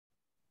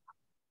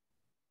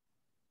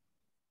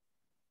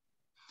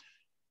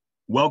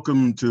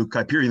Welcome to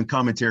Kuyperian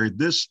Commentary.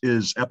 This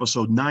is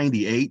episode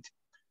 98.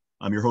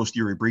 I'm your host,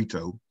 Uri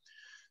Brito.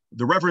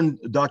 The Reverend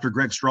Dr.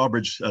 Gregg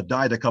Strawbridge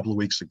died a couple of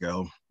weeks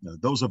ago.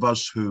 Those of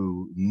us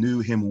who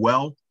knew him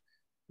well,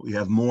 we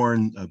have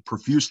mourned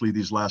profusely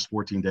these last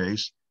 14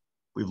 days.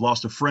 We've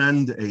lost a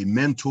friend, a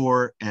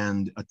mentor,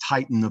 and a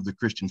titan of the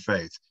Christian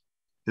faith.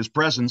 His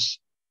presence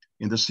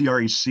in the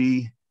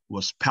CREC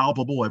was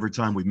palpable every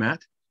time we met.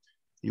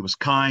 He was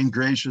kind,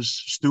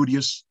 gracious,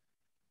 studious,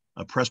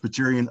 a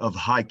Presbyterian of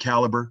high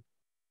caliber,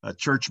 a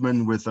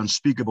churchman with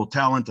unspeakable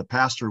talent, a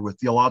pastor with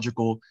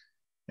theological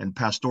and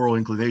pastoral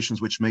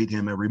inclinations, which made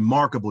him a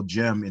remarkable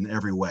gem in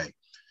every way.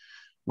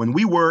 When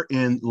we were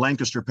in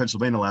Lancaster,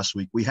 Pennsylvania last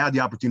week, we had the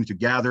opportunity to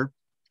gather,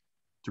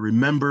 to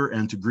remember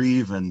and to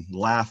grieve and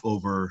laugh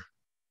over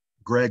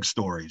Gregg's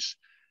stories.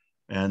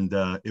 And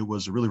it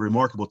was a really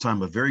remarkable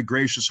time. A very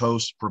gracious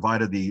host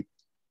provided the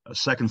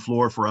second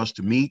floor for us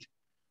to meet,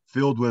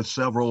 filled with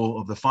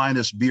several of the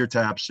finest beer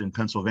taps in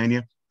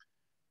Pennsylvania.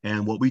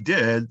 And what we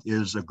did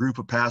is a group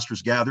of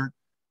pastors gathered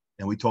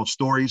and we told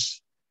stories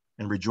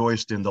and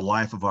rejoiced in the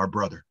life of our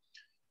brother.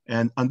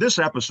 And on this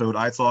episode,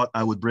 I thought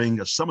I would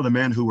bring some of the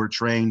men who were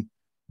trained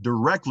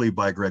directly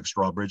by Gregg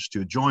Strawbridge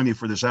to join me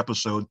for this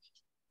episode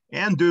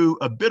and do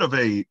a bit of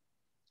an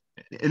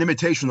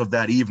imitation of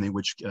that evening,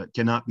 which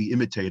cannot be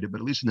imitated, but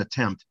at least an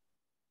attempt,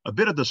 a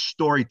bit of the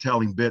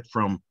storytelling bit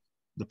from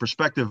the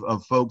perspective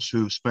of folks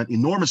who spent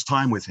enormous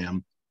time with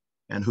him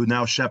and who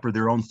now shepherd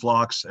their own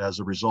flocks as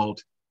a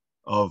result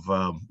of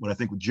what I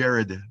think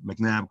Jared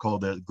McNabb called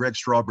the Gregg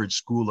Strawbridge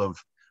School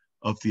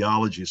of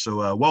Theology.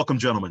 So welcome,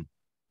 gentlemen.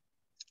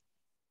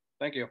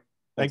 Thank you.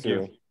 Thank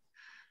you.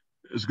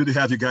 It's good to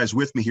have you guys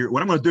with me here.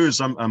 What I'm going to do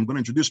is I'm going to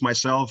introduce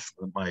myself.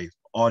 My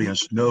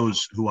audience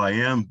knows who I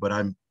am, but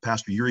I'm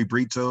Pastor Uri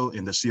Brito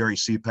in the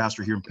CREC,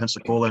 pastor here in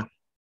Pensacola.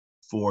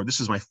 This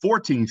is my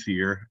 14th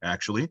year,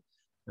 actually.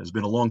 It's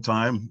been a long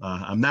time.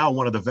 I'm now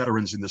one of the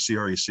veterans in the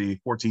CREC,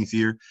 14th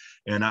year.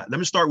 And let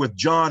me start with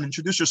John.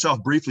 Introduce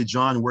yourself briefly,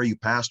 John, where you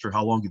pastor,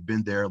 how long you've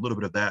been there, a little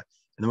bit of that.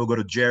 And then we'll go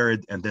to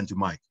Jared and then to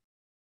Mike.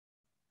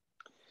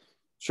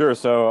 Sure.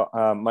 So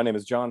my name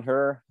is John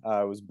Herr.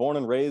 I was born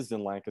and raised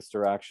in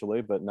Lancaster,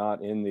 actually, but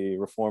not in the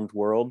Reformed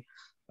world.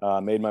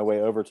 Made my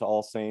way over to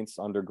All Saints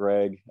under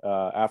Gregg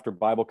after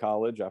Bible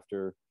college,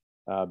 after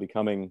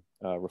becoming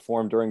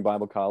Reformed during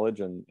Bible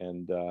college and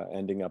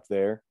ending up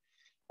there.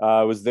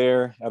 I was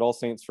there at All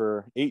Saints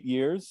for 8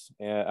 years,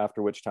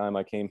 after which time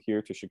I came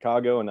here to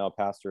Chicago and now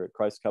pastor at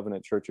Christ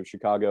Covenant Church of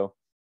Chicago.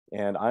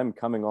 And I'm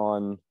coming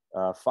on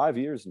 5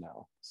 years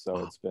now.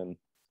 So wow.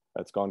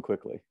 That's gone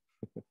quickly.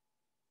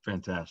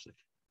 Fantastic.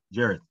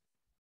 Jared.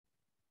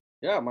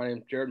 Yeah, my name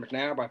is Jared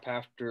McNabb. I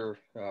pastor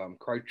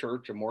Christ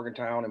Church in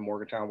Morgantown,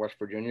 West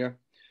Virginia.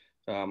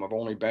 I've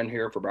only been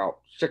here for about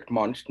 6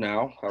 months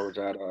now. I was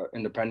at an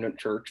independent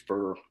church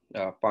for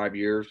 5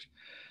 years.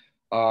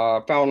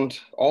 Found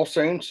All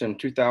Saints in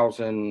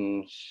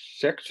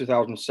 2006,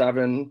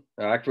 2007,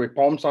 actually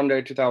Palm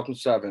Sunday,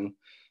 2007.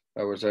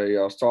 I was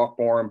a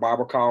sophomore in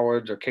Bible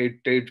college, a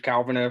Cage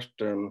Calvinist,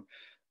 and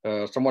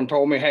someone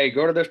told me, hey,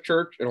 go to this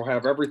church. It'll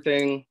have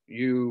everything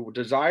you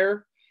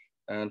desire.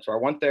 And so I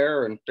went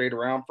there and stayed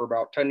around for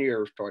about 10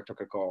 years till I took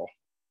a call.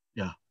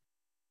 Yeah,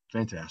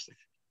 fantastic.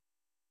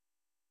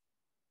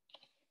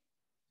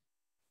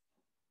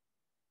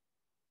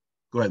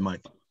 Go ahead,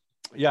 Mike.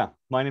 Yeah,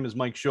 my name is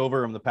Mike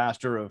Shover. I'm the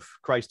pastor of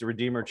Christ the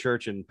Redeemer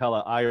Church in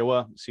Pella,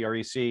 Iowa,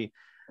 CREC.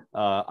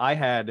 I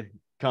had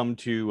come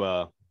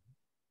to,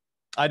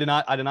 I did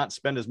not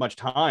spend as much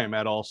time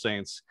at All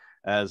Saints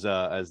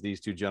as these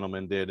two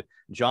gentlemen did.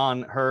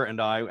 John Herr and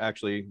I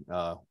actually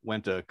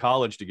went to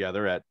college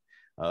together at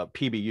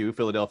PBU,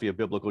 Philadelphia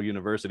Biblical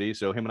University.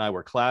 So him and I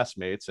were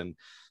classmates, and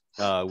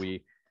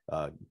we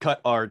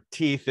cut our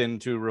teeth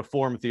into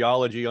Reformed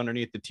theology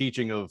underneath the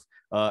teaching of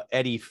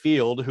Eddie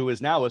Field, who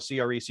is now a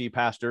CREC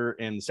pastor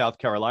in South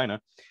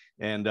Carolina.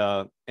 And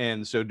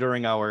so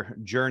during our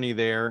journey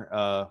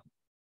there,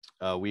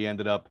 we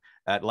ended up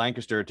at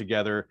Lancaster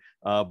together.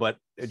 But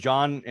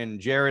John and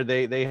Jared,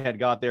 they had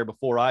got there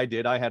before I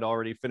did. I had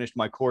already finished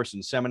my course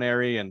in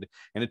seminary, and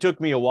it took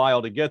me a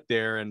while to get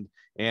there.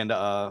 And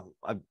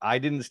I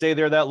didn't stay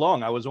there that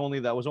long. I was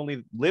only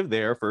lived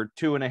there for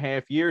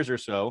 2.5 years or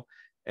so.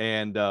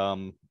 And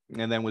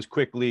then was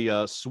quickly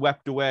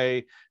swept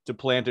away to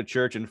plant a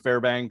church in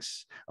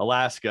Fairbanks,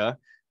 Alaska,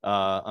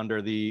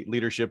 under the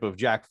leadership of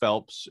Jack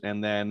Phelps.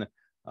 And then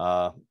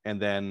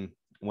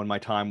when my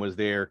time was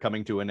there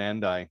coming to an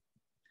end, I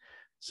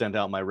sent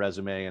out my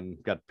resume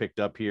and got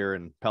picked up here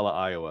in Pella,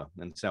 Iowa.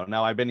 And so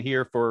now I've been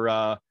here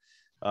for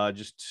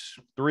just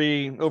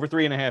over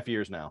 3.5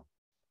 years now.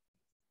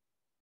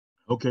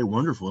 Okay,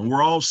 wonderful. And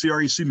we're all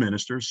CREC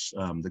ministers,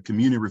 the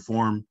Community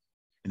Reform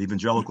and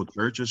Evangelical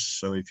churches.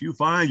 So if you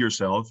find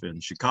yourself in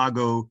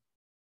Chicago,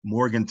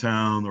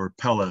 Morgantown, or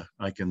Pella,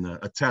 I can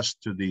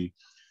attest to the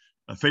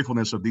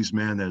faithfulness of these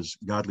men as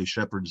godly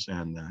shepherds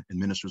and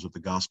ministers of the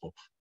gospel.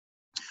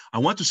 I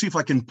want to see if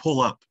I can pull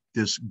up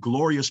this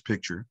glorious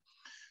picture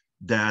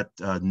that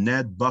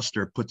Ned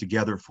Buster put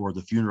together for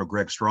the funeral of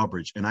Gregg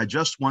Strawbridge. And I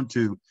just want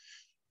to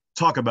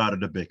talk about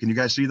it a bit. Can you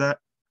guys see that?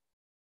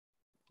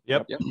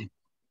 Yep.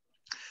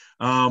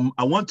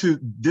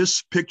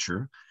 This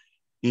picture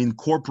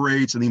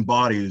incorporates and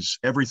embodies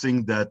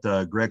everything that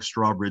Gregg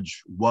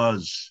Strawbridge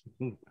was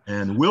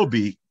and will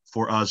be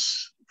for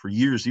us for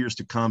years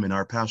to come in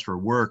our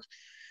pastoral work.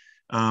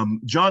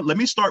 John, let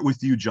me start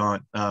with you,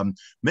 John.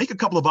 Make a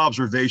couple of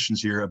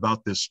observations here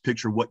about this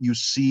picture, what you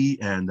see,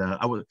 and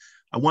I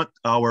want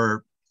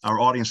our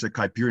audience at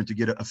Kuyperian to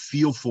get a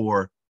feel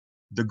for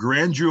the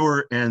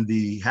grandeur and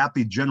the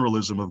happy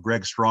generalism of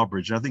Gregg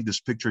Strawbridge. And I think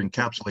this picture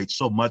encapsulates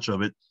so much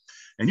of it.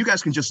 And you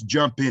guys can just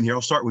jump in here.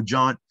 I'll start with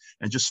John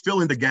and just fill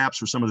in the gaps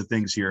for some of the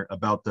things here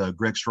about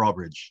Gregg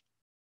Strawbridge.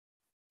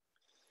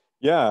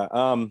 Yeah.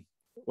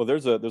 Well,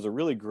 there's a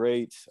really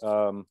great,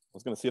 I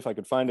was going to see if I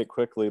could find it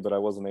quickly, but I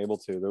wasn't able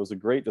to. There was a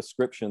great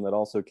description that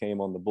also came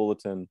on the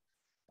bulletin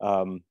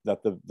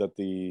that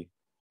the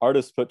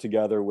artist put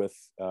together with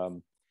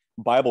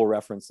Bible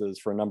references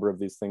for a number of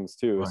these things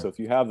too. Right. So if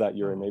you have that,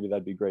 Uri, maybe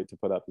that'd be great to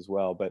put up as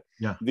well. But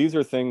these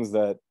are things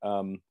that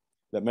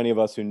that many of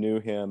us who knew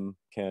him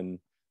can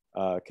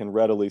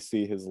readily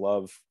see his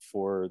love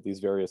for these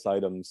various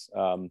items.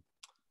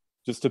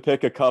 Just to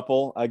pick a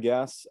couple, I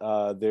guess,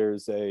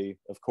 there's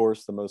of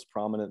course, the most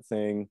prominent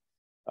thing,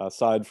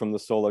 aside from the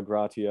sola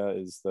gratia,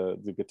 is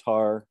the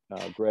guitar.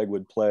 Gregg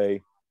would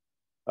play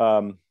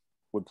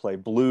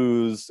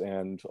blues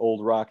and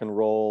old rock and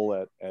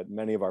roll at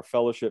many of our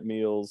fellowship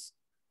meals.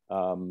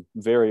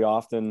 Very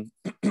often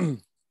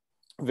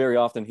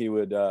he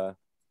would,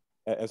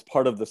 as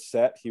part of the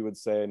set, he would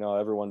say, "No,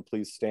 everyone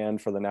please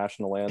stand for the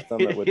national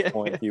anthem," at which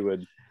point he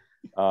would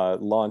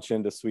launch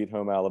into Sweet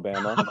Home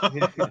Alabama.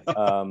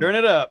 Turn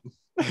it up.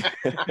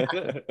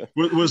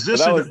 Was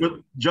this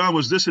John,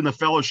 was this in the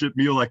fellowship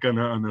meal, like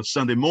on a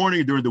Sunday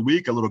morning during the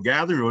week, a little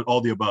gathering, or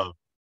all the above?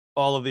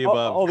 All of the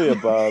above. All the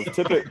above.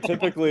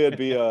 Typically, it'd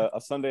be a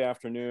Sunday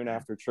afternoon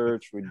after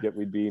church.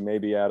 We'd be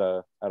maybe at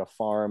a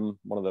farm.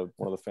 One of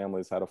the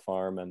families had a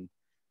farm, and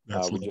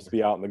we'd just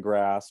be out in the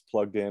grass,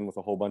 plugged in with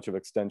a whole bunch of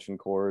extension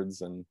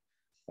cords, and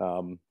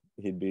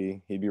he'd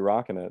be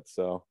rocking it.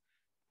 So,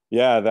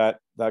 yeah,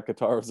 that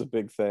guitar was a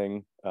big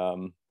thing.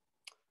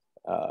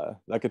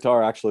 That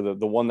guitar, actually,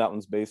 the one that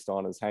one's based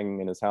on, is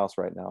hanging in his house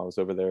right now. I was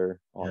over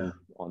there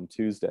on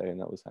Tuesday, and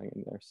that was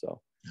hanging there.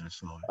 So,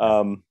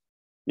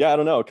 yeah, I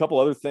don't know. A couple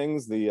other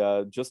things.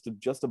 The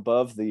just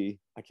above the,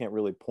 I can't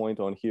really point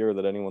on here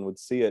that anyone would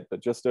see it, but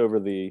just over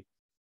the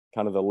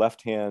kind of the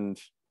left hand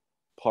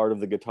part of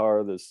the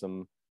guitar, there's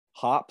some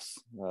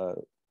hops.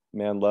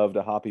 Man loved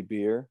a hoppy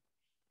beer.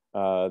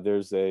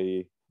 There's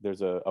a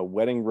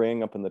wedding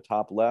ring up in the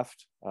top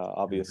left,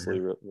 obviously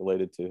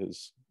related to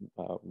his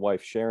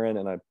wife Sharon,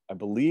 and I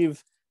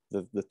believe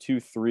the 2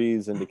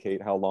 3s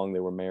indicate how long they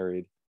were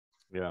married.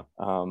 Yeah.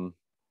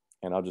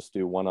 And I'll just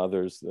do one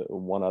other.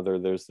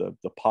 There's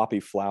the poppy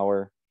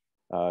flower.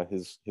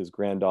 His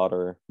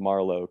granddaughter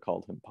Marlo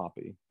called him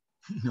Poppy.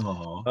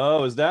 Aww.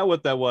 Oh, is that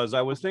what that was?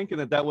 I was thinking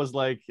that was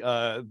like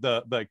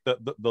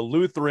the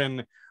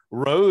Lutheran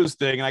rose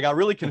thing, and I got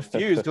really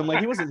confused. I'm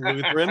like, he wasn't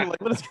Lutheran.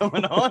 Like, what is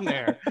going on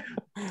there?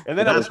 And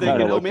then I was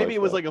thinking, maybe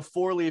it was like a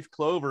 4-leaf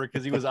clover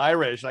because he was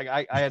Irish. Like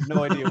I had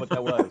no idea what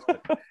that was.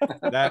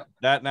 But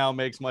that now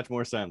makes much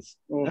more sense.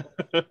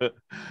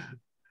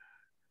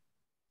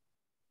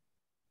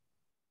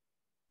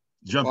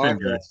 Jump in,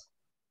 guys.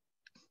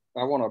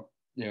 I want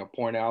to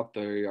point out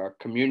the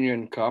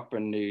communion cup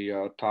in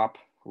the top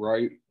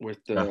right with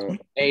the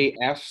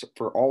AS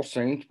for All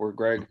Saints, where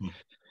Gregg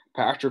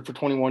pastored for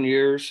 21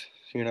 years.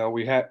 They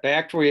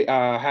actually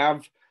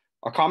have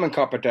a common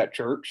cup at that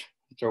church.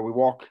 So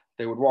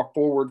they would walk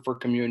forward for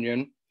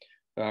communion,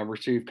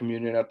 receive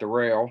communion at the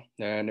rail,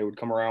 and they would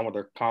come around with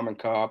a common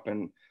cup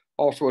and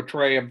also a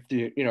tray of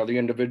the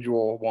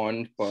individual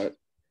ones. But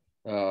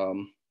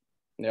so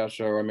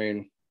I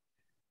mean,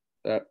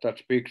 that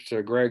speaks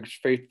to Gregg's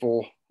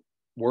faithful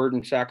word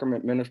and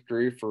sacrament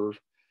ministry for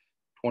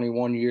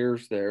 21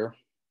 years there.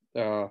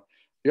 The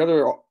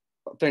other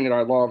thing that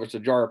I love is the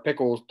jar of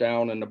pickles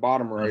down in the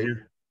bottom right.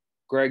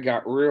 Gregg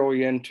got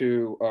really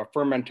into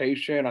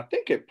fermentation. I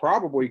think it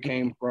probably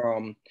came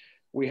from,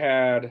 we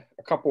had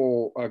a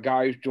couple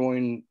guys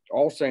join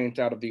All Saints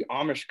out of the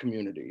Amish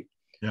community.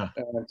 Yeah.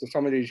 And so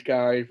some of these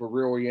guys were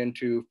really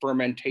into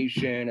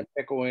fermentation and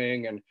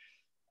pickling. And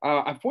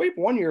I believe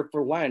one year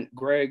for Lent,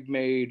 Gregg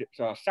made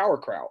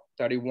sauerkraut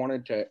that he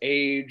wanted to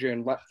age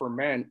and let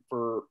ferment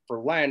for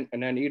Lent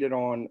and then eat it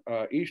on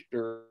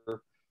Easter.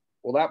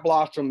 Well, that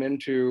blossomed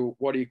into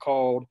what he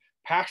called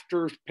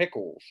pastor's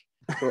pickles.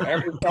 So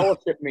every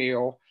fellowship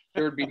meal,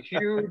 there would be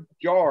huge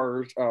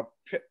jars of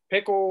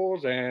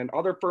pickles and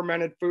other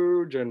fermented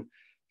foods, and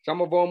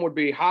some of them would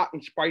be hot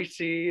and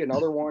spicy, and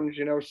other ones,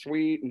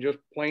 sweet and just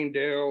plain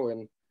dill,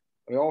 and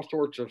all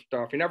sorts of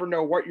stuff. You never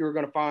know what you're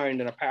going to find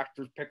in a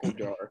pastor's pickle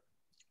jar.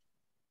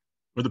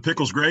 Were the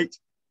pickles great?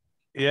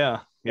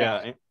 Yeah.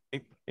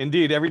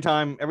 Indeed. Every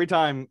time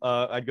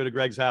I'd go to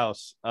Gregg's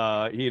house,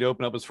 he'd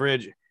open up his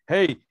fridge.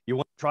 Hey, you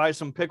want to try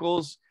some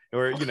pickles?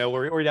 Or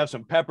he'd have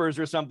some peppers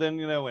or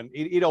something, and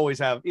he'd always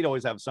have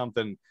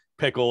something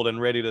pickled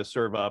and ready to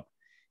serve up.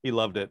 He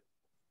loved it.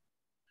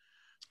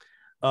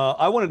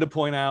 I wanted to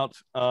point out,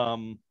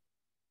 so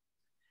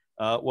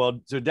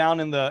down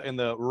in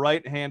the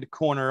right-hand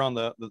corner on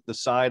the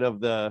side of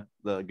the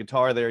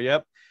guitar there,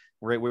 yep,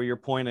 right where you're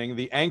pointing,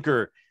 the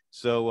anchor.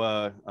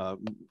 So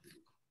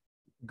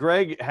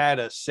Gregg had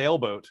a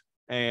sailboat,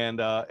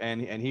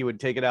 and he would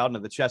take it out into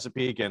the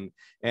Chesapeake, and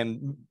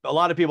a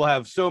lot of people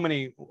have so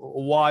many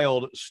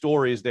wild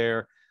stories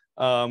there.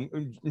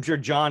 I'm sure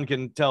John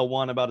can tell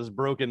one about his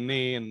broken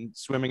knee and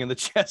swimming in the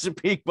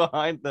Chesapeake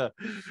behind the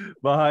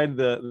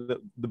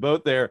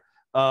boat there.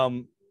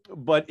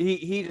 But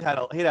he had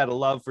a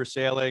love for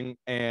sailing,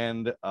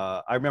 and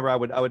I remember I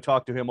would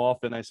talk to him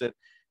often. I said,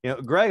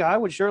 Gregg, I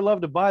would sure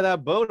love to buy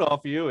that boat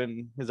off you.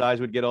 And his eyes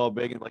would get all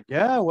big and like,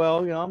 yeah, well,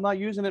 I'm not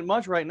using it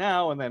much right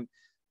now. And then,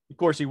 of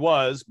course, he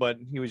was, but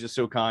he was just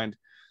so kind.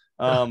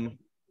 And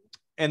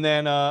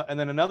then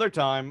another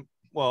time,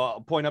 well,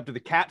 I'll point up to the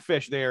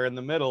catfish there in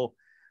the middle.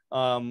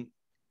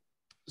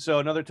 So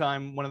another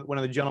time, one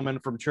of the gentlemen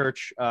from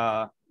church,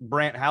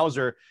 Brant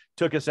Hauser,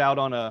 took us out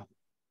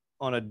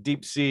on a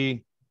deep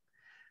sea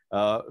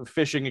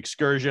fishing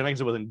excursion. I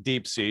guess it wasn't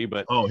deep sea,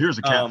 but here's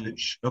a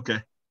catfish.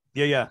 Okay.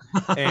 Yeah.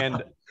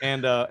 And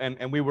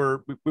we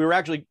were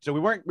actually, so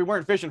we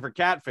weren't fishing for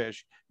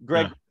catfish,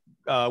 Gregg.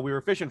 Yeah. We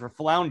were fishing for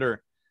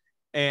flounder.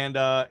 And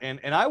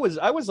I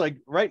was like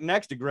right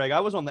next to Gregg.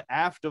 I was on the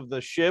aft of the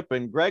ship,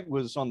 and Gregg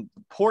was on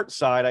the port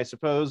side, I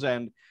suppose.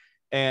 And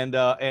he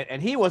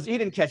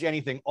didn't catch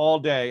anything all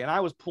day. And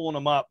I was pulling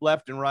him up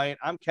left and right.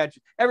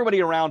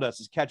 Everybody around us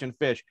is catching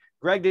fish.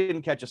 Gregg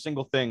didn't catch a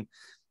single thing.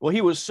 Well,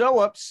 he was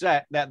so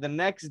upset that the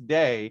next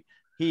day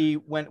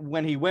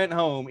when he went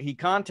home, he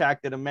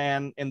contacted a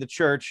man in the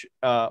church,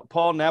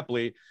 Paul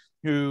Nepley,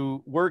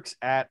 who works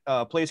at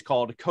a place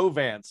called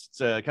Covance.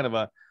 It's a kind of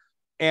a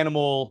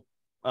animal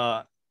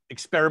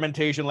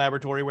experimentation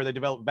laboratory where they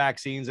develop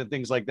vaccines and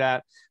things like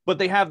that. But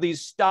they have these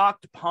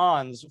stocked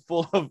ponds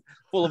full of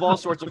all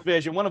sorts of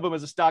fish, and one of them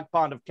is a stocked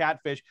pond of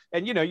catfish.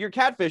 And your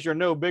catfish are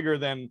no bigger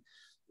than,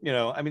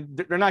 I mean,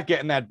 they're not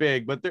getting that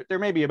big, but they're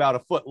maybe about a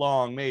foot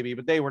long, maybe.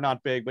 But they were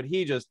not big. But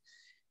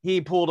he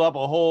pulled up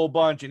a whole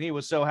bunch, and he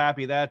was so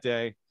happy that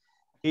day.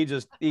 He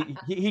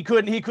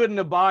couldn't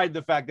abide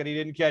the fact that he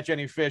didn't catch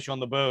any fish on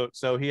the boat,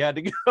 so he had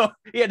to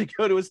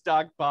go to a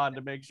stocked pond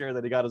to make sure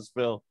that he got his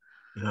fill.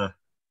 Yeah,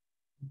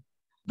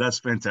 that's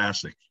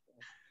fantastic.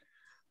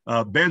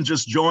 Ben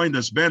just joined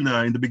us. Ben,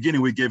 in the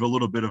beginning, we gave a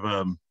little bit of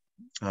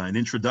an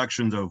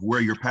introduction of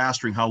where you're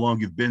pastoring, how long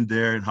you've been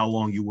there, and how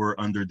long you were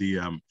under the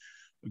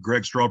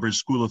Gregg Strawbridge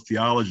School of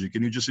Theology.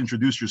 Can you just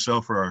introduce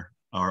yourself for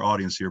our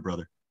audience here,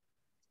 brother?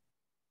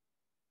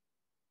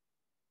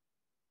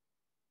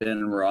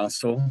 Ben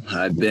Rossell.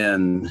 I've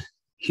been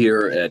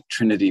here at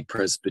Trinity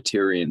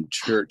Presbyterian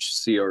Church,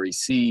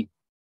 CREC,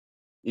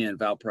 in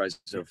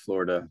Valparaiso,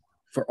 Florida,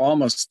 for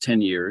almost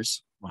 10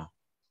 years. Wow.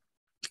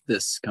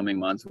 This coming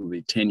month will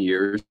be 10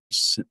 years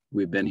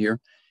we've been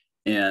here.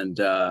 And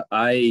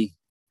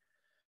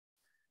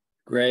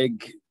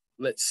Gregg,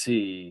 let's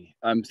see,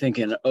 I'm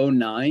thinking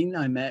 2009,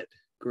 I met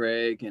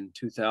Gregg in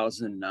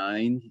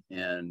 2009.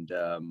 And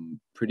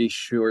pretty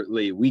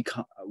shortly,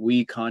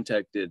 we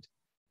contacted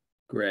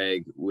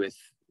Gregg with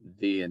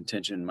the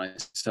intention,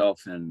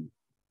 myself and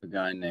a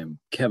guy named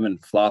Kevin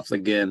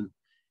Flofligan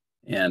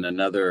and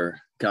another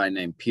guy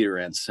named Peter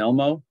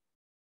Anselmo.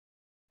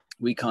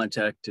 We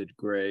contacted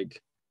Gregg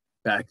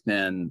back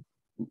then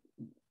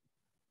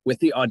with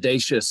the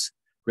audacious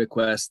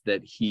request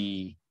that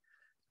he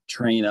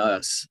train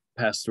us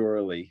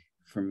pastorally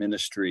for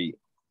ministry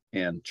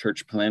and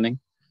church planning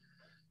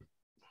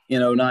in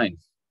 2009.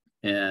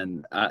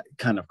 And I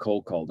kind of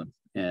cold called him.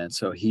 And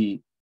so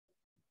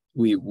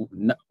we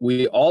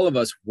all of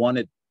us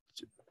wanted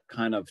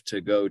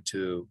to go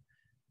to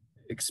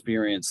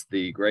experience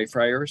the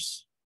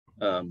Greyfriars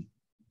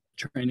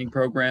training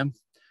program,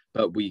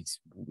 but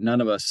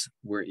none of us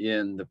were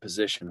in the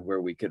position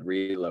where we could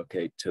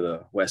relocate to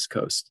the West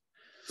Coast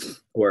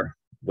or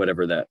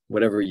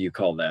whatever you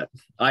call that,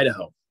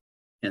 Idaho.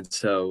 And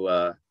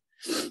so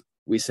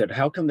we said,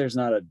 how come there's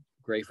not a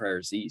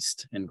Greyfriars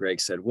East? And Gregg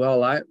said,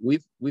 well,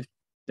 we've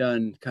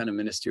done kind of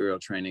ministerial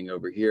training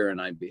over here, and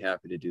I'd be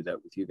happy to do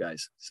that with you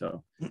guys.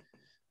 So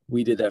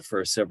we did that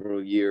for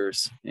several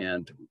years,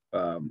 and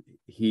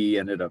he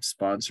ended up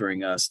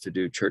sponsoring us to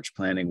do church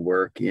planning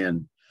work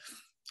in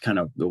kind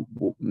of the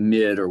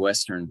mid or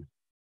western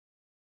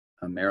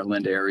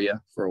Maryland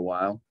area for a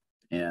while.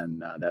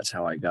 And that's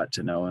how I got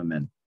to know him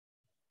and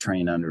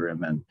train under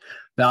him and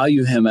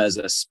value him as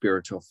a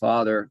spiritual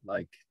father,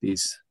 like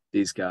these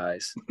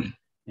guys,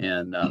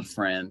 and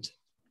friend.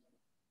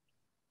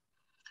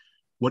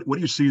 What do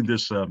you see in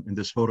this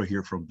photo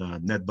here from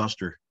Ned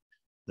Buster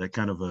that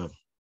kind of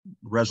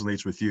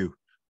resonates with you?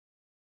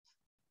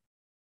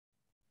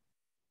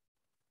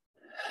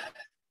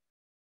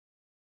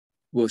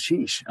 Well,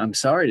 sheesh, I'm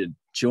sorry to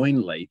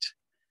join late.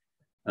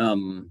 A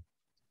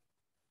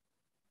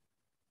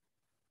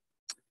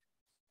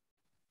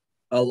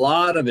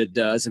lot of it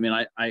does. I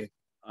mean, I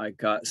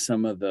got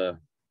some of the.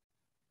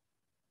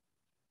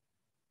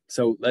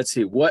 So let's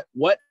see what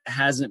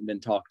hasn't been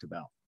talked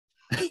about.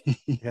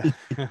 Yeah.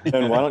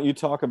 And why don't you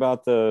talk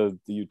about the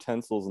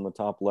utensils in the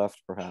top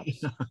left,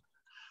 perhaps?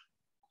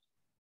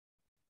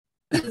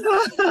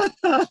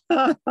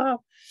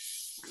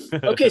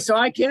 Okay, so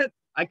I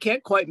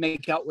can't quite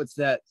make out what's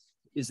that.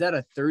 Is that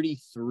a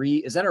 33?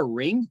 Is that a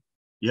ring?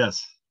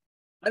 Yes.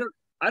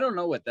 I don't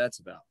know what that's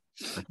about.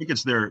 I think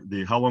it's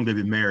how long they've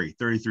been married,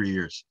 33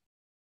 years.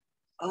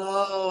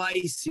 Oh,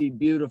 I see.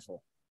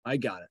 Beautiful. I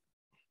got it.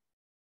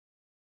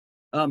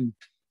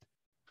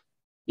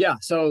 Yeah,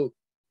 so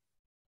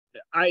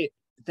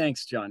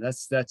thanks, John.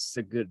 That's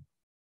a good.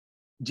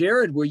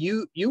 Jared,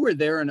 you were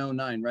there in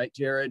 09, right,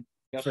 Jared?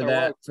 Yes,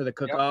 for the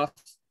cook-off?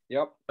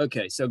 Yep.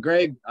 Okay, so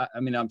Gregg, I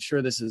mean, I'm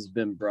sure this has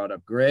been brought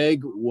up.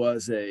 Gregg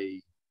was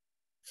a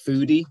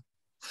foodie.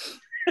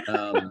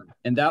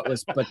 And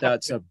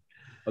that's a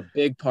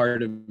big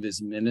part of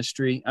his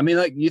ministry. I mean,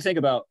 like you think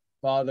about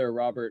Father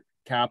Robert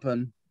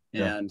Kaplan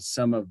and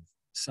some of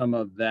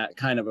that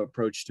kind of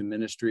approach to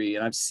ministry.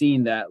 And I've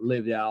seen that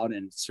lived out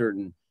in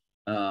certain,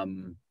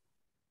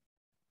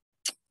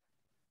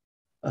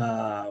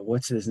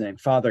 what's his name?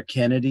 Father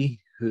Kennedy,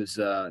 who's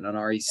an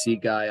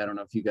REC guy. I don't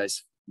know if you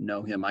guys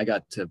know him. I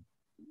got to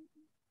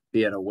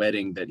be at a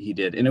wedding that he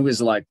did. And it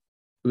was like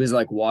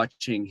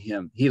watching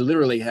him. He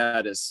literally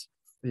had his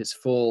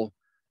full,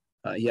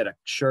 he had a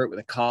shirt with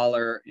a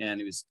collar,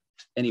 and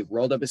he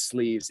rolled up his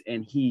sleeves,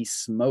 and he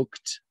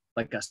smoked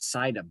like a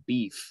side of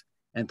beef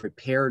and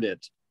prepared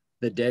it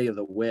the day of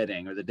the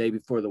wedding or the day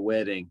before the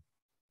wedding.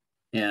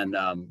 And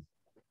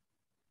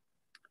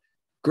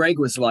Gregg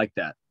was like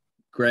that.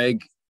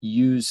 Gregg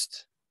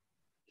used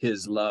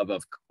his love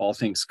of all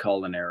things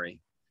culinary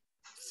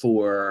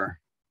for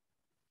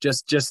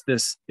just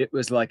this. It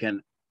was like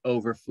an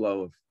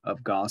overflow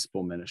of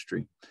gospel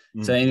ministry.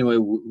 So anyway,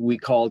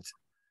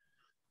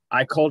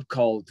 I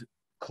called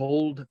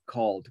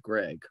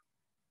Gregg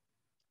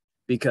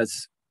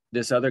because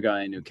this other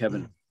guy I knew,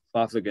 Kevin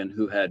Loughlin,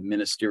 who had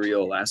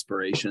ministerial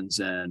aspirations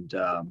and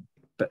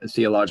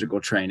theological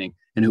training,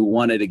 and who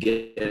wanted to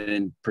get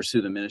and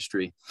pursue the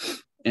ministry,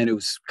 and it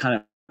was kind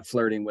of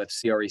flirting with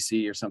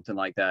CREC or something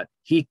like that.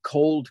 He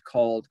cold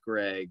called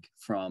Gregg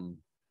from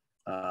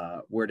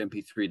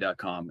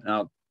wordmp3.com, and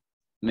I'll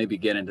maybe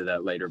get into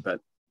that later. But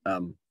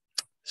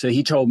so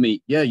he told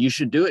me, yeah, you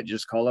should do it.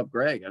 Just call up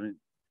Gregg. I mean,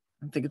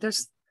 I'm thinking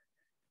there's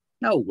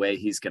no way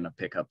he's going to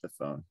pick up the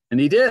phone, and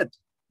he did.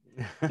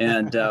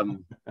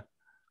 And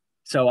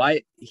so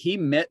he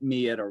met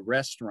me at a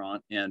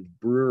restaurant and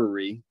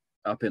brewery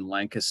up in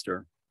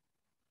Lancaster.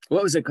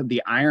 What was it called?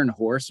 The Iron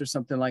Horse or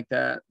something like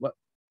that? What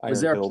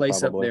was there? A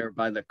place probably up there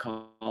by the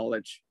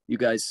college? You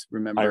guys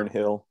remember? Iron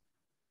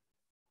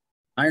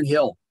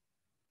Hill.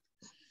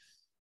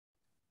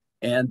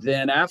 And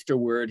then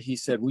afterward, he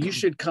said, well, you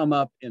should come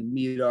up and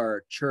meet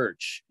our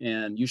church,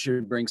 and you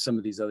should bring some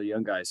of these other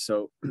young guys.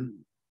 So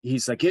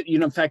he's like,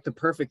 in fact, the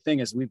perfect thing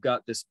is we've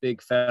got this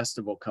big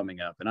festival coming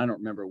up. And I don't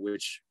remember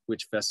which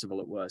festival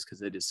it was, because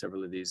they did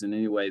several of these. And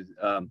anyway,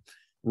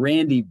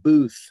 Randy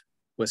Booth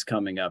was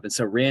coming up. And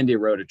so Randy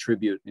wrote a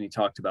tribute, and he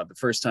talked about the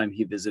first time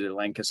he visited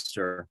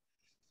Lancaster,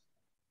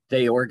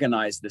 they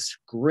organized this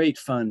great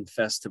fun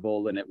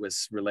festival, and it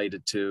was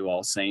related to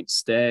All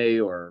Saints Day,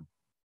 or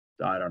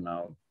I don't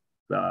know,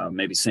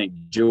 maybe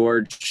St.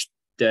 George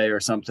Day or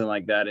something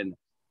like that. And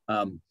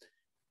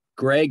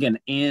Gregg and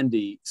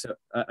Randy,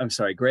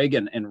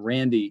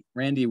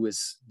 Randy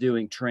was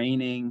doing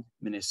training,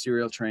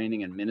 ministerial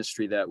training and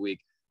ministry that week,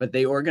 but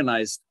they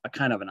organized a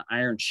kind of an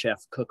Iron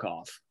Chef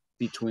cook-off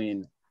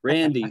between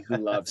Randy, who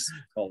loves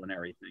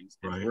culinary things,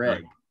 and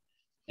Gregg.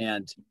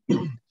 And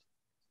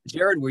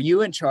Jared, were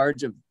you in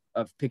charge of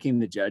picking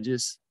the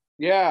judges?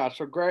 Yeah,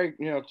 so Gregg,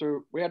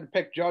 so we had to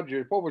pick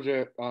judges. What was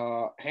it?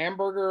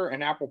 Hamburger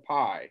and apple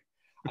pie.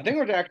 I think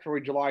it was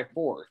actually July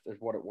 4th is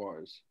what it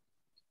was.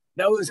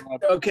 That was,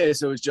 okay,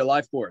 so it was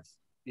July 4th.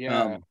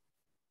 Yeah.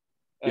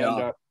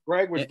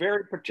 Gregg was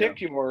very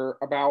particular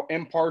about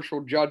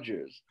impartial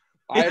judges.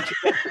 I had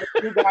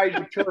two guys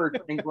at church,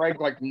 and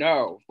Gregg like,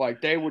 no. Like,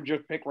 they would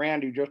just pick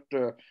Randy just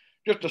to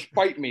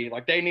spite me.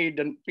 Like, they need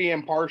to be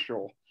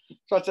impartial.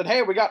 So I said,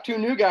 hey, we got two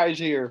new guys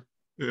here.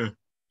 Yeah.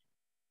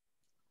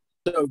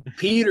 So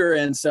Peter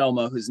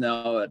Anselmo, who's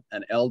now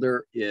an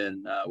elder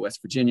in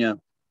West Virginia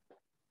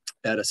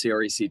at a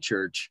CREC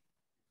church,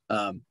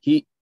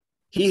 he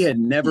had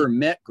never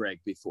met Gregg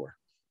before.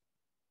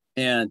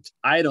 And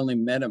I had only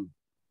met him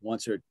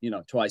once or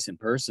twice in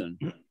person.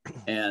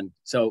 And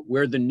so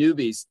we're the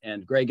newbies,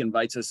 and Gregg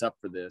invites us up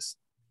for this.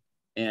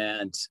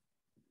 And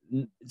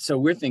so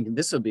we're thinking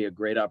this will be a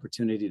great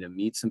opportunity to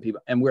meet some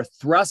people. And we're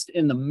thrust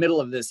in the middle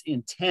of this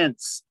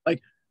intense,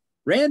 like,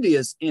 Randy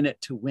is in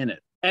it to win it,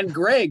 and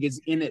Gregg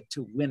is in it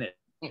to win it.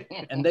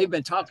 And they've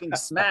been talking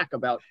smack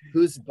about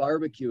whose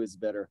barbecue is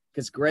better,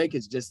 because Gregg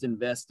has just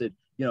invested,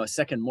 a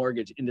second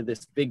mortgage into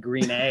this big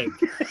green egg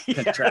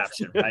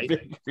contraption,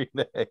 right?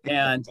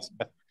 And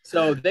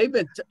so they've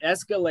been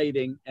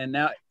escalating, and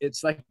now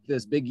it's like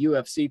this big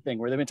UFC thing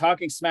where they've been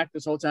talking smack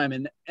this whole time.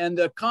 And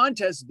the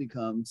contest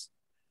becomes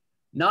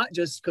not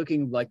just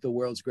cooking like the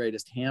world's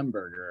greatest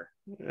hamburger,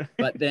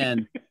 but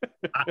then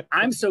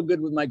I'm so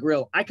good with my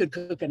grill, I could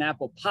cook an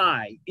apple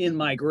pie in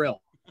my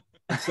grill.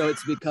 And so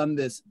it's become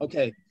this,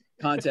 okay,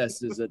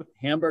 contest is a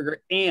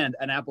hamburger and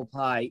an apple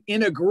pie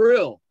in a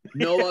grill.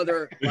 No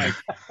other, like,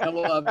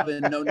 no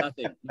oven, no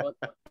nothing.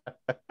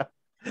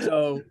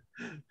 So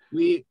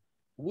we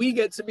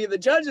get to be the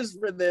judges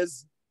for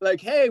this.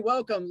 Like, hey,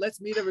 welcome,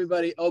 let's meet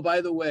everybody. Oh,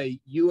 by the way,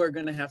 you are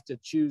going to have to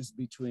choose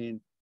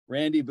between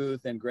Randy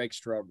Booth and Gregg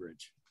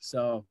Strawbridge.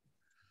 So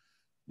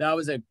that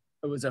was it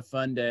was a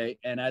fun day.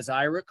 And as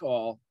I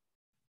recall,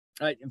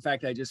 in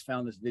fact, I just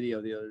found this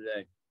video the other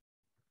day.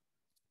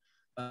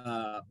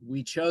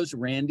 We chose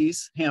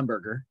Randy's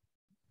hamburger,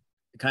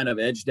 kind of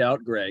edged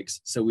out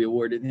Gregg's. So we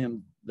awarded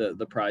him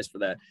the prize for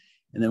that.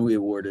 And then we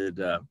awarded,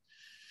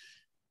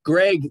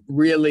 Gregg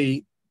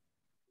really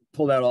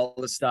pulled out all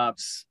the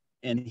stops,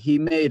 and he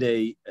made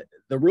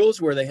the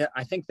rules were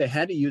I think they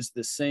had to use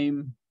the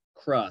same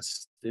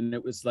crust, and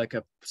it was like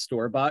a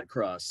store-bought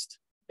crust.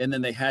 And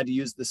then they had to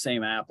use the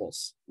same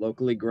apples,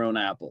 locally grown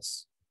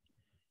apples.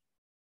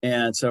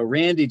 And so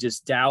Randy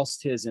just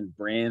doused his in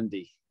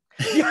brandy.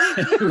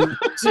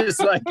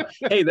 Just like,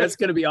 hey, that's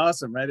going to be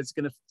awesome, right? It's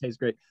going to taste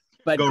great.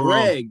 But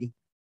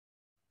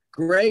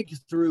Gregg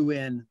threw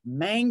in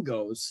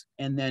mangoes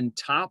and then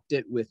topped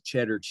it with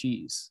cheddar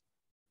cheese.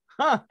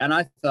 Huh. And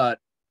I thought,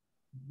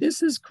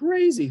 this is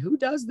crazy. Who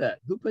does that?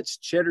 Who puts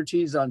cheddar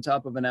cheese on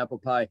top of an apple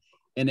pie?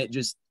 And it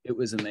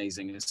was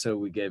amazing. And so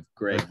we gave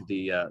Gregg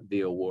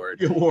the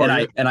award.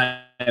 And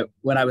I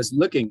when I was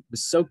looking, it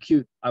was so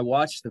cute. I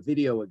watched the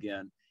video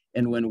again.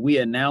 And when we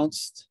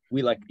announced,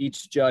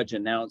 each judge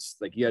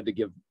announced, like, you had to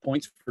give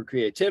points for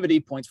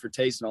creativity, points for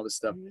taste, and all this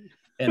stuff.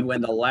 And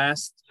when the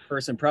last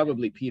person,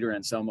 probably Peter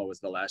Anselmo was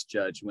the last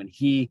judge, when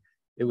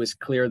it was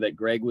clear that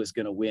Gregg was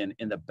going to win,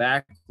 in the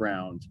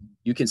background,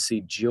 you can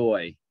see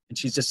Joy, and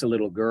she's just a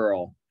little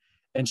girl.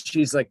 And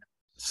she's like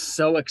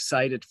so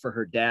excited for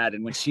her dad.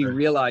 And when she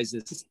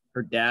realizes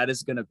her dad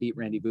is going to beat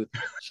Randy Booth,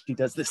 she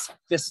does this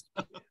fist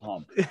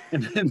pump.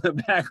 And in the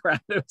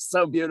background, it was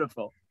so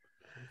beautiful.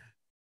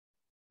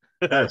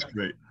 That's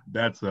great.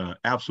 That's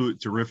absolutely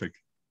terrific.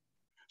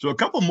 So a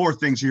couple more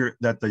things here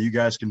that you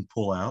guys can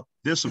pull out.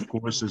 This, of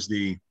course, is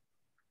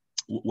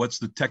what's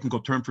the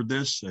technical term for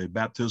this? A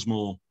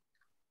baptismal.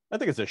 I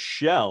think it's a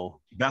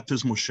shell.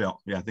 Baptismal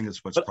shell. Yeah, I think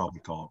that's what's probably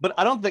called. But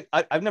I don't think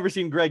I've never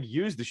seen Gregg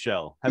use the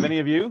shell. Have any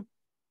of you?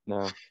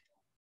 No.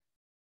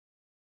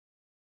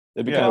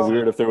 It'd be kind of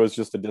weird if there was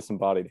just a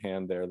disembodied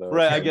hand there, though.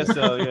 Right, I guess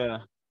so, yeah.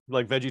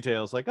 Like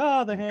VeggieTales, like,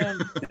 the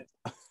hand.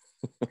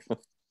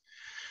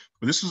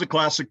 Well, this is a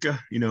classic,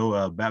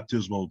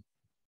 baptismal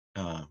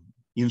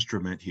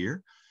instrument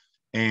here.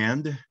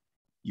 And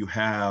you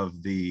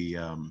have the,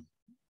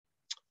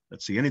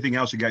 let's see, anything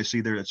else you guys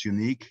see there that's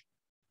unique?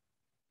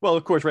 Well,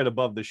 of course, right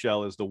above the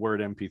shell is the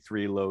Word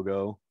MP3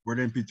 logo. Word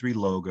MP3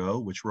 logo,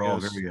 which we're all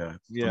very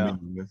familiar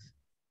with.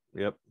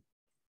 Yep.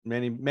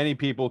 Many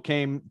people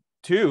came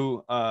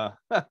to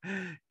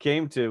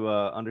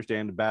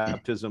understand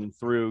baptism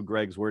through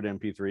Gregg's Word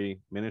MP3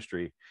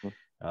 ministry.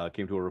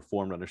 Came to a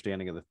reformed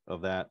understanding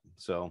of that.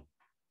 So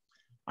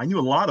I knew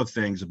a lot of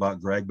things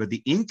about Gregg, but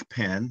the ink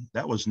pen,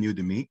 that was new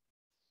to me.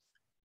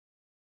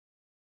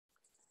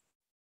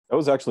 That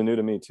was actually new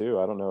to me too.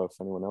 I don't know if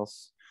anyone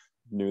else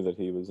knew that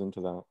he was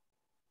into that.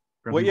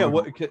 Well, yeah.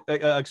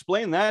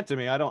 Explain that to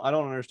me. I don't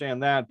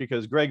understand that,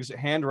 because Gregg's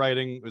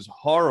handwriting was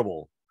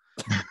horrible.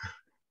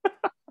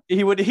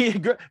 Gregg would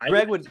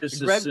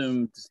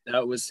assume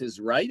that was his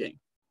writing.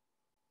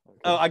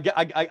 Oh, I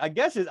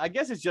guess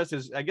it's just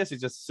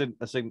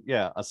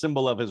a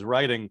symbol of his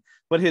writing,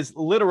 but his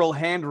literal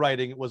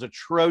handwriting was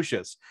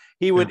atrocious.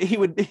 He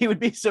would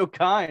be so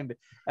kind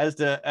as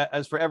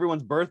for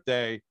everyone's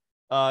birthday,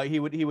 he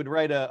would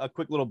write a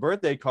quick little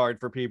birthday card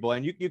for people,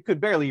 and you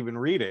could barely even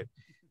read it.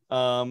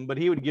 But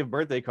he would give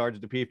birthday cards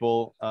to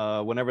people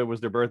whenever it was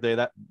their birthday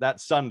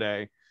that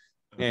Sunday,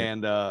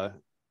 and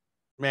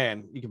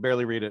man, you could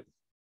barely read it.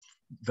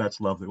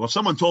 That's lovely. Well,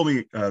 someone told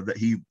me that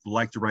he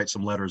liked to write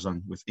some letters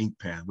with ink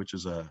pen, which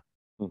is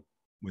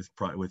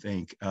with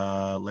ink.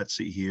 Let's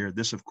see here.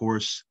 This, of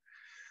course,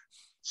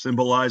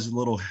 symbolizes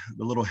the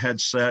little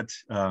headset.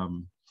 I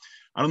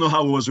don't know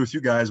how it was with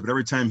you guys, but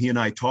every time he and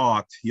I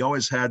talked, he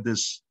always had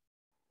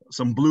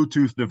some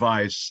Bluetooth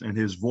device, and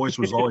his voice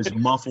was always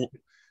muffled.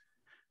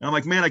 And I'm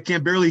like, man, I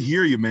can't barely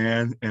hear you,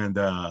 man. And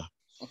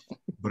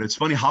but it's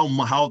funny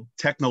how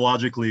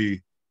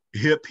technologically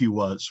hip he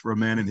was for a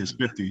man in his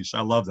 50s. I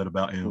love that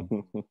about him.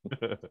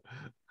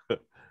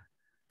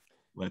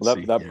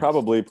 That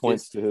probably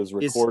points to his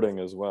recording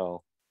as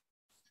well.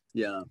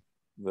 Yeah.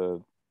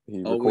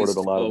 He recorded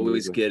a lot of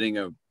music.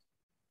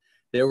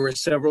 There were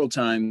several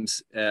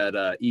times at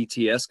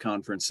ETS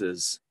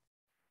conferences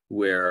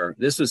where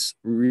this was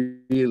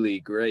really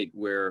great,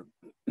 where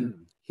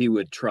he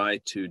would try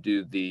to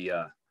do the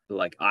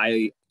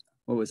eye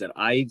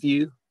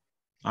view?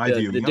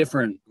 The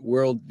different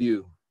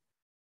worldview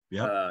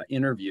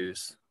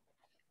interviews.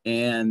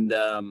 And,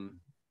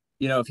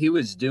 if he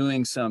was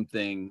doing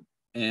something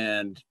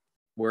and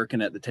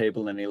working at the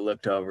table and he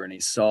looked over and he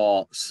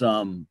saw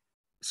some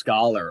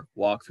scholar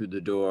walk through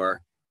the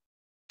door,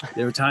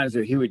 There were times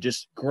where he would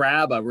just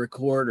grab a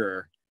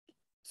recorder,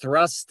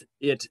 thrust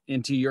it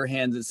into your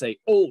hands and say,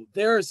 oh,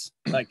 there's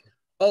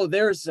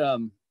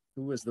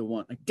who was the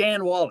one? Like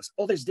Dan Wallace.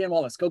 Oh, there's Dan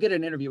Wallace. Go get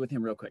an interview with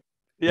him real quick.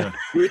 Yeah.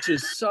 Which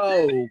is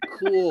so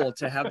cool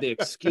to have the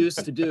excuse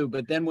to do.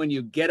 But then when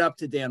you get up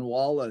to Dan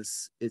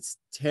Wallace, it's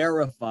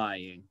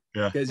terrifying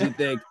because you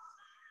think,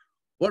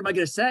 what am I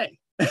going to say?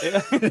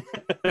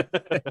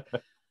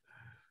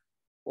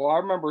 Well, I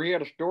remember he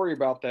had a story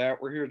about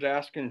that where he was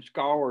asking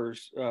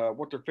scholars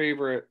what their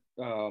favorite,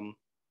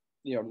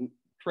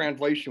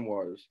 translation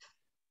was.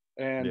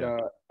 And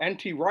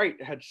N.T.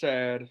 Wright had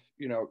said,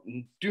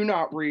 do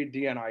not read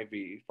the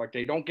NIV. Like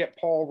they don't get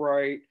Paul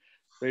right.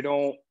 They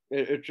don't,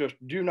 it's just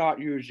do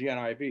not use the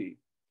NIV.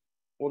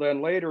 Well,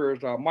 then later is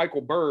Michael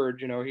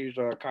Bird, he's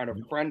a kind of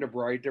friend of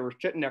Wright. They were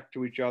sitting next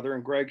to each other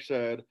and Gregg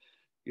said,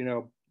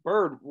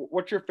 Bird,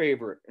 what's your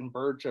favorite? And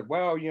Bird said,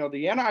 well,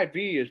 the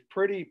NIV is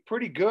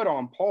pretty good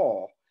on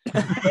Paul.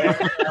 And,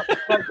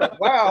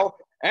 well,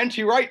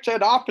 N.T. Wright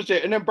said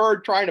opposite. And then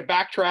Bird trying to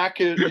backtrack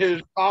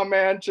his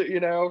comments,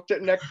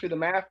 sitting next to the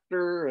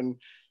master. And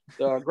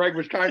Gregg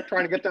was kind of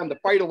trying to get them to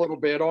fight a little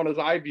bit on his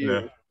eye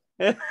view.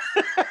 Yeah.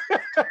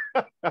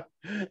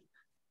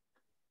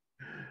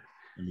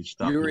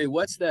 Uri,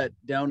 what's that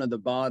down at the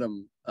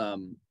bottom?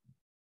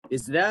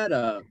 Is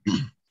that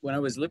when I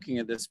was looking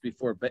at this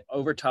before, but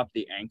over top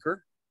the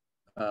anchor,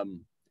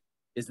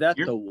 is that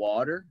the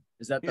water?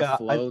 Is that the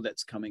flow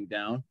that's coming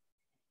down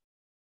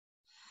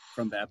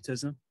from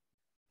baptism?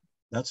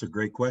 That's a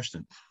great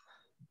question.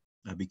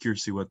 I'd be curious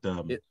to see what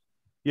down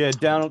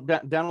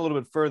a little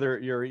bit further.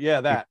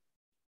 That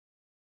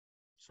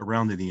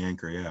surrounding the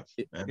anchor.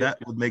 That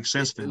would make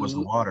sense if it was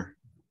the water.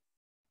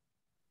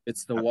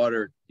 It's the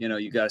water.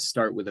 You got to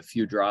start with a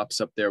few drops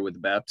up there with the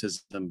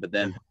baptism, but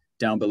then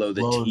down below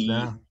the T,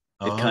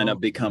 it kind of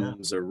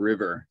becomes a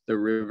river. The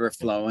river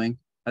flowing.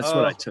 That's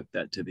what I took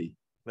that to be.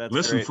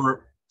 Listen, great.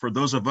 For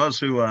those of us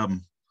who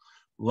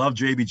love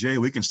JBJ,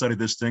 we can study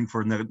this thing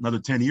for another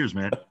 10 years,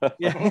 man.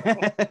 We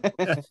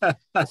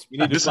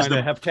need to find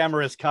a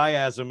heptamerous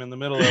chiasm in the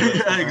middle of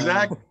it.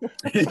 Exactly.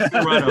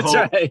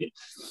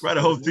 Write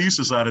a whole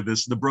thesis out of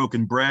this, the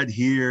broken bread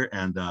here.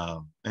 And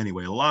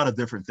anyway, a lot of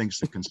different things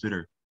to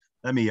consider.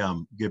 Let me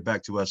get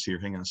back to us here.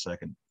 Hang on a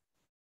second.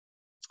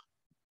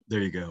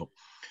 There you go.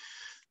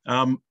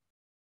 One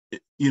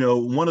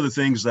of the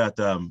things that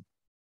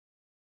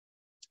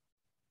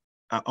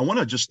I want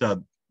to just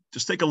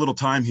take a little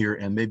time here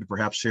and maybe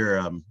perhaps share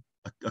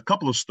a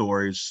couple of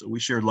stories. We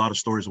shared a lot of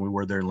stories when we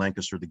were there in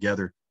Lancaster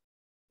together,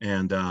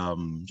 and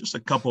just a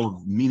couple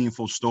of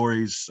meaningful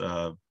stories,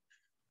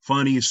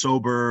 funny,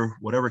 sober,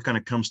 whatever kind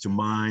of comes to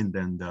mind,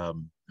 and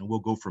we'll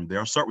go from there.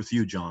 I'll start with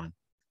you, John.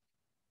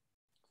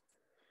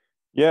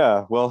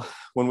 Yeah, well,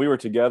 when we were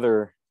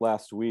together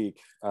last week,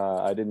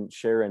 I didn't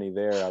share any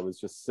there. I was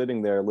just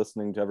sitting there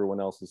listening to everyone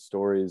else's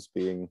stories,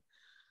 being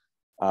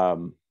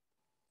kind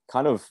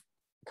of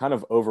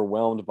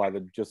overwhelmed by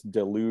the just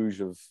deluge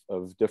of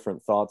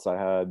different thoughts I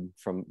had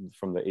from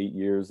the 8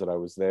 years that I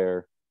was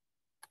there.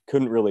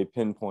 Couldn't really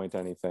pinpoint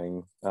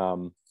anything.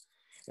 And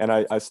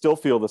I still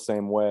feel the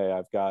same way.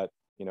 I've got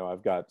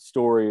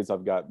stories,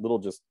 I've got little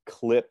just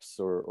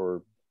clips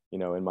or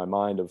in my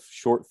mind of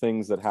short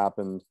things that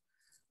happened.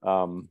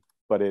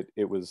 But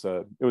it was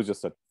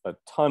just a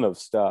ton of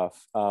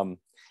stuff.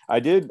 I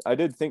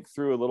did think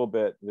through a little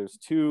bit. There's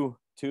two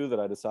that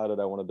I decided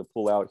I wanted to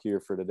pull out here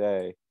for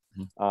today.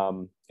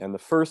 And the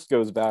first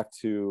goes back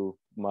to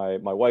my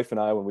wife and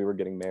I when we were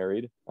getting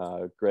married.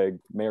 Gregg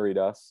married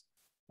us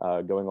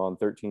going on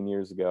 13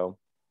 years ago.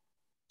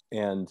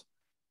 And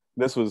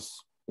this was,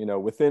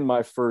 within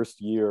my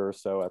first year or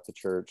so at the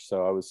church.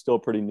 So I was still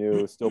pretty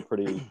new, still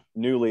pretty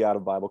newly out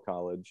of Bible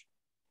college.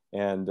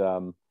 And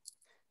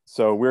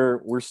so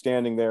we're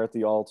standing there at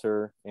the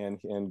altar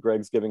and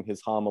Gregg's giving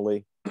his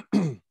homily.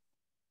 I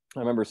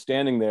remember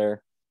standing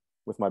there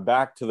with my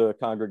back to the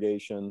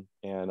congregation,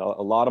 and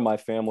a lot of my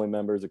family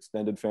members,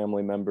 extended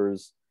family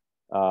members,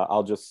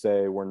 I'll just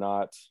say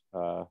are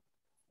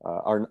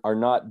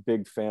not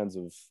big fans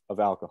of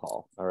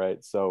alcohol. All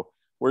right. So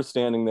we're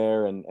standing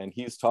there and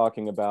he's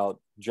talking about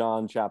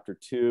John chapter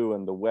 2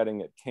 and the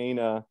wedding at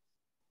Cana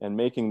and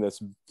making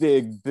this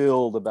big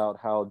build about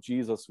how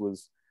Jesus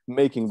was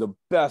making the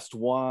best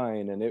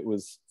wine, and it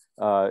was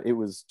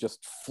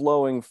just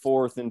flowing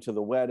forth into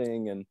the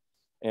wedding,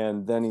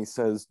 and then he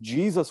says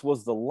Jesus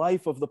was the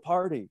life of the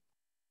party,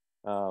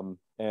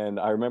 and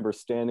I remember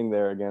standing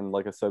there again,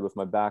 like I said, with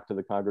my back to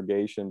the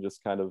congregation,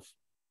 just kind of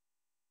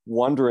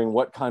wondering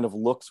what kind of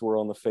looks were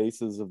on the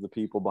faces of the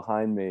people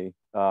behind me,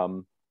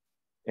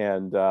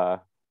 and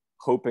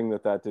hoping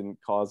that didn't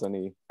cause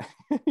any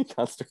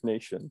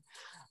consternation,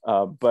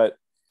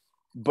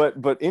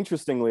 But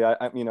interestingly, I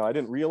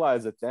didn't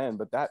realize it then,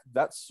 but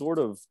that sort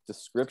of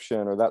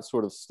description or that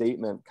sort of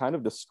statement kind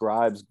of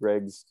describes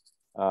Gregg's,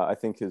 I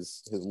think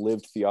his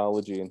lived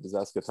theology and his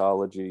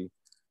eschatology,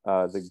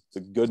 the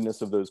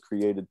goodness of those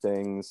created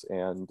things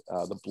and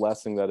the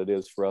blessing that it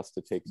is for us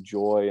to take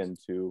joy and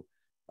to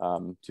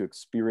to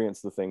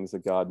experience the things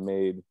that God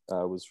made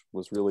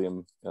was really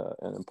an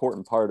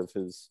important part of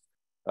his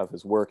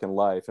work and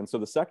life. And so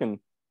the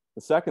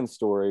second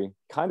story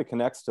kind of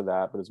connects to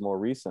that, but is more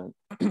recent.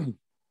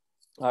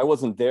 I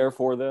wasn't there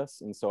for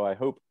this, and so I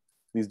hope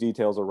these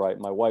details are right.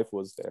 My wife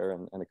was there,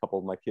 and a couple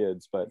of my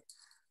kids. But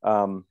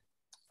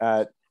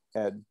at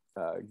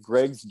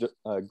Gregg's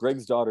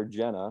daughter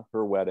Jenna,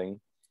 her wedding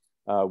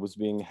was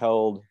being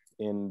held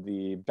in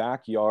the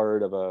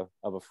backyard of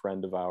a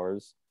friend of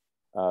ours.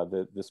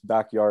 This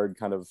backyard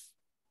kind of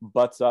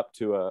butts up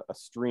to a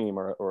stream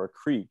or a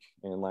creek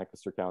in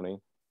Lancaster County.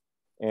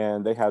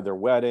 And they had their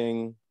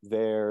wedding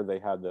there. They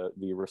had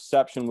the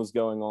reception was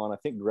going on. I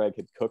think Gregg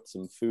had cooked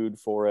some food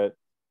for it.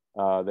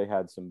 They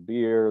had some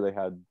beer. They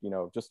had,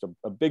 just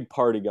a big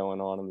party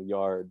going on in the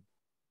yard.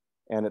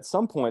 And at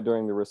some point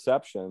during the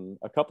reception,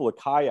 a couple of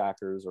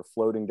kayakers are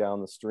floating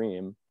down the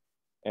stream.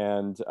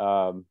 And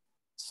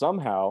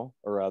somehow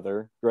or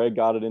other, Gregg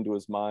got it into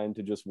his mind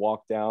to just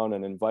walk down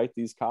and invite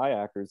these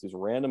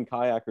random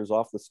kayakers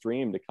off the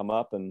stream to come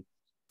up and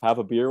have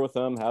a beer with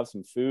them, have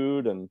some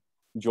food, and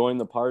join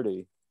the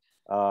party.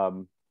 I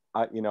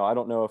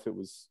don't know if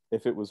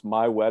it was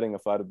my wedding,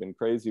 if I'd have been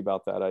crazy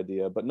about that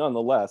idea, but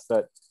nonetheless,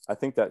 I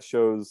think that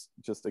shows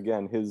just,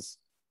 again, his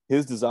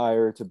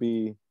desire to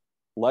be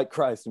like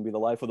Christ and be the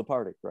life of the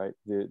party, right?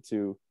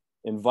 To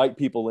invite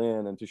people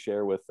in and to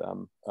share with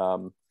them.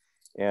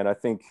 And I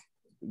think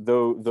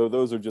though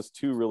those are just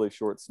two really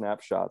short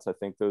snapshots, I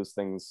think those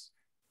things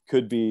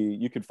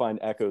you could find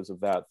echoes of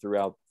that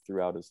throughout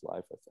his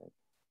life, I think.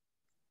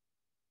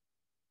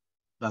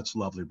 That's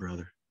lovely,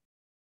 brother.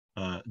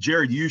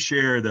 Jared, you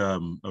shared a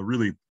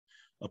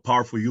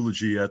powerful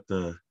eulogy at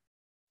the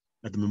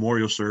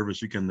memorial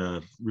service. You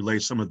can relay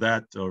some of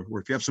that, or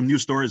if you have some new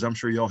stories, I'm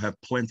sure you all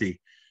have plenty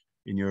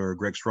in your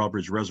Gregg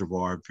Strawbridge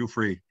reservoir. Feel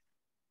free.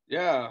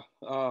 Yeah.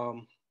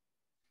 Some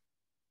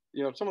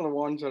of the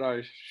ones that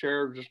I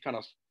shared, just kind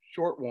of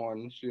short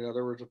ones,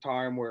 there was a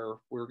time where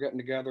we were getting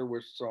together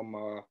with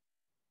some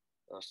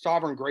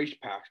sovereign grace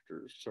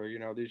pastors. So,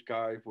 these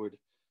guys would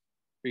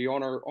be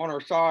on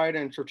our side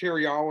in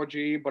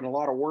soteriology, but a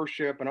lot of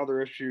worship and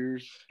other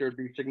issues, there'd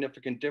be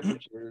significant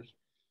differences.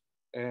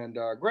 And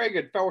Gregg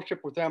had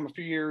fellowship with them a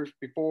few years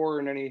before,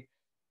 and then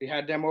he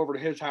had them over to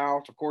his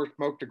house, of course,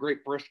 smoked a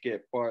great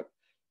brisket, but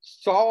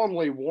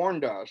solemnly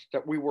warned us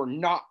that we were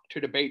not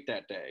to debate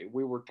that day.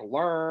 We were to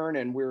learn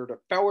and we were to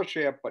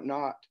fellowship, but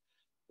not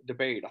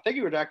debate. I think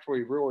he was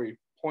actually really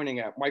pointing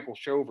at Michael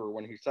Shover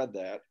when he said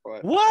that.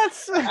 But what?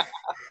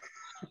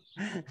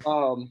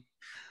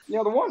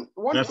 The one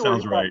that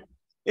story sounds right.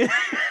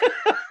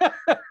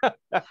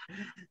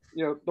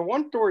 The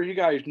one story you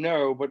guys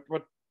know, but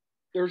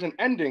there's an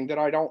ending that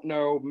I don't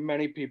know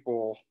many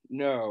people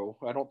know.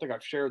 I don't think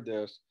I've shared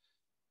this,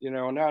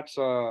 and that's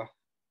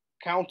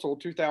Council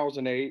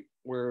 2008,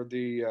 where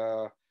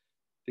the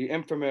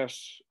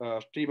infamous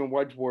Stephen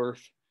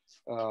Wedgeworth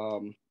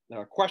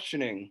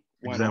questioning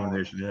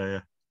examination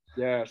on.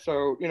 Yeah.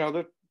 So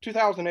the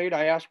 2008,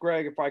 I asked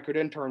Gregg if I could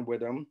intern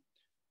with him,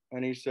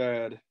 and he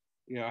said,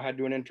 I had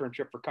to do an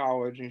internship for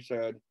college, and he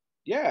said,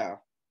 yeah, you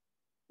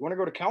want to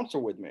go to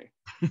council with me?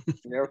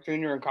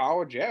 Senior in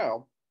college, yeah,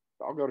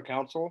 I'll go to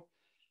council.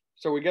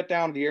 So we get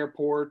down to the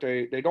airport.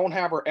 They don't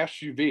have our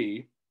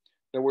SUV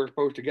that we're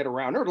supposed to get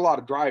around. There's a lot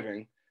of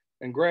driving.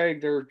 And Gregg,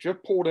 they're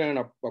just pulled in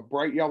a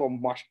bright yellow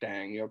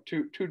Mustang,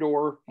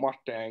 two-door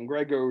Mustang.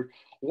 Gregg goes,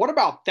 what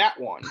about that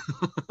one?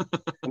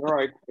 And they're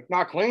like, it's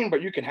not clean,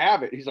 but you can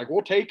have it. He's like,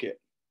 we'll take it.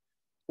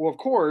 Well, of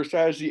course,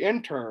 as the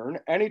intern,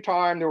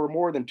 anytime there were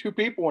more than two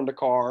people in the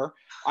car,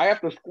 I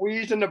have to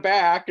squeeze in the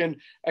back, and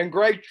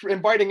Gregg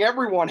inviting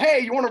everyone,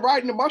 hey, you want to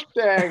ride in the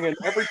Mustang? And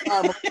every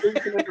time I'm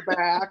squeezing in the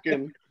back,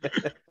 and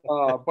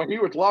but he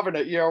was loving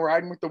it,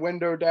 riding with the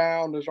window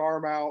down, his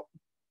arm out.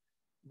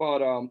 But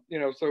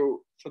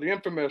so the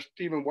infamous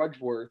Stephen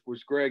Wedgeworth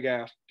was Gregg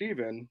asked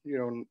Stephen, in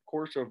the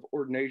course of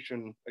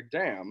ordination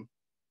exam,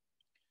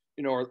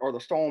 are the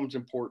Psalms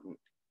important?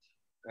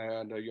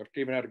 And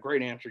Stephen had a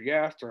great answer.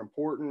 Yes, they're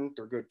important.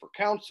 They're good for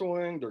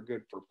counseling. They're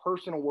good for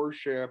personal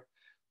worship.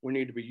 We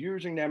need to be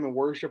using them in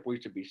worship. We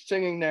should be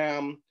singing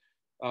them.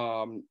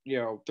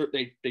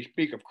 They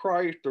speak of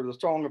Christ. They're the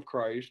song of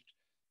Christ.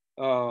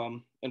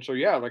 And so,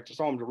 the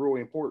Psalms are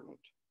really important.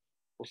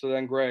 Well, so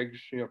then Gregg,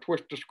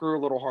 twist the screw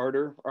a little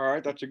harder. All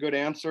right, that's a good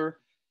answer.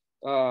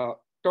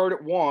 Start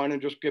at 1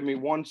 and just give me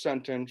one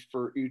sentence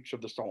for each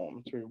of the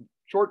Psalms.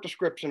 Short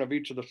description of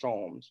each of the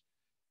Psalms.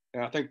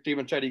 And I think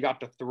Stephen said he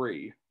got to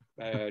 3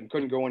 and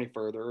couldn't go any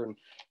further. And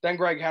then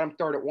Gregg had him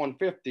start at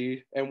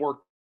 150 and work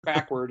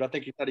backward. I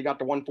think he said he got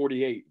to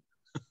 148.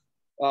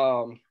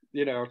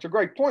 So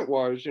Gregg's point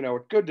was,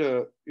 it's good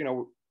to,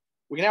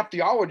 we can have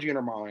theology in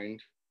our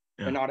mind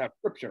and not have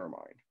scripture in our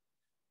mind.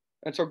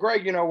 And so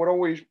Gregg, would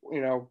always,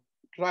 because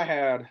I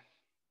had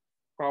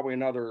probably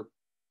another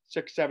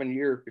 6-7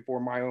 years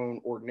before my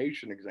own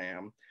ordination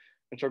exam.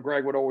 And so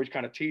Gregg would always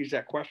kind of tease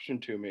that question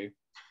to me.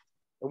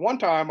 And one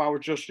time I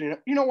was just, you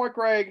know what,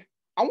 Gregg,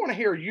 I want to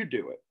hear you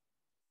do it.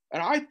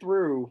 And I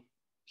threw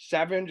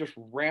 7 just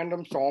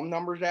random Psalm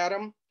numbers at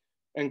him.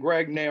 and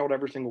Gregg nailed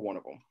every single one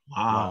of them.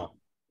 Wow.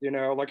 You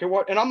know, like it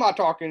was, and I'm not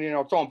talking, you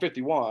know, Psalm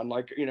 51,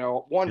 like, you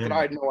know, ones that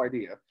I had no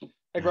idea.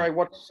 Hey, Gregg,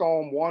 what's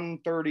Psalm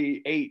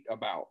 138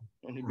 about?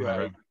 And he'd be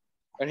like,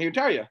 and he would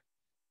tell you.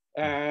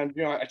 And,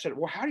 you know, I said,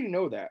 well, how do you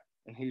know that?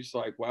 And he's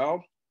like,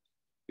 well,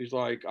 he's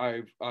like,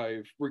 I've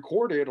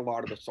recorded a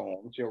lot of the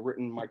Psalms, you know,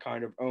 written my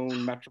kind of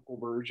own metrical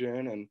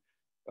version. And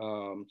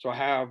so I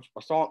have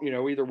a song, you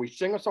know, either we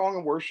sing a song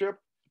in worship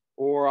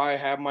or I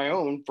have my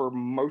own for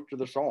most of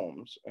the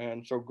Psalms.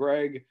 And so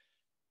Gregg,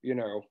 you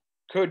know,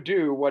 could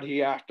do what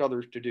he asked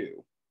others to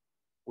do,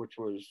 which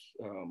was,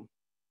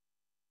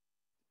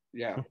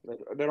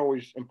 that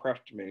always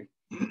impressed me.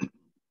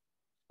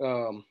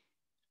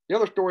 The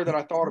other story that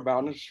I thought about,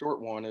 and it's a short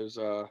one, is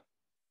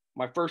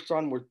my first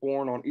son was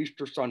born on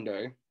Easter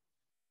Sunday.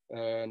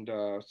 And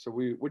so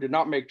we did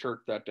not make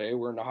church that day.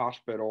 We're in the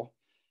hospital.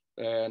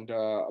 And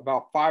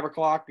about 5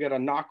 o'clock, we get a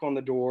knock on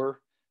the door.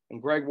 And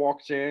Gregg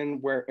walks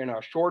in in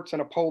a shorts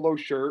and a polo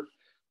shirt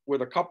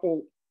with a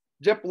couple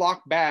Ziploc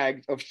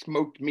bags of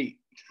smoked meat.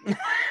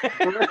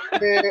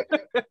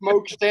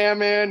 Smoked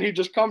salmon. He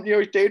just come, you know,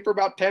 he stayed for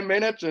about 10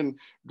 minutes and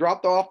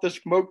dropped off the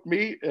smoked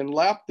meat and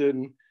left.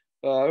 And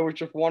it was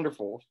just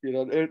wonderful, you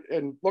know,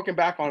 and looking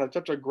back on it,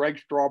 such a Gregg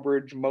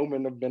Strawbridge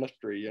moment of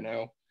ministry, you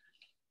know.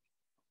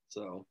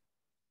 So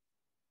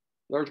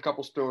there's a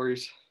couple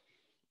stories.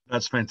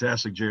 That's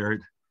fantastic,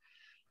 Jared.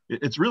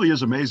 It really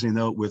is amazing,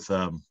 though, with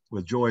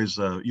Joy's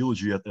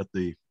eulogy at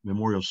the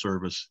memorial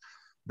service,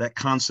 that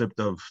concept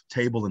of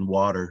table and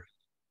water,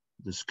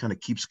 this kind of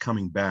keeps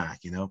coming back,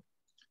 you know,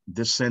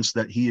 this sense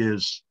that he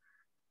is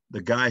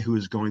the guy who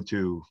is going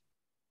to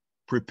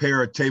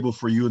prepare a table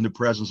for you in the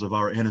presence of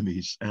our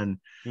enemies. And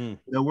you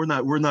know, we're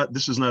not,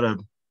 this is not a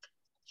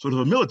sort of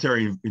a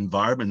military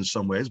environment in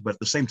some ways, but at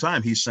the same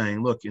time, he's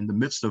saying, look, in the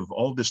midst of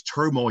all this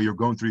turmoil you're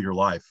going through your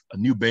life, a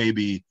new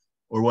baby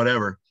or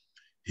whatever,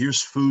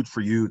 here's food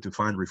for you to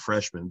find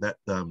refreshment.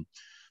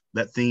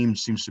 That theme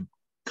seems to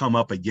come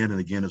up again and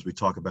again as we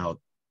talk about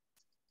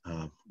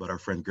our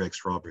friend Gregg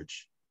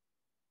Strawbridge.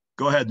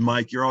 Go ahead,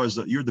 Mike. You're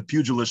the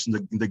pugilist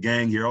in the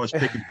gang. You're always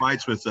picking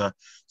fights with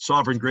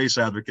sovereign grace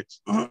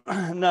advocates.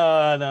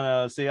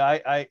 No. See,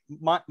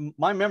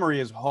 my memory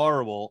is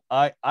horrible.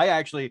 I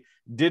actually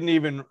didn't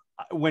even,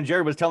 when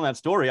Jared was telling that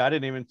story, I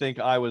didn't even think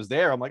I was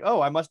there. I'm like,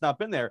 oh, I must not have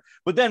been there.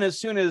 But then as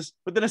soon as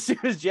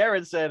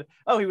Jared said,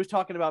 oh, he was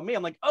talking about me,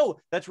 I'm like, oh,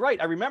 that's right.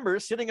 I remember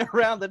sitting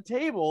around the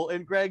table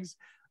in Gregg's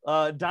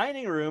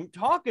dining room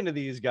talking to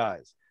these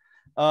guys.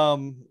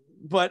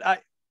 But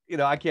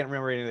I can't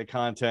remember any of the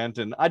content,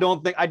 and I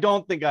don't think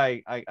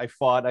I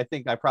fought. I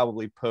think I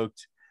probably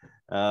poked,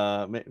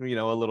 a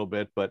little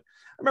bit. But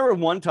I remember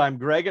one time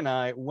Gregg and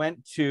I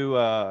went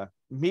to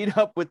meet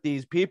up with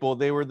these people.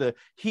 They were the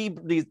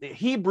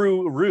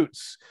Hebrew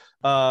roots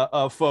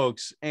of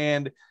folks,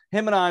 and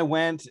him and I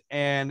went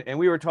and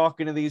we were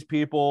talking to these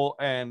people,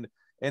 and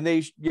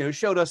they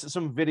showed us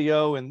some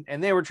video,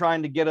 and they were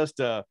trying to get us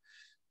to,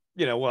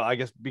 I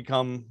guess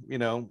become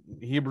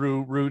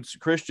Hebrew roots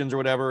Christians or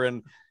whatever,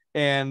 and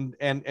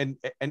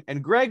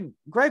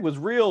Gregg was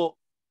real.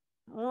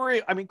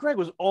 I mean, Gregg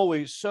was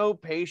always so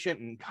patient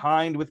and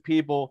kind with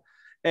people.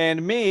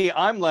 And me,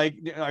 I'm like,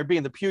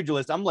 being the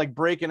pugilist, I'm like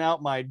breaking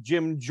out my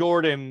Jim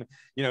Jordan,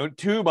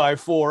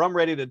 2x4. I'm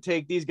ready to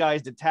take these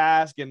guys to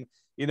task. And,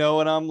 and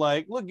I'm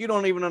like, look, you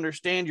don't even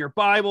understand your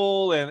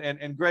Bible.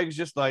 And Gregg's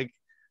just like,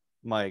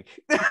 Mike,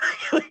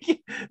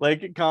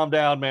 like, calm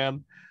down,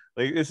 man.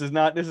 Like, this is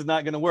not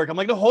going to work. I'm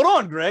like, no, hold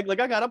on, Gregg. Like,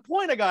 I got a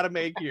point I got to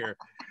make here,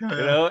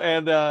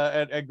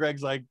 and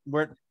Gregg's like,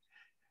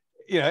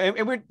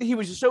 he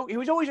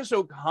was always just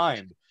so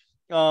kind.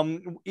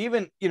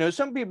 Even,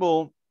 some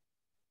people,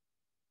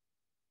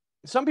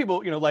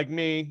 like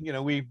me,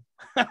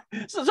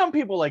 so some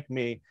people like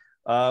me,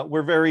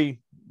 were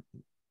very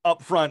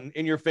upfront,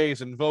 in your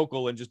face, and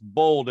vocal, and just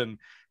bold,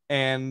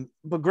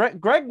 but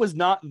Gregg was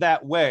not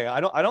that way.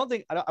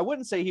 I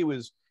wouldn't say he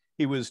was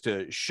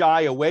to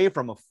shy away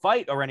from a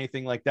fight or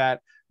anything like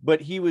that,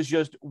 but he was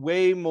just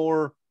way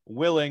more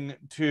willing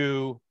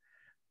to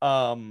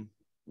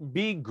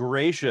be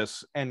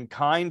gracious and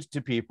kind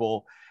to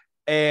people,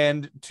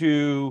 and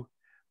to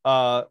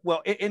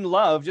in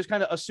love, just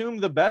kind of assume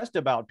the best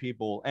about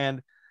people.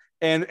 And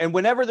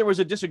whenever there was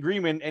a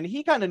disagreement, and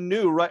he kind of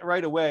knew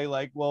right away,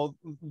 like, well,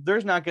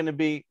 there's not going to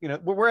be,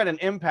 we're at an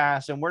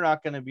impasse and we're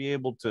not going to be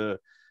able to,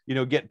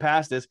 get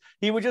past this.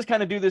 He would just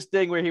kind of do this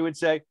thing where he would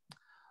say,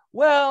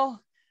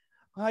 well,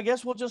 I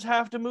guess we'll just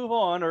have to move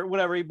on, or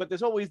whatever. But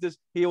there's always this,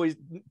 he always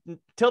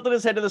tilted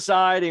his head to the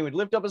side, and he would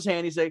lift up his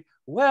hand. He'd say,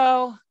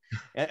 well,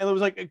 and it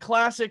was like a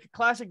classic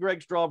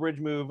Gregg Strawbridge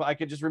move. I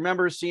could just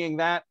remember seeing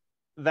that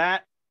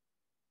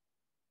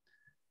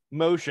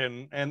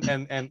motion and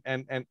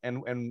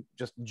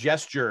just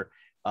gesture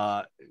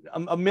a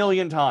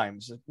million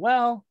times.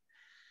 Well,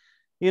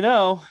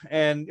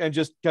 and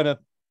just kind of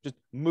just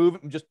move,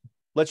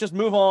 let's just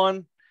move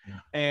on. Yeah.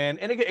 And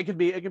it could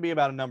be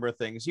about a number of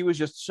things. He was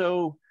just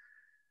so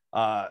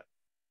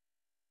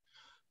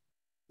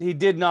he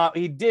did not,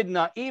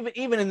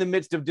 even in the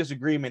midst of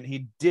disagreement,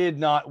 he did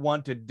not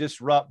want to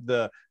disrupt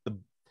the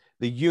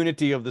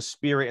unity of the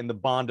Spirit and the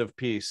bond of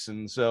peace.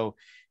 And so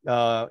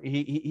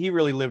he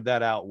really lived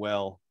that out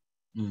well.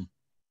 Mm.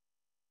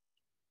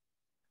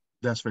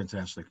 That's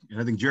fantastic. And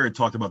I think Jared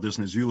talked about this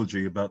in his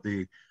eulogy about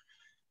the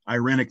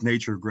ironic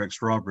nature of Gregg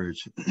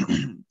Strawbridge.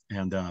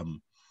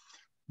 And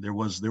there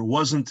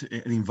wasn't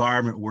an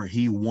environment where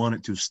he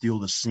wanted to steal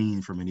the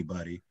scene from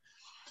anybody.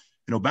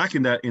 You know, back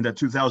in that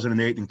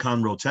 2008 in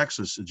Conroe,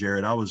 Texas,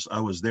 Jared, I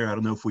was there. I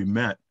don't know if we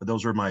met, but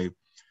those were my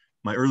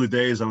early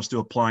days. I was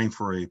still applying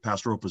for a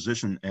pastoral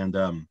position, and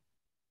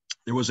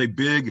there was a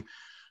big.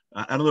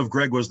 I don't know if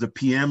Greg was the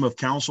PM of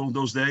council in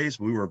those days.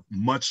 We were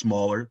much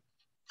smaller.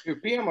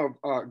 PM of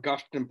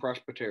Augustine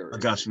Presbyterian.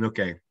 Augustine,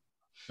 okay.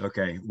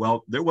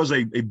 Well, there was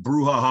a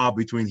brouhaha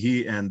between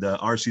he and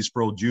R.C.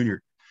 Sproul Jr.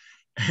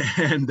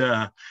 And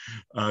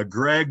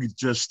Greg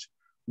just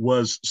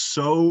was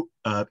so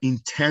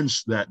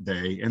intense that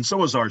day, and so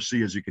was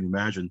R.C., as you can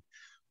imagine.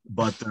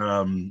 But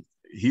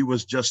he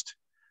was just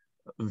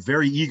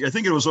very eager. I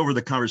think it was over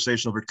the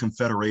conversation over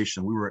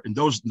Confederation. We were in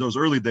those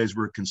early days.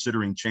 We were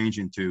considering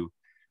changing to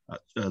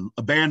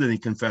abandoning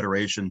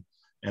Confederation,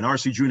 and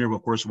R.C. Jr.,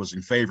 of course, was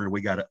in favor.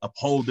 We got to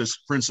uphold this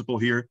principle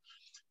here.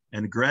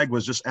 And Greg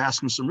was just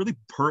asking some really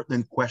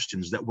pertinent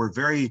questions that were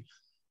very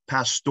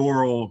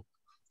pastoral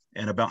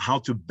and about how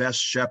to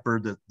best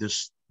shepherd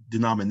this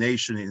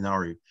denomination in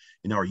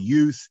our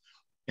youth.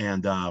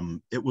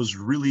 And it was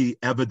really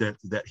evident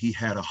that he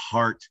had a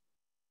heart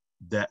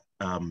that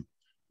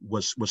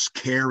was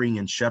caring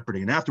and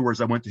shepherding. And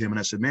afterwards, I went to him and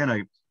I said, "Man,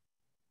 I've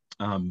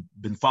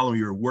been following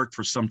your work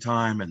for some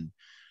time, and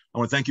I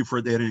want to thank you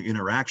for that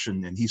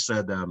interaction." And he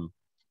said,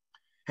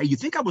 "Hey, you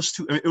think I was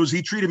too?"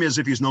 He treated me as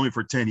if he's known me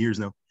for 10 years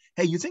now.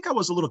 "Hey, you think I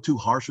was a little too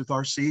harsh with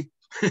RC?"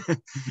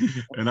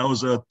 And I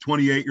was a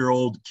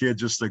 28-year-old kid,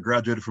 just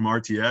graduated from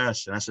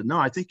RTS. And I said, "No,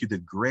 I think you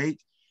did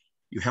great.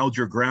 You held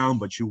your ground,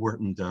 but you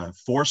weren't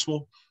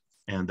forceful."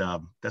 And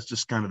that's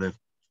just kind of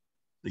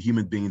the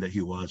human being that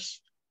he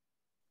was.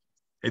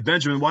 Hey,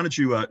 Benjamin, why don't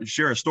you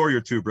share a story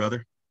or two,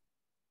 brother?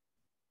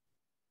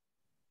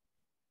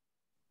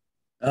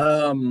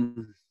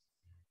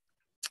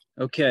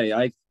 Okay,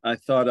 I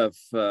thought of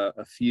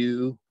a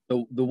few.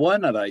 The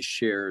one that I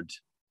shared,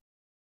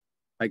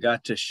 I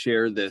got to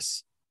share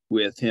this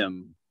with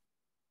him,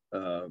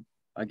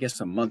 I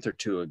guess a month or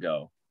two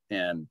ago,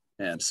 and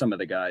some of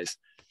the guys,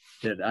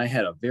 that I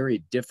had a very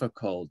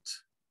difficult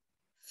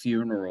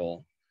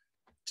funeral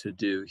to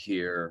do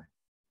here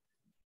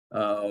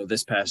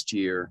this past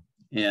year,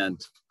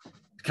 and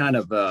kind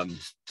of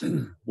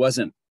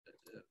wasn't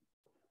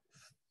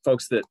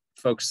folks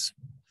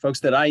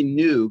that I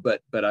knew,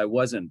 but I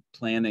wasn't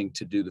planning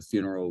to do the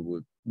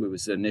funeral. We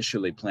was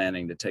initially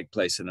planning to take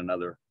place in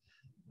another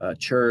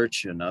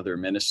church and other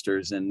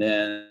ministers, and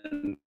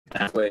then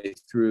halfway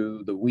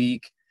through the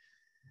week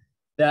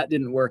that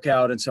didn't work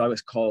out, and so I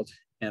was called,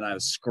 and I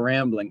was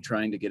scrambling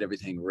trying to get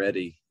everything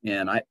ready,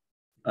 and I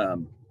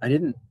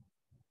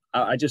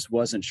just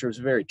wasn't sure. It was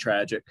a very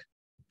tragic,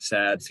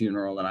 sad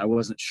funeral, and I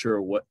wasn't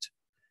sure what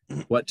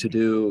to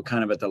do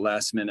kind of at the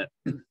last minute.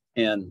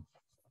 And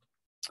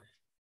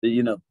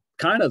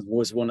kind of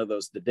was one of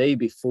those, the day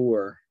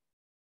before,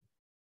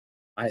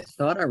 I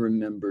thought I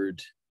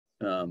remembered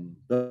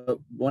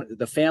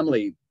the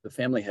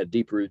family had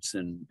deep roots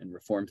in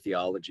Reformed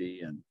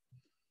theology and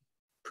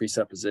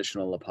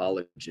presuppositional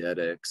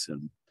apologetics,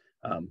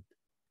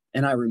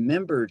 and I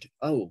remembered,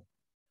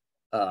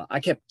 I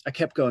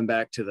kept going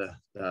back to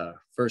the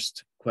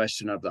first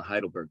question of the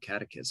Heidelberg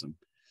Catechism,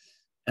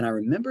 and I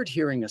remembered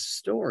hearing a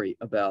story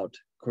about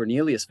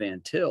Cornelius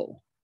Van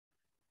Til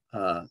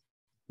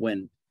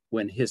when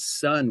his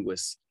son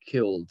was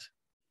killed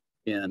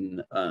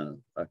in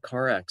a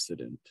car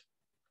accident,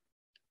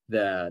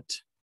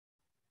 that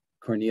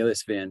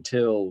Cornelius Van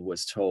Til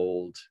was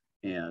told,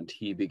 and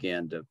he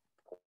began to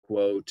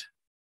quote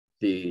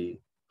the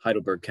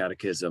Heidelberg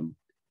Catechism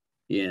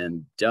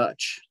in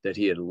Dutch that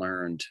he had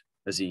learned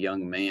as a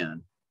young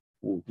man.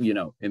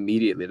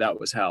 Immediately, that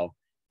was how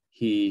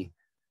he,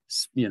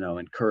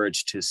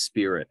 encouraged his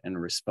spirit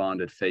and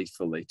responded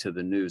faithfully to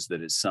the news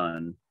that his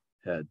son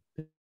had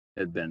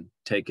been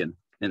taken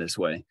in this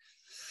way.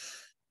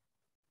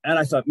 And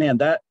I thought, man,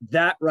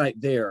 that right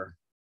there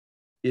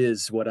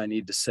is what I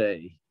need to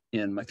say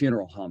in my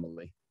funeral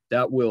homily.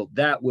 That will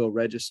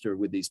register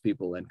with these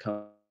people and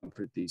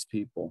comfort these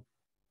people.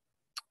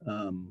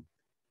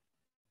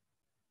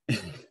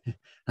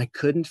 I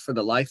couldn't for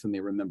the life of me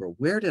remember,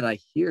 where did I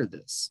hear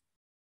this?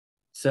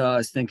 So I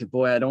was thinking,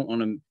 boy, I don't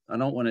want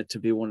it to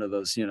be one of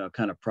those,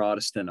 kind of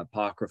Protestant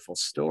apocryphal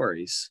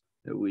stories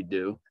that we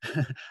do.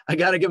 I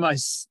got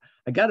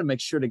to make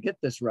sure to get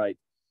this right.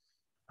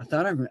 I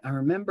thought I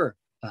remember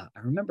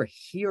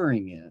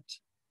hearing it.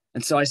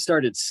 And so I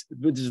started,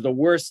 which is the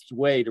worst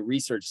way to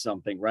research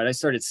something, right? I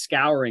started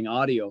scouring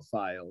audio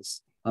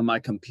files on my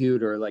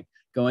computer, like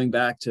going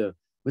back to,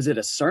 was it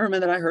a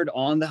sermon that I heard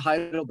on the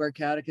Heidelberg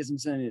Catechism?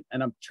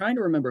 And I'm trying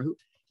to remember who.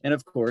 And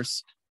of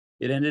course,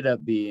 it ended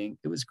up being,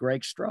 it was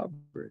Gregg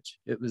Strawbridge.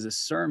 It was a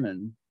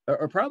sermon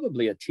or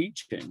probably a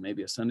teaching,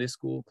 maybe a Sunday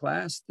school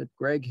class that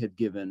Gregg had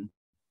given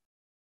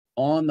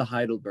on the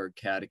Heidelberg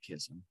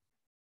Catechism,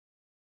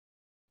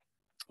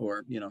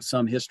 or,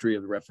 some history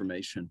of the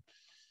Reformation.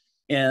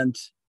 And,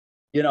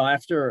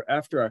 after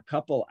a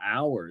couple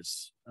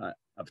hours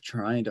of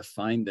trying to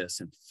find this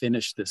and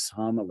finish this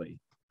homily,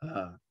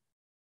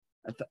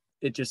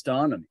 it just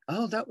dawned on me,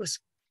 oh, that was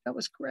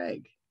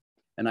Gregg.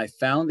 And I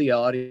found the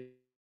audio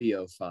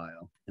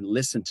file and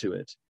listened to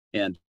it.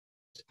 And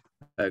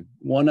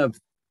one of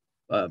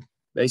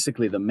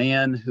basically the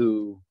man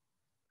who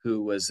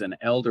was an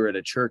elder at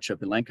a church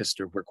up in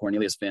Lancaster, where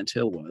Cornelius Van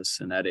Til was,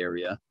 in that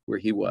area where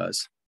he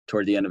was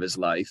toward the end of his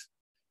life,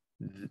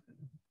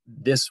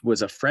 this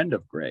was a friend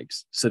of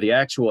Gregg's. So the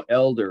actual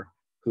elder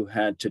who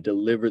had to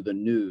deliver the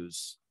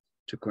news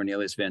to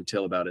Cornelius Van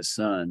Til about his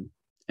son,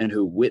 and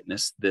who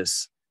witnessed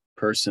this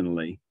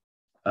personally,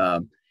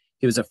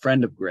 he was a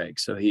friend of Gregg.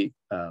 So he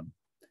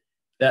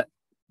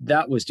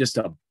that was just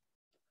a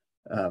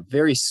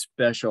very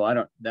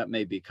special. That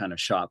may be kind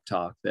of shop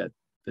talk.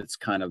 That's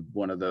kind of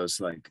one of those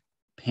like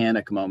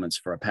panic moments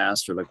for a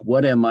pastor. Like,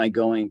 what am I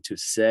going to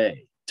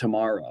say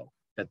tomorrow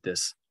at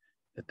this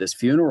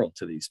funeral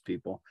to these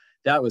people?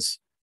 That was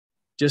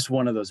just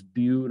one of those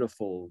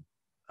beautiful.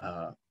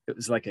 It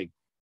was like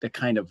the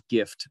kind of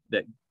gift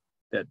that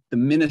the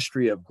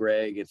ministry of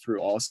Gregg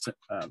through all,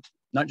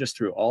 not just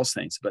through All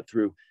Saints, but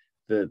through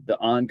the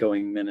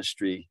ongoing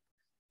ministry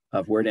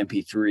of Word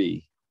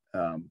MP3.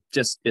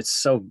 It's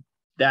so,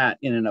 that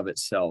in and of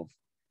itself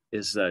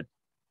is a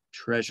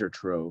treasure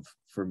trove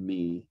for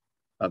me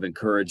of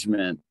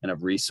encouragement and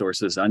of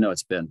resources. I know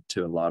it's been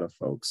to a lot of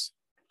folks.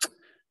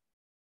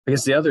 I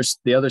guess the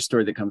other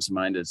story that comes to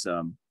mind is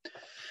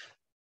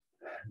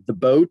the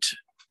boat.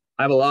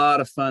 I have a lot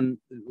of fun,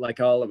 like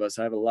all of us.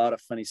 I have a lot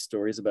of funny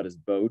stories about his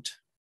boat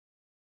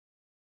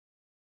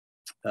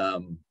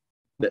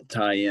that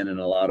tie in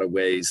a lot of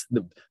ways.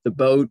 The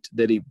boat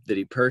that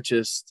he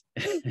purchased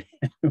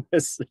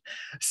was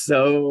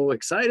so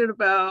excited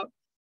about,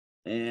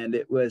 and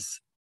it was,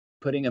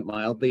 putting it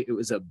mildly, it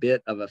was a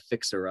bit of a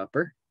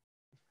fixer-upper.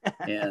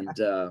 And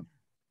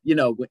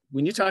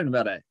when you're talking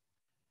about a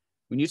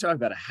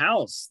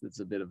house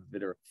that's a bit of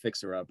a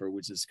fixer-upper,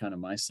 which is kind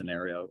of my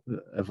scenario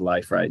of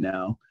life right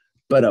now,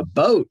 but a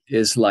boat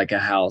is like a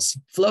house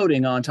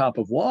floating on top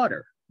of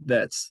water.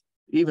 That's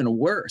even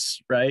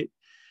worse, right?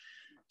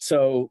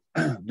 So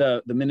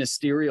the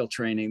ministerial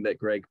training that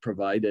Gregg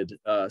provided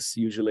us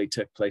usually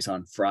took place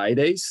on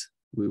Fridays.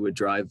 We would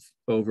drive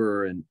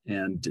over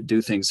and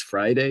do things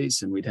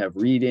Fridays, and we'd have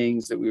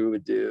readings that we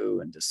would do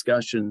and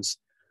discussions.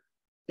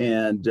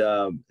 And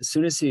as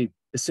soon as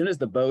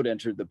the boat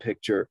entered the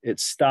picture, it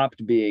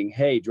stopped being,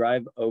 hey,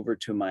 drive over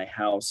to my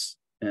house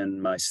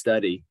and my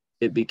study.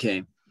 It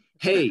became,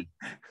 hey,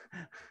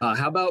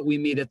 how about we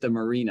meet at the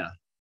marina?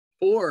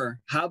 Or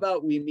how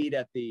about we meet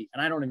at and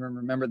I don't even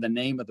remember the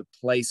name of the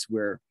place,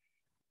 where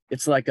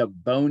it's like a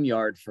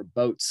boneyard for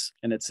boats.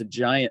 And it's a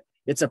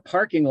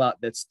parking lot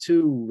that's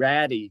too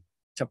ratty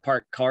to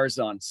park cars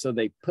on. So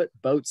they put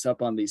boats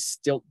up on these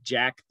stilt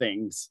jack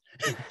things.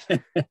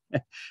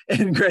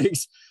 And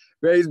Gregg's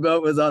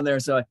boat was on there.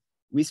 So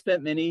we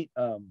spent many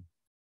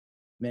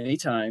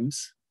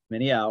times,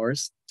 many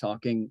hours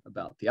talking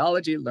about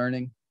theology,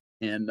 learning,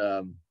 and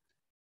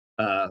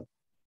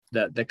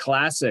the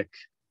classic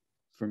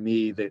for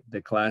me,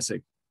 the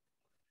classic.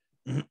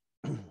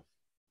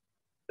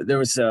 There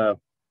was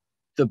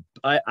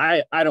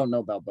I don't know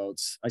about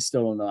boats. I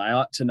still don't know. I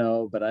ought to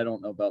know, but I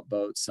don't know about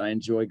boats. I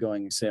enjoy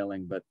going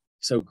sailing, but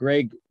so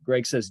Gregg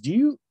says, do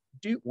you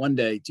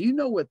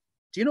know what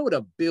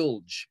a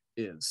bilge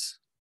is?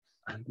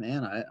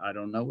 Man, I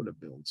don't know what a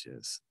bilge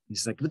is.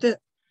 He's like,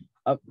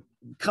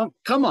 come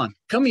on,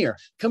 come here.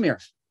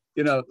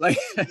 Like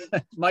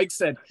Mike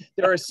said,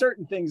 there are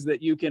certain things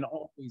that you can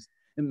always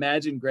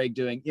imagine Gregg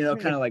doing,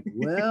 kind of like,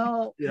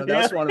 well,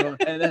 that's one of them.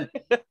 And then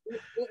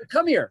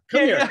come here.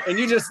 And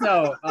you just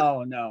know,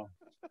 oh no.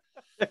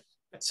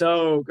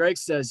 So Gregg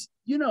says,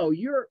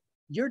 you're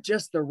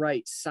just the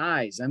right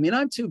size. I mean,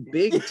 I'm too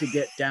big to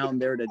get down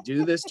there to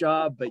do this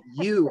job, but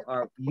you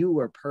are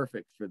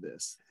perfect for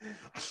this.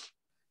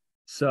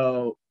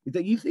 So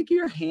you think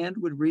your hand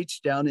would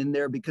reach down in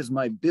there, because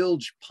my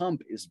bilge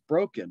pump is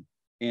broken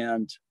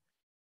and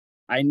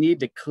I need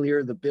to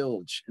clear the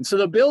bilge. And so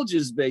the bilge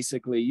is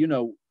basically,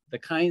 the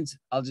kinds,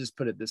 I'll just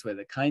put it this way,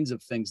 the kinds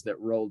of things that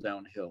roll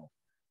downhill,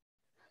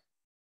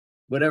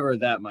 whatever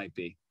that might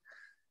be.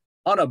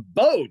 On a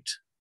boat,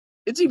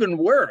 it's even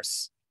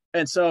worse.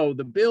 And so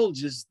the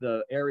bilge is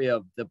the area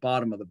of the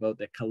bottom of the boat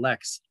that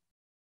collects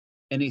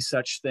any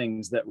such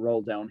things that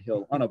roll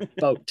downhill on a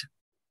boat.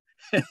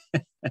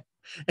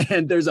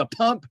 And there's a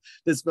pump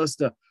that's supposed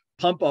to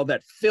pump all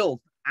that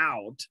filth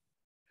out,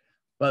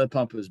 but the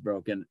pump was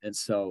broken. And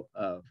so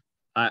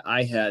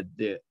I had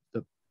the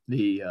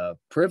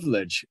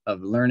privilege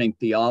of learning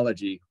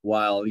theology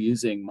while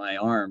using my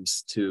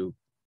arms to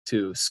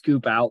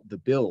scoop out the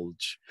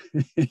bilge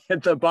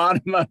at the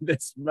bottom of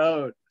this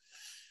boat.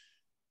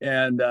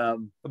 And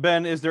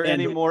Ben, is there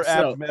any more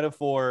so, apt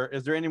metaphor?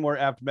 Is there any more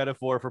apt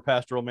metaphor for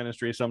pastoral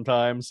ministry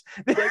sometimes?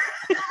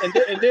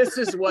 and this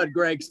is what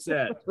Gregg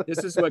said.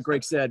 This is what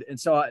Gregg said. And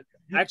so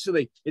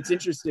actually, it's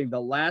interesting. The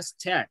last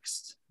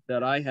text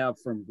that I have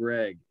from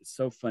Gregg, it's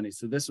so funny.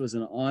 So this was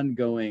an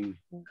ongoing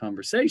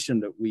conversation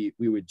that we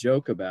would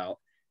joke about.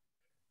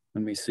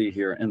 Let me see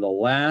here. And the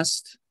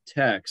last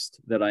text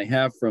that I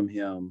have from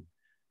him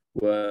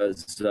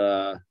was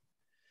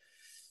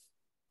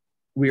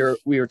we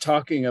were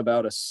talking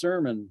about a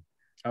sermon.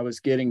 I was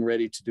getting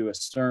ready to do a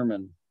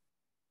sermon.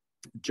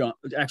 John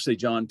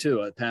too,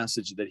 a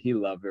passage that he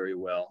loved very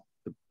well.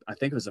 I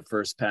think it was the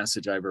first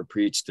passage I ever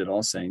preached at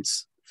All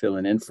Saints,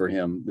 filling in for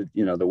him.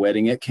 The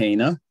wedding at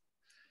Cana,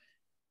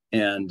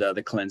 and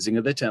the cleansing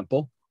of the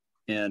temple,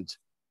 and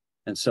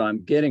so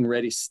I'm getting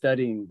ready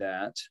studying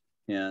that,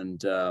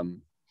 and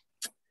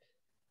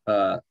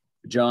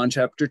John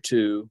chapter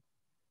 2.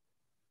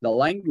 The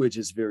language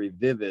is very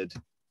vivid.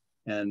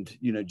 And,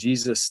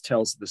 Jesus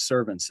tells the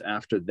servants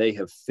after they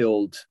have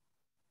filled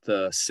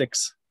the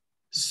 6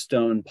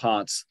 stone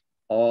pots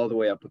all the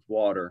way up with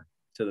water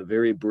to the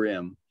very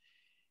brim,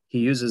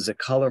 John uses a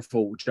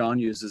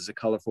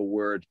colorful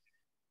word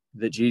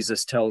that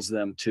Jesus tells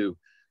them to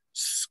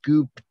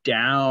scoop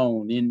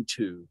down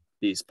into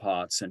these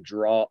pots and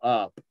draw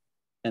up,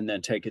 and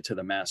then take it to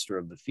the master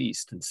of the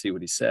feast and see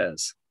what he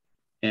says.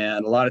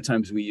 And a lot of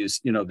times we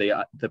use,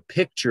 the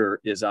picture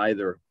is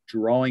either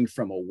drawing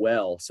from a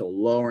well, so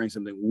lowering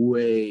something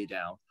way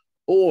down,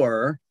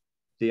 or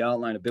the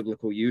outline of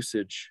biblical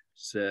usage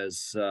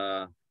says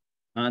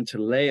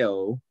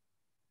anteleo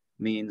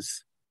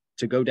means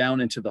to go down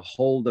into the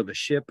hold of a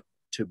ship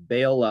to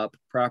bail up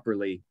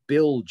properly,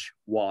 bilge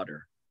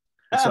water.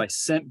 And so I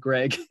sent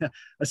Gregg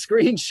a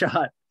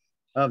screenshot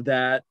of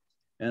that,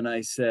 and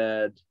I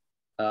said,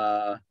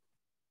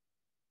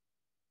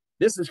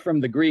 this is from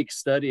the Greek,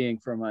 studying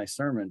for my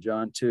sermon,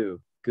 John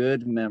 2.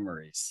 Good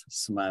memories,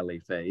 smiley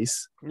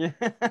face.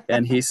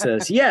 And he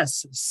says,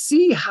 yes,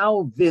 see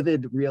how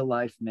vivid real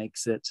life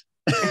makes it.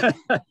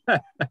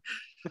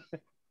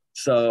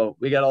 So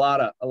we got a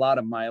lot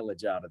of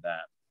mileage out of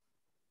that.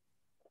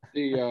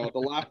 The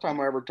last time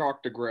I ever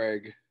talked to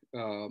Gregg,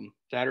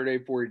 Saturday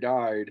before he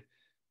died,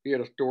 he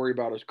had a story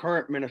about his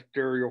current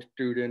ministerial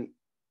student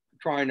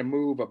trying to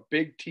move a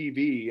big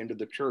TV into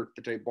the church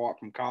that they bought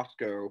from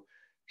Costco,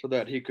 so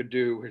that he could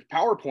do his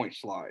PowerPoint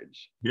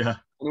slides. Yeah.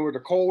 And it was a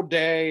cold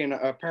day, and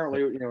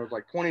apparently, it was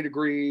like 20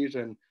 degrees,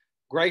 and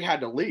Gregg had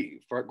to leave.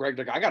 Gregg's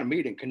like, I got a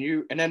meeting. Can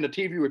you? And then the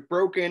TV was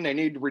broken. They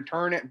need to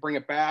return it and bring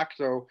it back.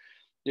 So,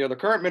 the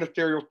current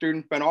ministerial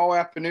student spent all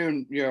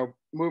afternoon,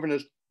 moving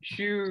this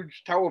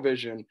huge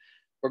television.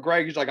 But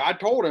Gregg is like, I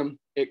told him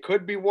it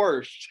could be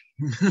worse.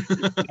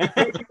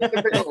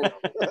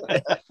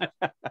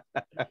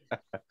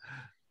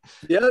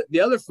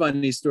 The other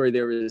funny story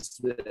there is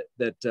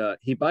that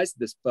he buys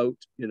this boat,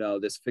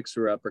 this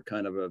fixer-upper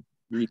kind of a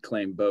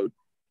reclaimed boat,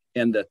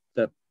 and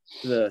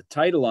the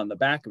title on the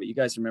back of it, you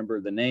guys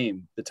remember the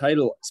name, the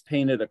title is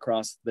painted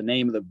across, the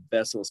name of the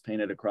vessel is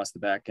painted across the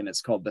back, and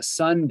it's called the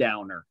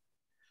Sundowner.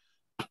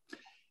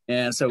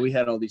 And so we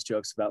had all these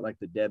jokes about like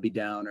the Debbie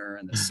Downer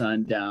and the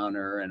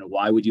Sundowner, and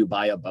why would you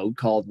buy a boat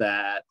called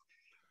that?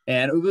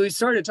 And we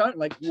started talking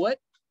like,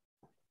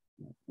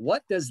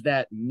 what does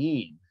that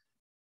mean?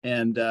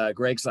 And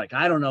Gregg's like,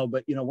 I don't know,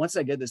 but once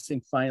I get this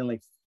thing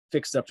finally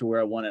fixed up to where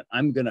I want it,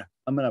 I'm gonna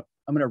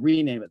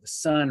rename it the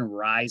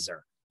Sunriser,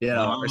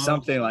 or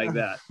something like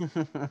that.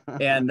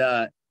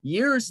 And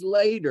years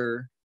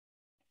later,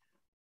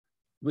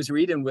 was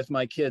reading with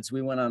my kids.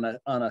 We went on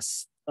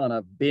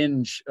a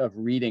binge of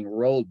reading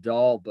Roald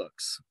Dahl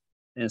books,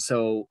 and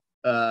so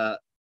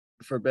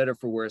for better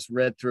for worse,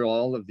 read through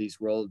all of these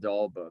Roald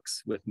Dahl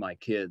books with my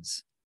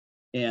kids,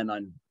 and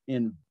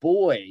in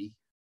Boy,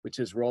 which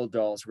is Roald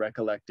Dahl's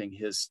recollecting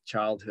his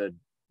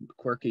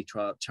quirky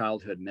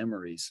childhood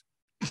memories,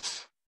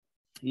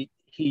 he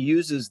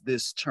uses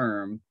this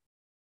term,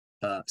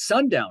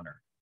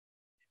 sundowner.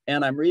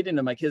 And I'm reading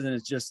to my kids, and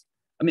it's just,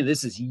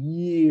 this is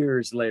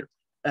years later.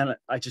 And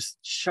I just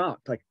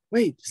shocked, like,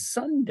 wait,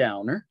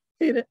 sundowner?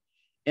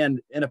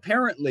 And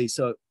apparently,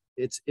 so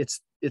it's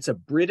a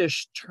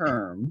British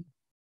term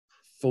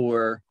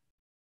for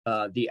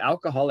the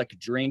alcoholic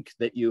drink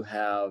that you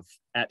have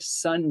at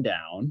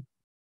sundown,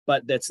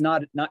 but that's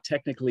not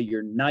technically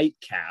your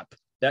nightcap.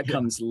 That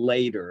comes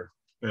later.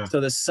 Yeah. So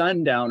the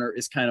sundowner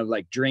is kind of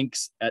like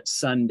drinks at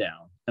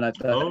sundown. And I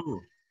thought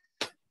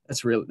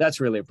that's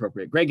really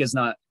appropriate. Gregg is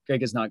not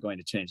going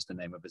to change the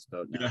name of his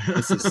boat now. Yeah.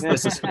 This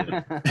is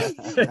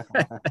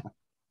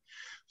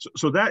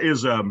So that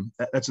is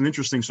that's an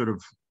interesting sort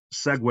of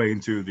segue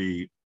into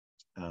the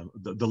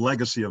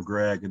legacy of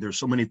Gregg. And there's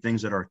so many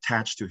things that are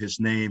attached to his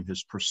name,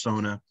 his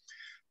persona.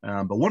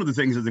 But one of the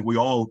things I think we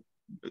all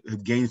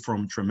have gained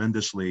from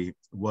tremendously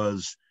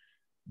was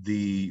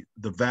the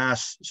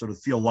vast sort of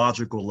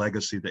theological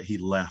legacy that he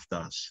left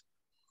us.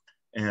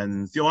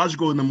 And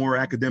theological in the more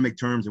academic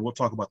terms, and we'll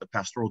talk about the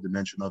pastoral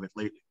dimension of it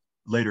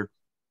later.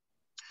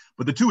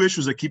 But the two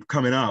issues that keep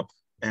coming up,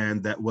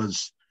 and that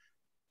was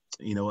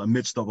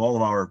amidst of all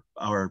of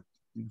our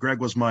Gregg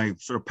was my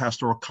sort of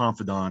pastoral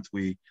confidant.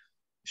 We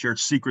shared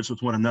secrets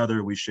with one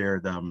another. We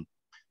shared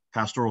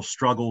pastoral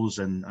struggles,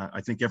 and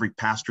I think every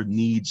pastor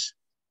needs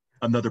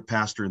another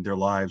pastor in their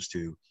lives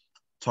to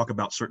talk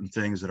about certain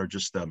things that are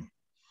just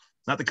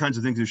not the kinds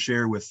of things you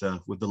share with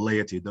the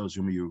laity, those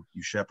whom you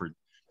shepherd.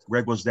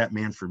 Gregg was that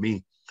man for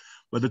me.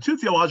 But the two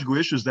theological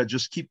issues that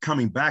just keep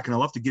coming back, and I'd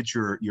love to get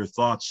your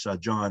thoughts,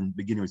 John,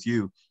 beginning with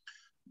you,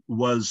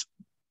 was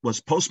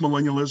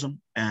postmillennialism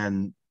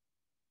and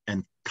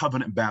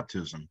covenant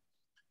baptism,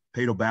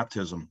 paedo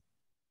baptism.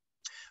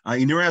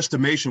 In your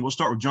estimation, we'll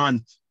start with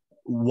John.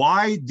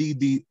 Why did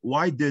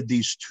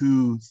these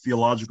two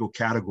theological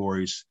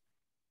categories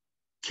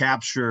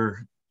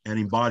capture and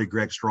embody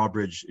Gregg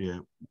Strawbridge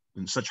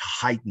in such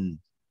heightened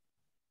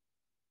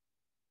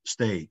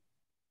state?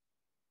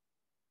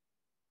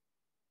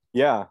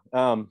 Yeah.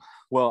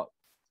 Well,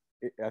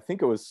 I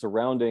think it was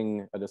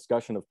surrounding a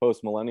discussion of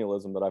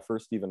postmillennialism that I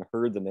first even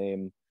heard the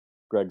name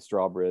Gregg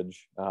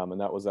Strawbridge, and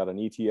that was at an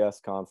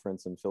ETS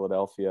conference in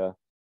Philadelphia.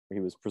 He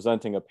was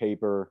presenting a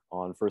paper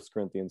on 1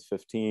 Corinthians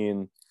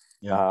 15.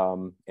 Yeah.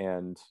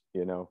 And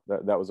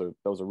that was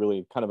a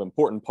really kind of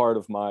important part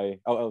of I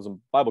was in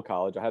Bible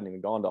college. I hadn't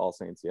even gone to All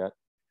Saints yet.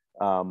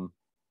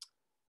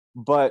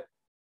 But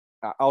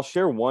I'll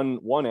share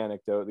one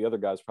anecdote. The other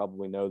guys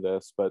probably know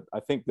this, but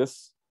I think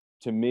this,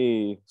 to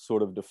me,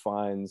 sort of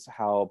defines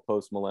how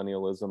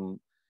postmillennialism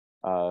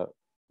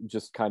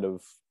just kind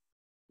of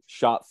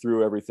shot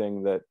through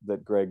everything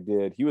that Gregg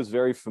did. He was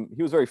very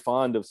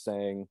fond of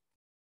saying,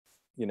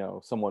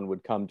 someone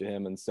would come to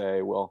him and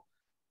say, well,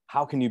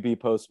 how can you be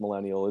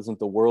postmillennial? Isn't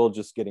the world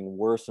just getting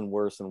worse and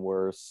worse and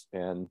worse,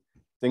 and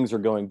things are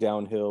going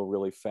downhill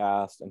really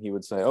fast? And he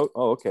would say, oh,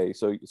 okay,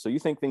 so you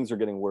think things are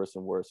getting worse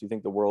and worse? You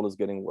think the world is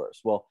getting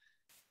worse? Well,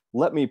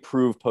 let me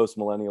prove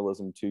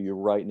postmillennialism to you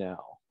right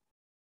now.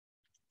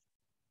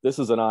 This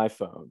is an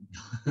iPhone.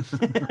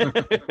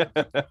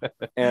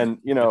 And,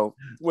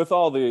 with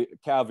all the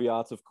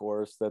caveats, of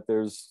course, that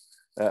there's,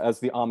 as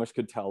the Amish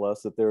could tell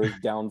us, that there's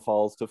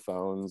downfalls to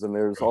phones, and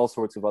there's all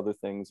sorts of other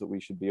things that we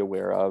should be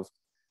aware of.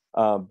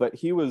 But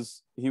he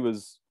was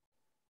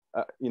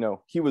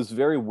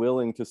very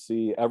willing to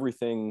see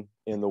everything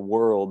in the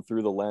world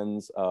through the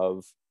lens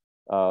of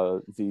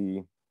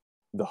the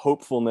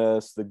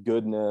hopefulness, the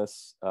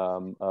goodness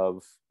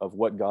of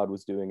what God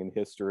was doing in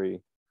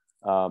history.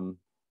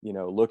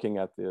 Looking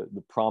at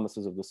the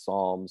promises of the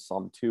Psalms,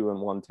 Psalm 2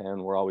 and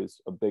 110 were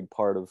always a big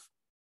part of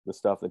the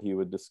stuff that he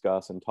would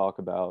discuss and talk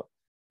about.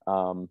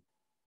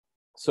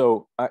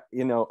 So I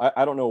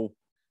don't know.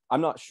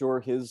 I'm not sure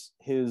his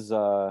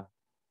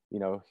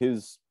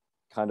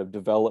kind of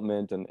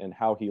development and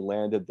how he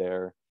landed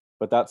there,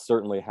 but that's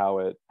certainly how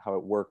it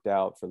worked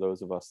out for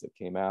those of us that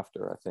came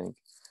after, I think.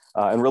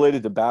 And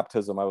related to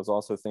baptism, I was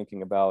also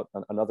thinking about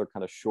another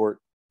kind of short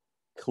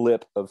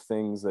clip of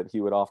things that he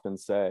would often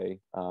say.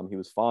 He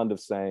was fond of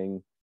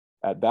saying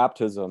at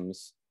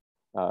baptisms,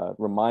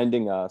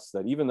 reminding us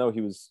that even though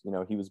he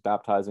was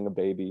baptizing a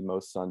baby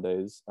most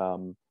Sundays,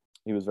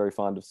 he was very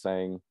fond of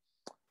saying,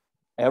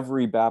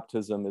 every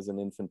baptism is an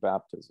infant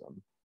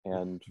baptism,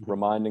 and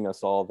reminding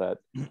us all that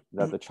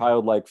the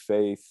childlike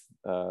faith,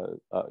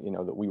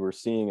 that we were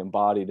seeing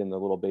embodied in the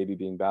little baby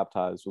being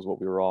baptized was what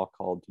we were all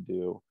called to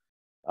do.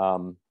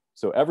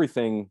 So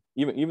everything,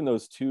 even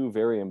those two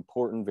very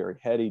important, very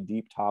heady,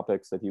 deep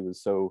topics that he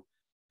was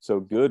so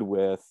good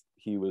with,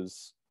 he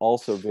was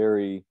also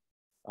very,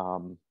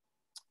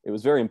 it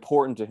was very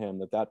important to him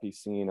that be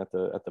seen at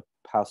the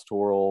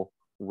pastoral,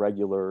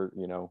 regular,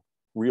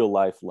 real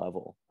life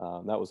level.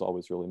 That was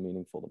always really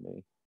meaningful to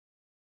me.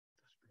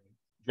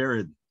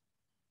 Jared.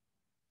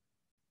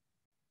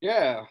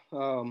 Yeah,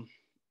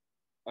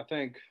 I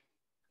think,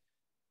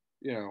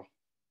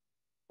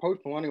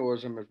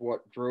 postmillennialism is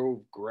what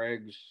drove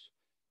Gregg's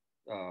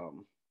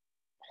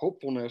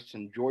hopefulness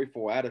and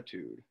joyful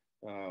attitude.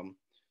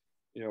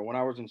 When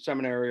I was in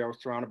seminary, I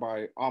was surrounded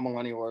by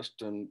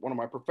amillennialists, and one of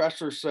my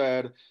professors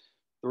said,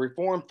 the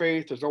Reformed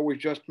faith has always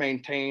just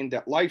maintained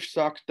that life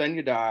sucks, then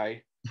you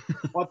die,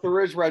 but there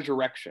is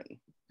resurrection.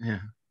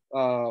 Yeah.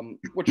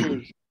 Which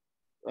is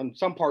in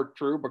some part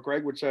true, but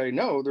Gregg would say,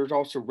 no, there's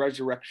also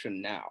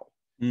resurrection now.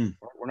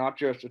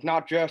 It's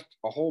not just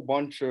a whole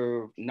bunch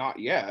of not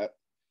yet,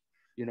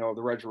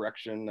 the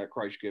resurrection that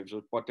Christ gives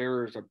us, but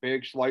there is a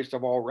big slice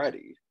of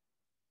already.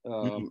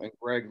 And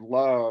Gregg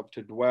loved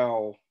to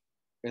dwell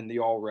in the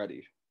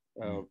already,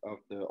 of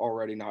the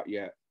already not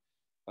yet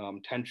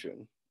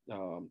tension.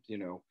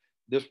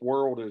 This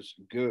world is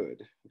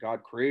good.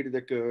 God created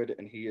it good,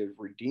 and he is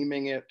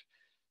redeeming it.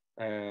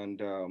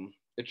 And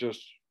it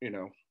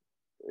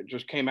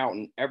just came out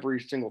in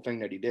every single thing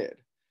that he did.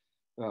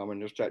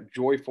 And just that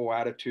joyful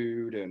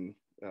attitude, and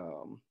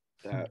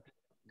that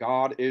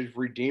God is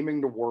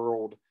redeeming the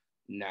world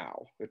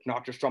now. It's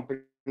not just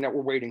something that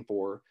we're waiting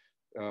for.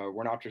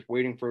 We're not just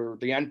waiting for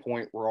the end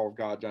point where all of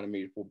God's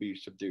enemies will be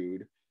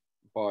subdued,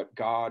 but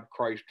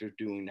Christ is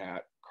doing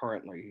that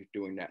currently. He's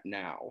doing that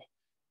now.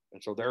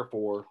 And so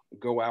therefore,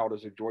 go out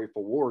as a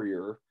joyful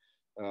warrior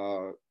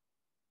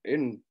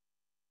in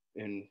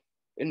in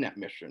that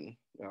mission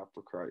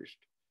for Christ.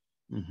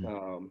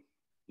 Mm-hmm.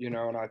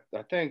 And I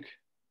think,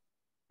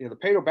 the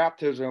paedo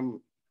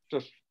baptism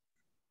just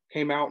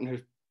came out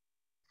in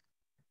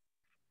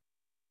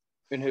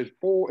his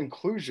full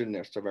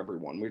inclusionness of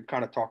everyone. We've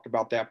kind of talked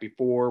about that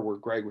before, where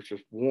Gregg was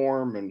just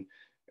warm and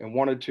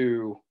wanted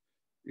to,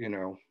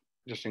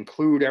 just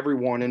include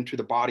everyone into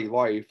the body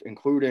life,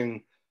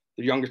 including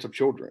the youngest of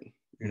children.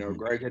 Mm-hmm.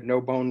 Gregg had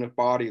no bone in his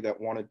body that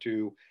wanted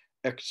to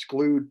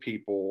exclude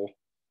people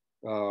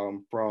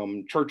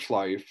from church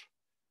life.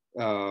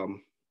 And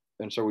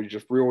so we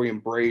just really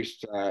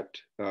embraced that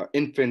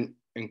infant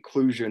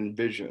inclusion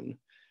vision,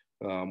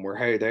 where,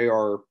 hey, they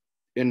are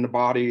in the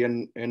body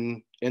and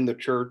in the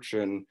church,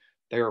 and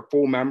they are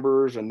full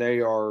members, and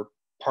they are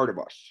part of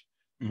us.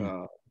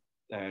 Mm-hmm.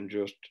 And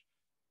just,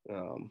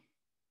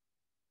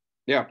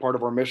 part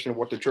of our mission of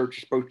what the church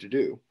is supposed to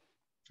do.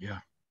 Yeah,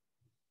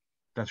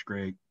 that's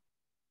great.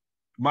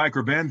 Mike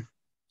or Ben?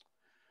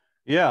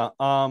 Yeah,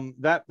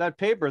 that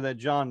paper that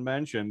John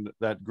mentioned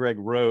that Gregg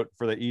wrote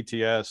for the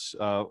ETS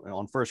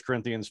on 1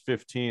 Corinthians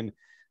 15,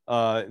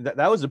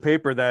 that was a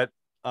paper that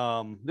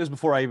this is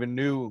before I even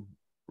knew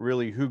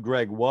really who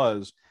Gregg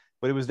was,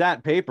 but it was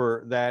that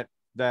paper that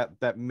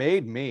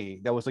made me,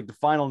 that was like the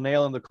final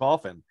nail in the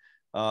coffin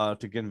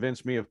to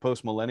convince me of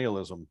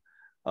postmillennialism.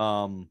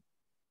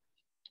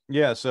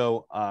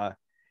 So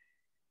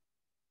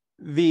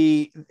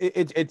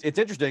it's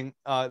interesting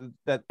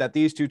that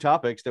these two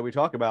topics that we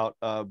talk about,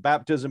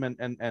 baptism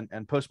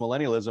and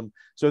postmillennialism.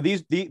 So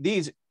these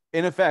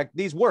in effect,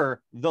 these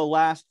were the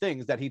last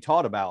things that he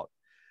taught about.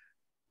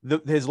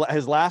 His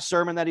last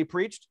sermon that he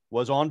preached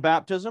was on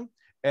baptism,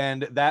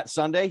 and that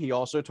Sunday he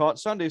also taught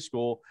Sunday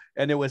school,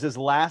 and it was his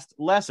last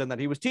lesson that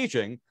he was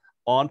teaching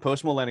on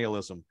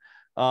postmillennialism.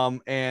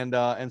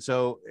 And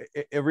so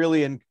it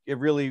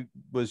really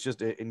was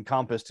just, it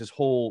encompassed his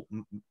whole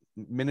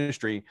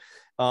ministry.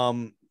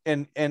 And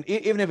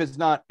even if it's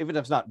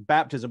not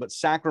baptism, but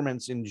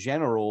sacraments in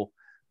general,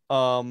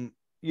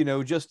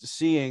 just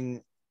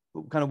seeing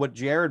kind of what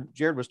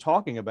Jared was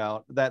talking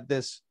about, that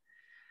this,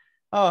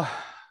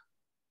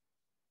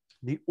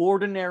 the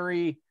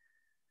ordinary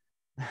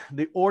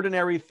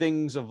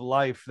things of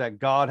life that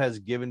God has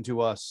given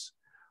to us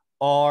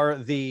are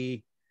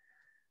the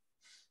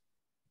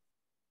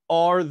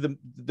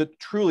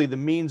truly the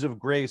means of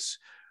grace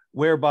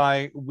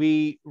whereby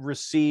we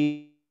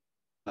receive,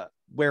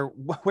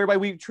 whereby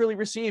we truly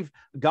receive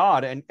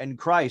God and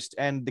Christ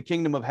and the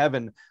kingdom of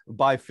heaven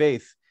by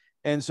faith.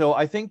 And so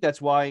I think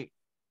that's why,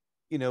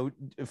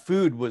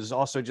 food was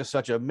also just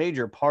such a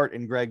major part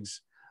in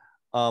Gregg's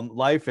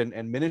life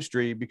and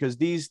ministry, because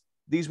these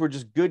were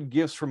just good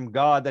gifts from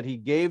God that he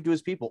gave to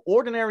his people,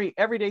 ordinary,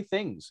 everyday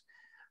things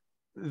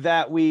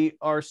that we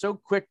are so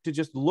quick to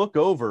just look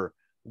over: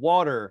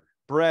 water,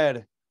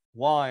 bread,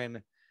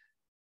 wine.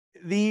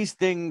 These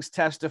things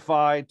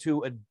testify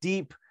to a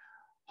deep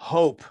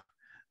hope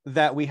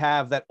that we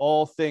have, that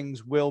all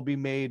things will be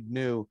made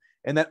new,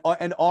 and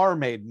are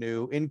made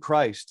new in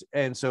Christ.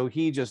 And so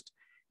he just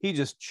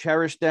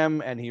cherished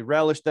them, and he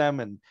relished them,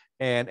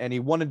 and he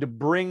wanted to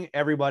bring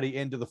everybody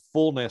into the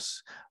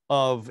fullness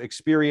of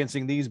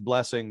experiencing these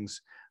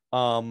blessings.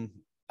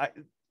 I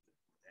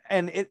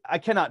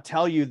cannot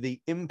tell you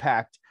the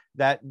impact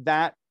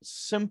that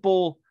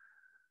simple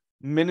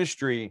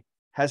ministry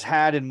has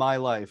had in my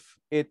life.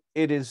 It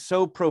is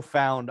so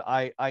profound.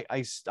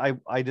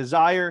 I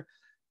desire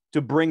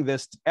to bring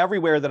this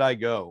everywhere that I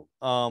go,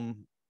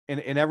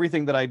 in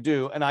everything that I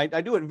do, and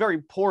I do it very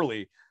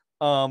poorly.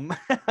 I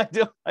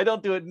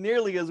don't do it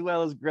nearly as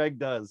well as Gregg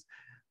does,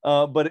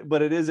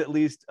 but it is at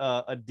least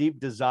a deep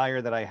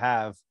desire that I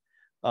have,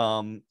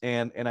 and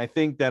I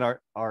think that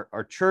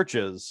our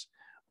churches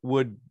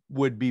would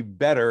be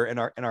better, and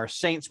our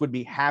saints would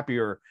be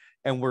happier,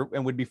 and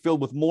would be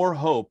filled with more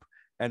hope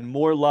and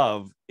more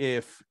love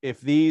if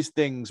these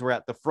things were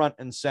at the front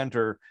and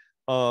center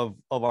of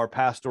our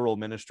pastoral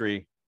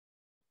ministry.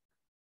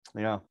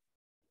 Yeah.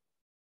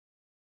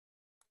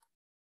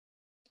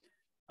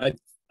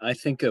 I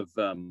think of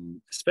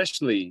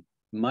especially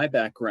my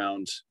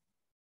background,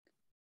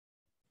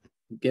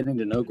 getting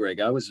to know Gregg.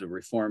 I was a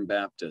Reformed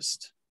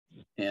Baptist,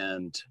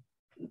 and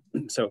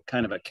so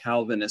kind of a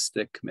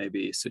Calvinistic,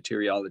 maybe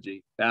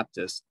soteriology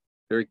Baptist,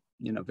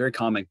 very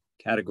common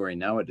category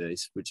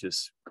nowadays, which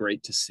is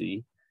great to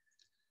see.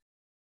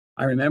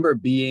 I remember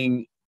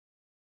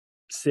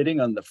sitting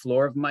on the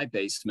floor of my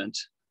basement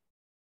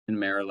in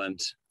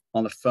Maryland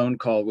on a phone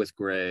call with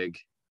Gregg.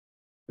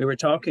 We were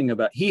talking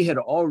about, he had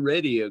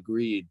already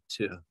agreed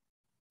to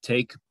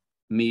take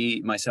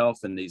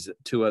myself and these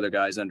two other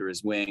guys under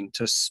his wing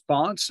to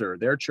sponsor,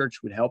 their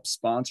church would help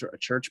sponsor a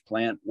church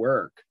plant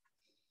work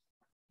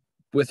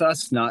with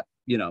us,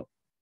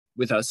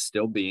 with us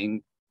still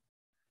being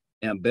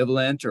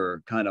ambivalent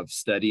or kind of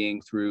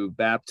studying through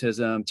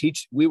baptism.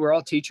 We were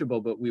all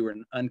teachable, but we were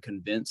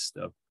unconvinced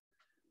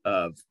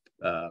of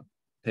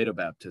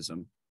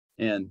paedobaptism.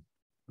 And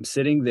I'm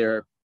sitting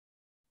there,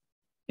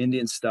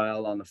 Indian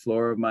style, on the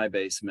floor of my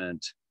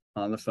basement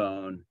on the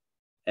phone,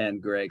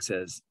 and Gregg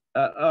says,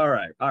 all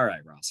right,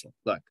 Russell.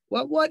 Look,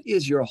 what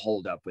is your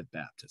holdup with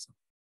baptism?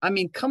 I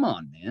mean, come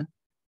on, man.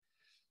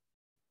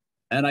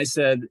 And I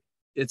said,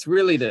 it's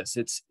really this.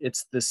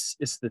 It's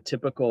the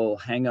typical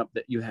hang up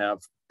that you have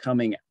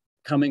coming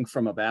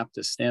from a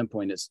Baptist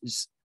standpoint.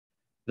 It's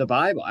the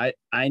Bible.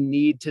 I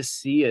need to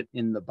see it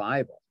in the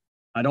Bible.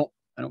 I don't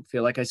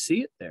feel like I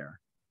see it there.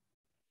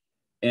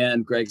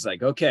 And Gregg's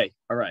like, okay,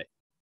 all right,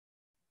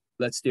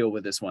 let's deal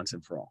with this once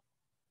and for all.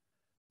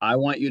 I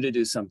want you to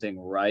do something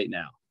right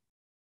now.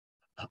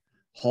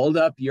 Hold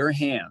up your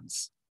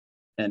hands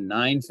and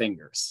 9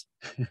 fingers.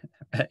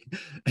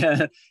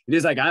 And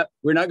he's like,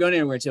 we're not going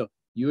anywhere till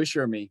you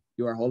assure me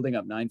you are holding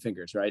up 9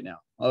 fingers right now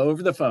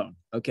over the phone.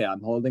 Okay,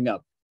 I'm holding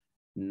up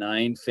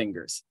 9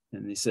 fingers.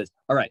 And he says,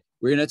 all right,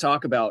 we're going to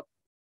talk about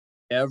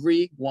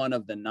every one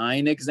of the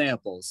 9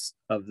 examples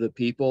of the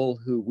people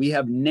who we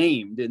have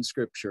named in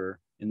Scripture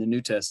in the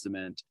New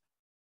Testament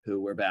who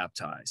were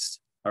baptized.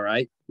 All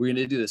right, we're going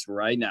to do this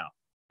right now.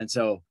 And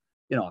so,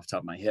 off the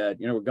top of my head,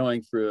 we're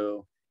going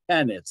through,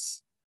 and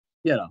it's,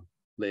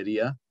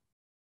 Lydia,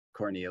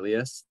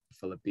 Cornelius,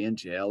 Philippian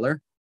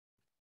jailer.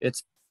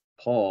 It's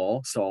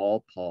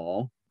Saul,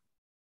 Paul.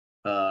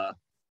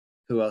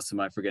 Who else am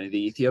I forgetting?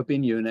 The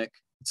Ethiopian eunuch,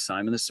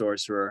 Simon the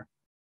sorcerer,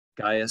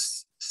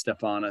 Gaius,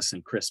 Stephanus,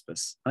 and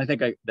Crispus. I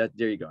think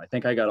there you go. I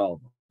think I got all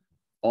of them,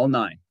 all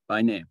 9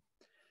 by name.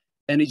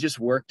 And he just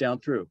worked down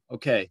through.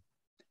 Okay,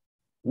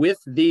 with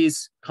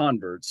these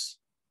converts,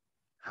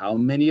 how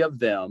many of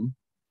them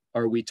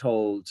are we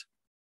told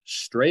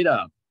straight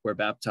up were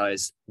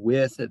baptized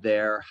with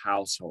their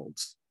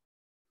households?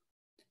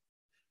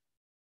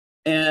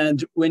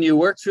 And when you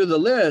work through the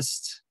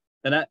list,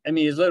 and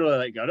he's literally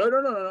like,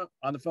 no,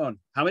 on the phone.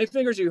 How many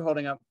fingers are you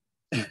holding up?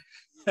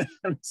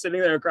 I'm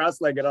sitting there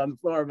cross-legged on the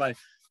floor of my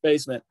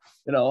basement,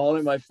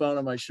 holding my phone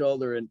on my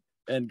shoulder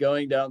and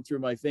going down through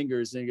my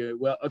fingers and go,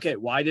 well, okay,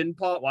 why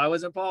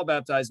wasn't Paul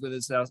baptized with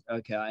his house?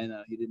 Okay, I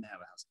know he didn't have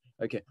a house.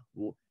 Okay,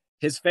 well,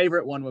 his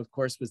favorite one, of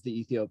course, was the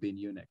Ethiopian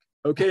eunuch.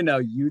 Okay, now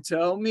you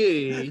tell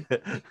me.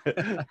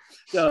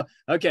 So,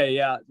 okay,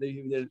 yeah.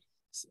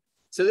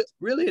 So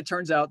really, it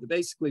turns out that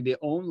basically the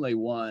only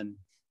one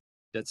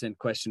that's in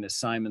question is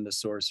Simon the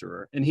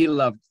sorcerer. And he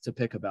loved to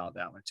pick about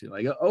that one too.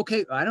 Like,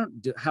 okay,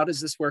 how does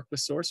this work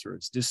with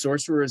sorcerers? Do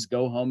sorcerers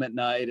go home at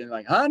night and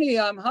like, honey,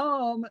 I'm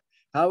home.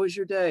 How was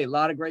your day? A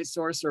lot of great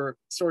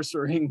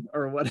sorcering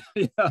or what?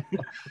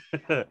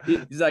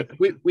 He's like,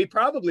 we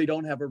probably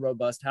don't have a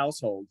robust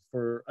household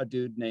for a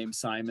dude named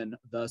Simon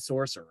the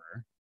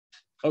sorcerer.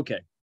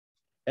 Okay,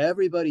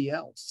 everybody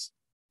else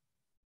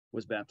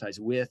was baptized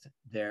with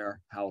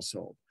their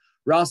household.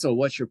 Russell,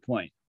 what's your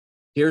point?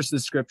 Here's the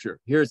Scripture.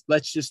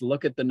 Let's just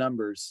look at the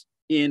numbers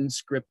in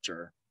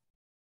Scripture.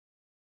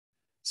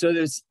 So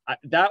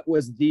that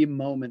was the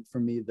moment for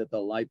me that the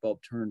light bulb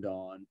turned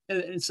on.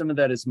 And some of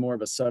that is more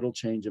of a subtle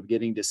change of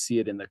getting to see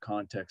it in the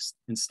context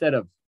instead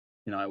of,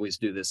 I always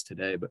do this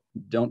today, but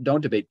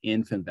don't debate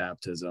infant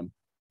baptism.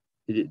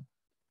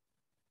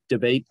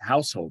 Debate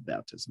household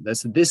baptism.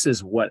 This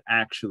is what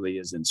actually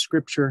is in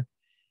Scripture.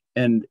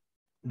 And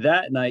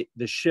that night,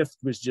 the shift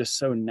was just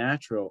so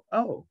natural.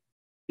 Oh,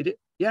 it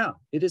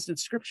is in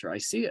Scripture. I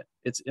see it.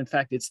 In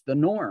fact, it's the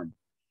norm.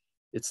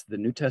 It's the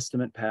New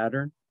Testament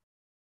pattern.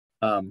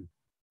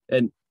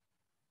 And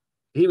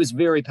he was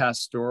very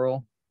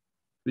pastoral.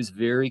 He was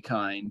very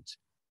kind.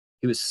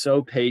 He was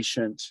so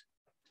patient.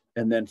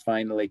 And then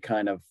finally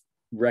kind of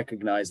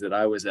recognized that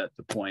I was at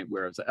the point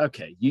where I was like,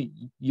 okay,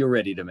 you're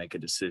ready to make a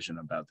decision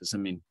about this.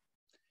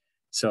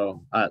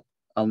 So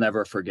I'll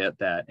never forget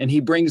that. And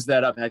he brings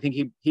that up. I think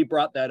he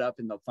brought that up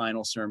in the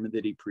final sermon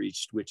that he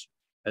preached, which,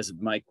 as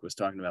Mike was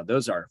talking about,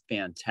 those are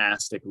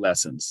fantastic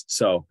lessons.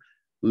 So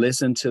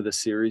listen to the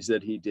series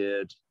that he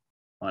did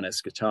on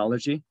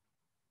eschatology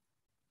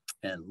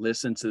and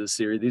listen to the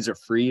series. These are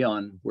free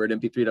on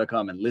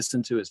wordmp3.com, and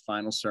listen to his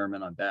final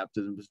sermon on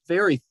baptism. It was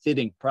very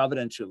fitting,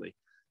 providentially,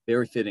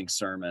 very fitting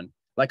sermon,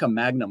 like a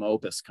magnum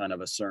opus kind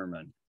of a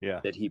sermon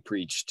that he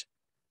preached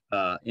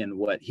in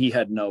what he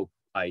had no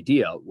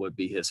idea would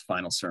be his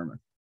final sermon.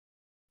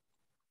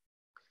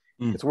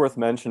 It's worth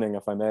mentioning,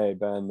 if I may,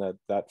 Ben,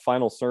 that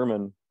final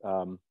sermon,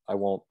 I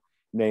won't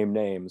name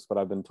names, but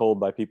I've been told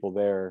by people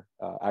there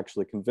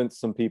actually convinced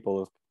some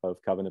people of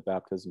covenant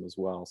baptism as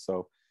well.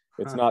 So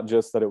it's not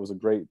just that it was a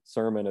great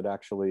sermon, it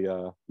actually,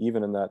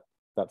 even in that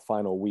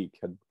final week,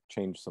 had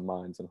changed some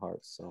minds and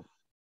hearts. So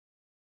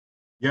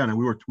yeah, and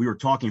we were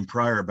talking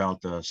prior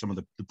about some of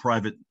the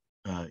private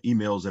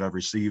emails that I've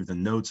received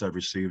and notes I've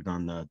received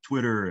on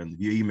Twitter and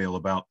via email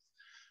about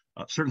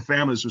certain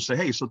families who say,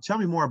 hey, so tell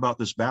me more about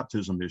this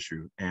baptism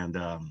issue. And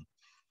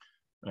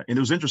it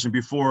was interesting.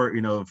 Before,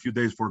 a few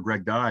days before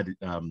Gregg died,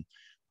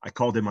 I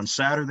called him on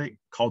Saturday,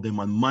 called him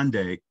on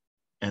Monday,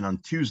 and on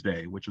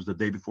Tuesday, which was the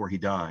day before he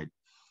died.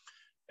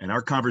 And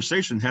our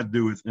conversation had to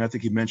do with, and I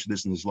think he mentioned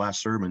this in his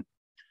last sermon,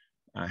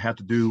 had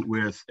to do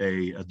with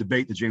a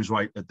debate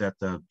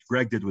that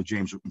Gregg did with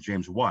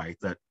James White.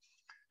 That,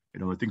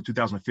 I think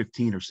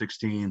 2015 or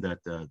 16,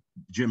 that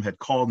Jim had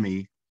called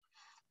me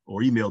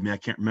or emailed me, I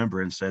can't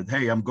remember, and said,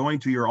 hey, I'm going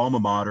to your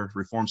alma mater,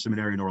 Reformed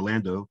Seminary in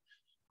Orlando,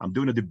 I'm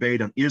doing a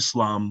debate on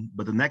Islam,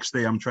 but the next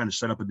day I'm trying to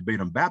set up a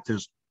debate on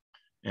baptism.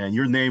 And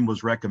your name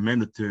was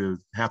recommended to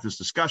have this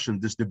discussion,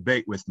 this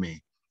debate with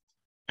me.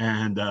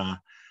 And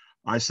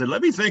I said,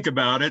 let me think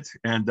about it.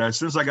 And as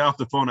soon as I got off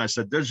the phone, I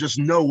said, there's just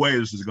no way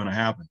this is going to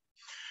happen.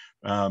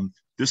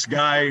 This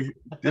guy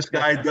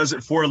does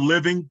it for a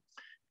living.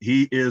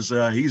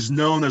 He's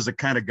known as the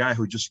kind of guy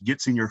who just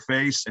gets in your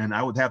face. And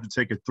I would have to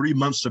take a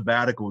 3-month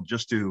sabbatical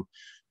just to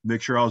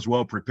make sure I was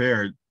well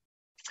prepared.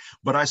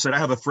 But I said, I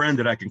have a friend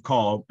that I can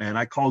call. And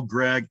I called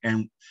Gregg,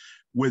 and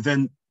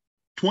within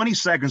 20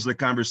 seconds of the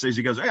conversation,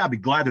 he goes, hey, I'll be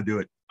glad to do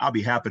it. I'll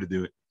be happy to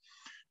do it.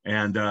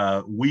 And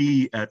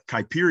we at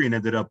Kuyperian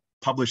ended up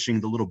publishing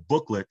the little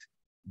booklet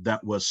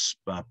that was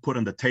put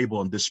on the table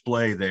on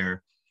display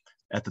there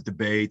at the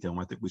debate. And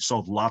I think we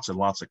sold lots and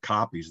lots of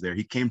copies there.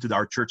 He came to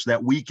our church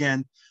that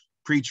weekend,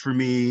 preached for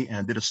me,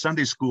 and did a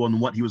Sunday school on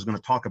what he was going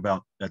to talk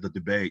about at the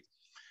debate.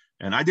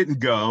 And I didn't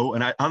go,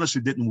 and I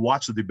honestly didn't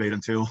watch the debate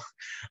until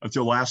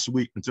last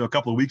week, until a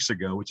couple of weeks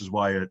ago, which is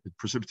why it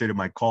precipitated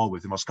my call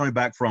with him. I was coming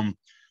back from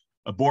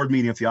a board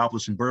meeting of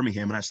Theophilus in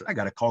Birmingham, and I said, I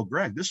got to call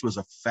Gregg. This was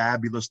a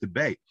fabulous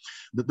debate.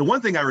 The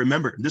one thing I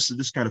remember, this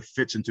kind of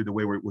fits into the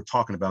way we're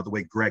talking about, the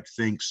way Gregg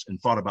thinks and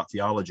thought about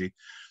theology,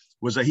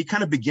 was that he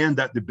kind of began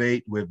that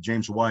debate with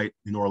James White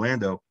in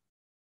Orlando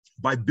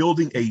by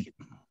building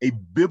a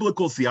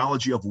biblical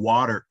theology of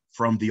water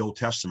from the Old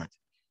Testament.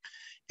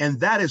 And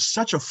that is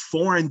such a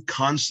foreign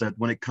concept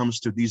when it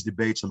comes to these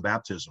debates on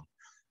baptism.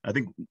 I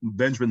think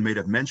Benjamin may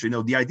have mentioned,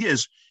 the idea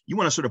is you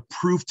want to sort of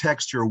proof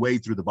text your way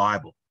through the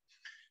Bible.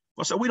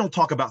 Well, so we don't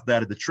talk about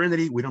that at the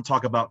Trinity. We don't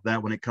talk about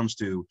that when it comes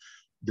to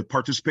the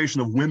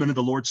participation of women in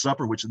the Lord's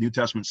Supper, which the New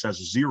Testament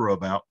says 0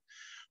 about.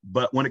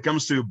 But when it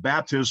comes to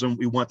baptism,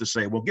 we want to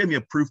say, well, give me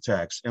a proof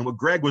text. And what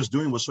Gregg was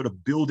doing was sort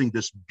of building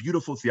this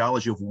beautiful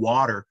theology of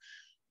water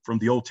from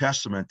the Old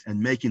Testament and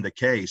making the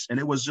case. And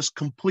it was just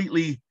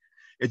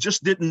it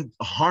just didn't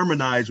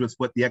harmonize with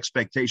what the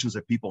expectations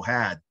that people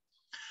had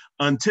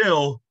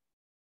until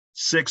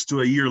 6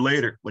 to a year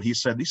later, when he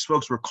said, these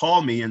folks would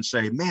call me and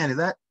say, man,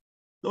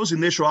 those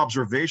initial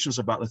observations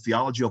about the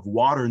theology of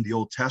water in the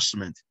Old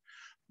Testament,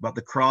 about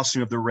the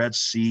crossing of the Red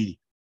Sea,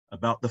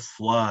 about the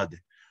flood,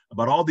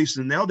 about all these,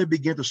 and now they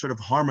begin to sort of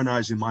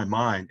harmonize in my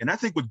mind. And I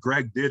think what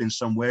Gregg did in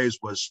some ways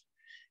was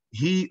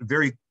he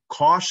very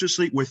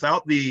cautiously,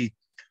 without the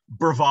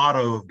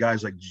bravado of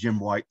guys like Jim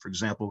White, for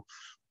example,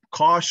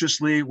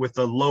 cautiously with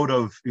a load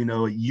of,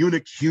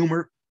 eunuch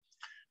humor.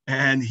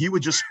 And he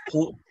would just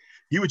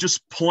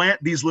plant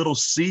these little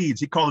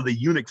seeds. He called it the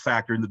eunuch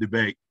factor in the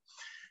debate.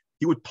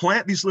 He would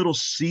plant these little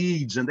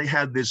seeds, and they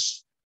had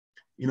this,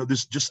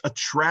 this just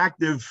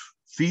attractive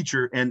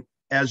feature. And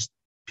as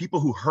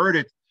people who heard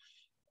it,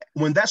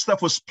 when that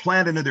stuff was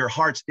planted in their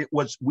hearts,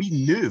 we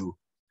knew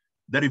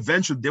that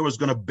eventually there was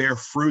going to bear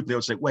fruit. They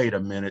would say, wait a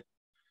minute,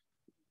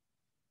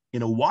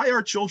 why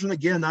are children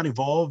again not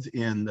involved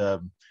in,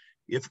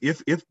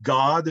 if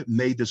God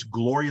made this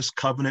glorious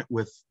covenant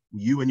with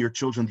you and your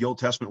children in the Old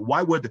Testament,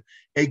 why would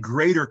a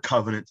greater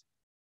covenant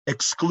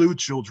exclude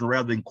children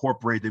rather than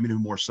incorporate them even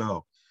more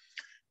so?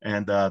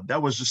 And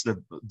that was just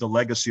the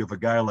legacy of a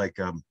guy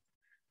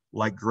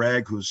like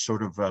Gregg, who's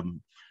sort of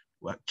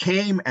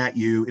came at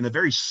you in a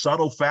very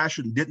subtle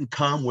fashion, didn't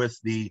come with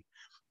the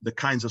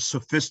kinds of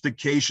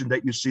sophistication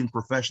that you see in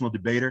professional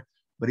debater,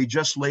 but he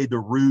just laid the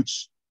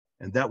roots,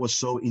 and that was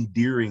so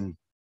endearing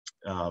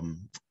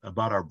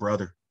about our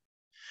brother.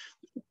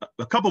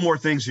 A couple more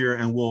things here,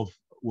 and we'll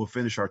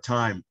finish our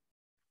time.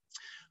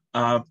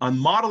 On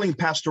modeling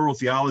pastoral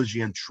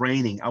theology and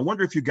training, I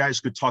wonder if you guys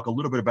could talk a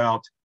little bit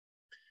about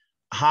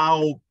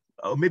how,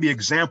 maybe an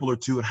example or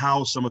two, of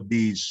how some of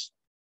these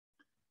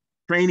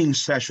training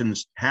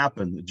sessions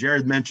happen.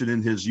 Jared mentioned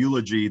in his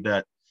eulogy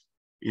that,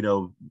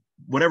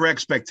 whatever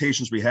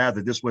expectations we had,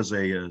 that this was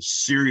a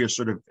serious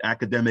sort of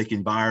academic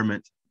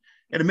environment,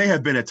 and it may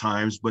have been at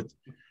times, but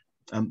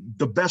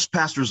the best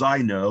pastors I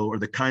know are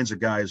the kinds of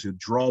guys who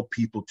draw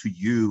people to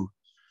you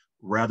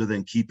rather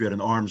than keep it at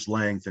an arm's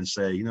length and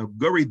say,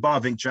 go read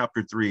Bavinck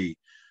chapter 3,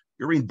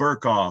 go read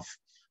Burkhoff.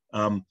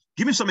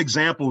 Give me some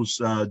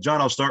examples,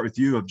 John, I'll start with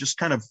you, of just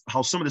kind of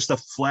how some of this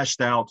stuff fleshed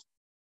out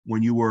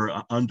when you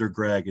were under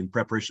Gregg in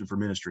preparation for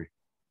ministry.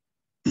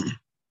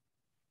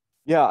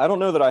 Yeah, I don't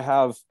know that I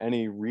have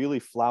any really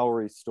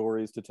flowery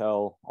stories to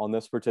tell on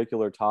this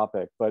particular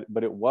topic, but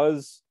it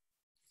was,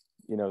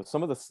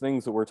 some of the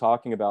things that we're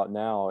talking about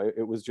now,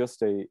 it was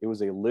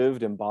a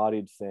lived,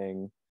 embodied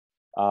thing.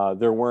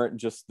 There weren't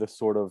just the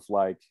sort of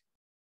like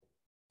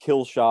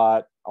kill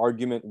shot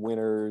argument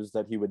winners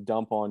that he would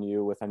dump on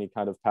you with any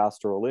kind of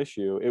pastoral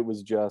issue. It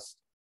was just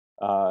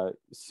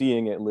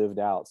seeing it lived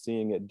out,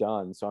 seeing it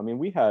done. So, I mean,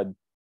 we had,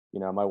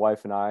 my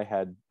wife and I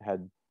had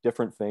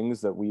different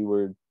things that we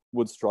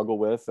would struggle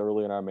with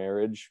early in our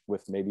marriage,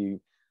 with maybe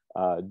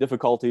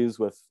difficulties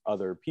with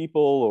other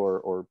people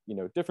or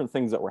different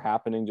things that were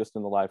happening just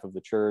in the life of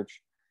the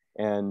church.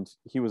 And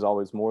he was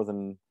always more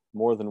than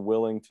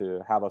willing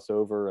to have us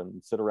over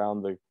and sit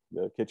around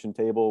the kitchen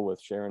table with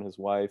Sharon, his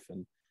wife,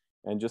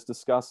 and just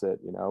discuss it.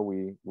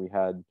 We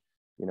had,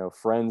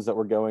 friends that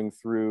were going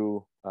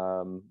through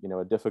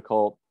a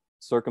difficult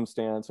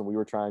circumstance, and we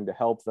were trying to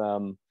help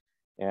them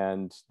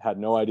and had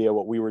no idea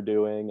what we were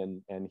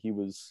doing. And he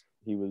was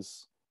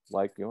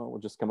like, we'll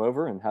just come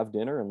over and have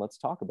dinner and let's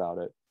talk about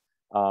it.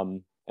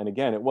 And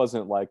again, it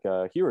wasn't like,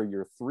 here are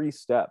your 3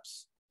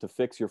 steps to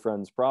fix your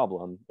friend's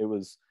problem. It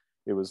was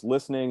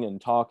listening and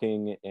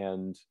talking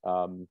and,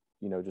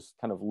 just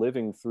kind of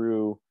living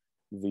through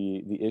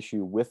the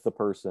issue with the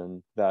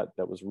person that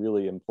was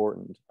really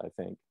important, I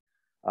think.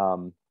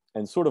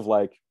 And sort of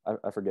like,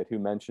 I forget who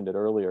mentioned it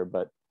earlier,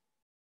 but,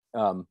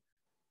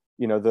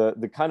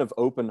 the kind of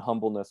open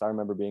humbleness. I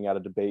remember being at a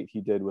debate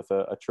he did with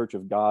a Church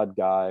of God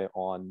guy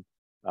on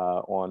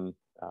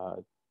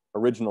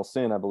original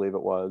sin, I believe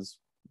it was,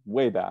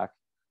 way back.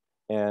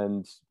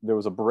 And there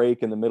was a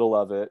break in the middle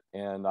of it.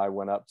 And I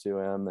went up to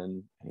him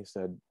and he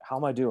said, "How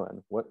am I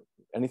doing?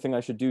 Anything I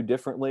should do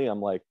differently?"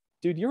 I'm like,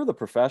 "Dude, you're the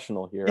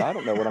professional here. I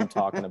don't know what I'm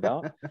talking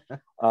about."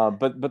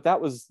 But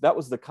that was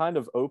the kind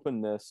of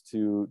openness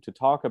to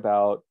talk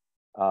about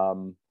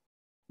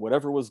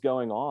whatever was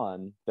going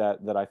on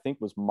that I think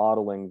was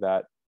modeling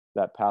that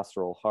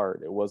pastoral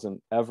heart. It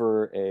wasn't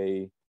ever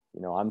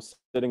I'm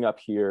sitting up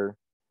here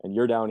and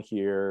you're down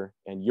here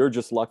and you're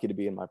just lucky to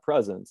be in my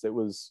presence. It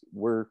was,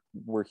 we're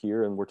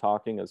here and we're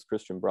talking as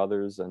Christian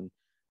brothers, and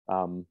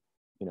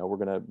we're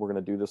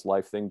gonna do this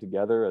life thing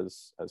together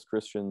as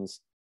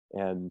Christians.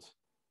 And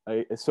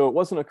so it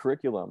wasn't a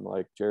curriculum,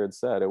 like Jared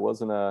said. It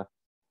wasn't a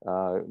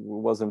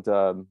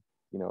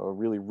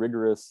really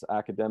rigorous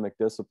academic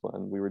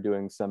discipline. We were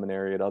doing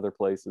seminary at other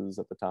places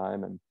at the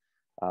time and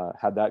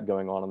had that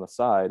going on the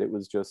side. It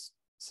was just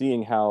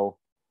seeing how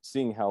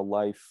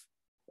life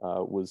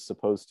was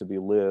supposed to be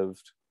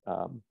lived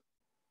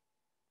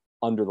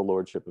under the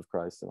lordship of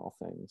Christ in all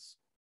things.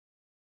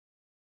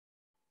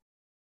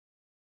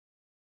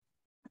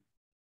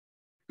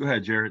 Go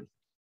ahead, Jared.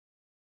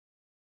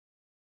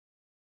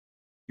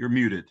 You're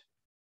muted.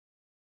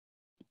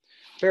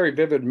 Very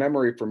vivid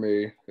memory for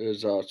me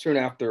is soon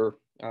after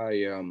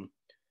I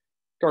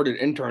started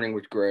interning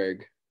with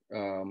Gregg,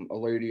 a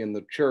lady in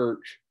the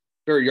church,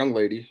 very young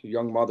lady,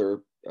 young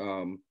mother,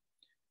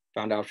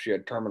 found out she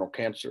had terminal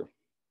cancer.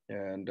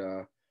 And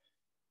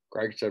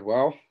Gregg said,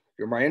 "Well,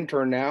 you're my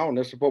intern now, and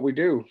this is what we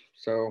do."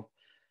 So,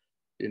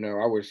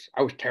 I was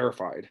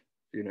terrified.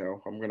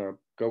 I'm gonna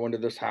go into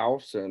this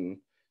house, and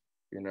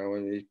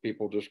and these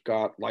people just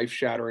got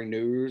life-shattering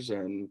news,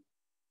 and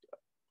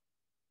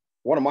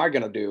what am I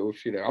gonna do?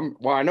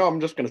 I know I'm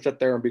just gonna sit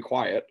there and be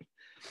quiet.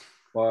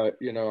 But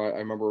I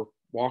remember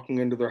walking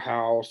into their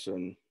house,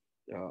 and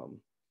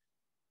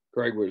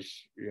Gregg was,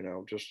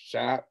 just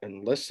sat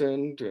and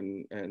listened,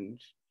 and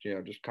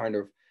just kind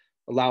of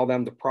allow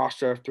them to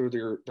process through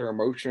their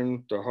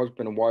emotion, the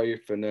husband and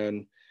wife. And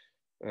then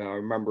I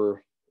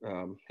remember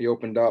he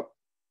opened up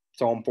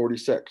Psalm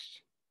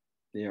 46.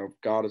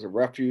 God is a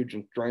refuge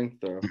and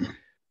strength, a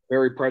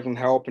very present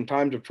help in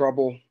times of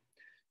trouble.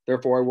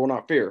 Therefore, I will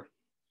not fear.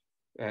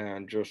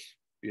 And just,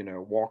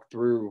 walk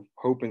through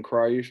hope in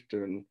Christ,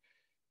 and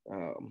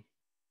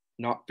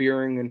not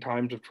fearing in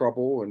times of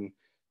trouble, and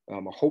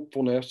a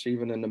hopefulness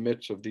even in the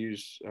midst of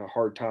these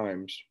hard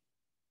times.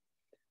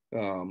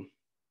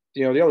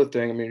 The other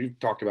thing, you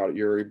talked about it,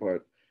 Uri,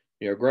 but,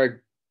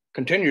 Gregg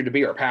continued to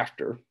be our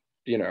pastor.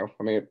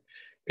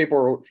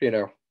 People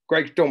are,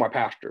 Gregg's still my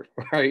pastor,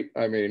 right?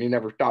 He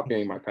never stopped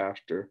being my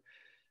pastor.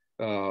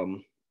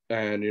 And,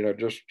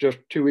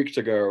 just 2 weeks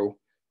ago,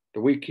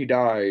 the week he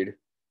died,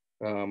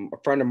 a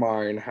friend of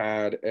mine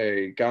had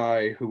a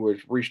guy who was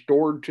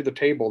restored to the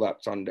table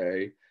that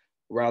Sunday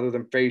rather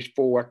than face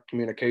full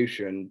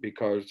excommunication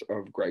because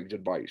of Gregg's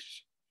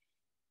advice.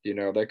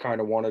 They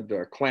kind of wanted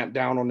to clamp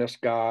down on this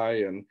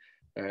guy and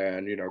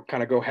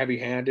kind of go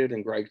heavy-handed.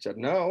 And Gregg said,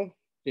 "No,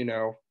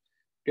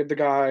 give the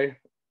guy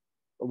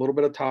a little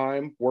bit of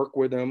time, work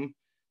with him,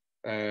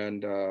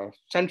 and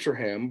censure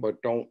him,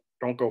 but don't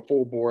go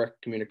full bore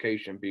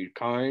excommunication. Be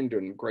kind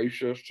and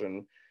gracious,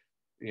 and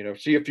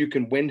see if you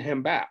can win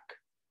him back."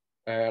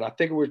 And I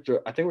think it was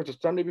the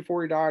Sunday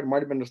before he died. It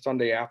might have been the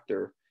Sunday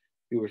after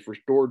he was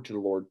restored to the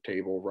Lord's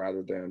table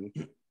rather than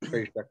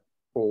face that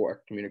full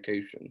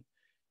excommunication.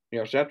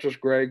 So that's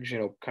just Gregg's,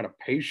 kind of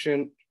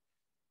patient,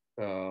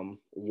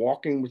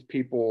 walking with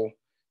people,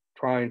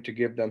 trying to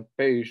give them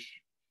space.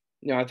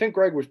 I think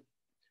Gregg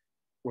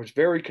was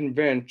very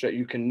convinced that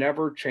you can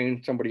never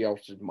change somebody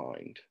else's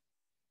mind.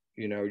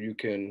 You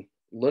can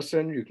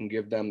listen, you can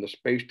give them the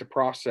space to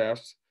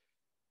process,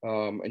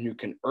 and you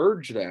can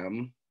urge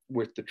them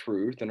with the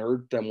truth and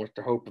urge them with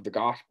the hope of the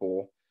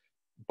gospel,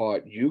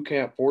 but you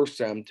can't force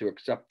them to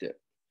accept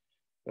it.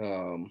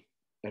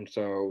 And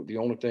so the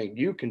only thing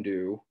you can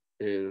do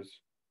is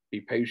be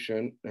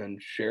patient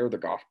and share the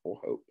gospel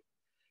hope.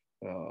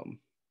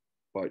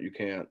 But you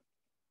can't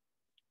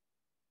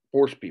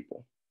force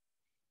people.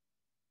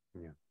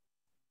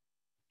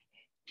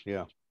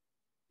 Yeah.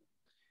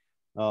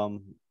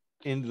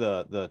 In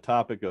the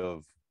topic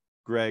of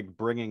Gregg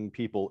bringing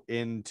people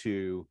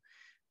into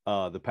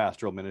the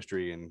pastoral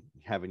ministry and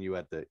having you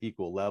at the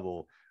equal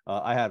level.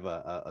 I have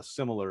a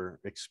similar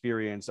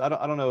experience. I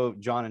don't know,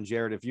 John and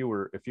Jared, if you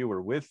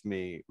were with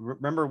me.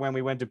 Remember when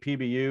we went to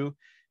PBU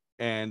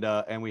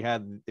and we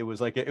had, it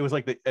was like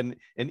an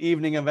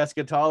evening of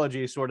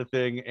eschatology sort of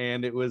thing,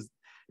 and it was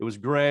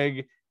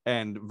Gregg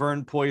and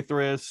Vern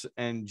Poythress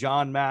and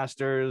John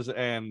Masters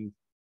and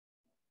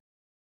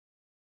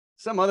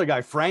some other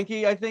guy,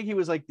 Frankie, I think he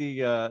was like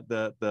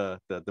the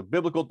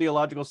biblical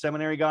theological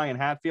seminary guy in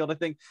Hatfield, I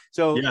think.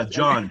 So yeah,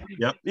 John.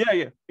 Yep.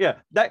 Yeah.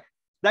 That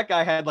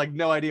guy had like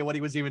no idea what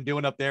he was even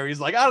doing up there. He's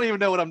like, I don't even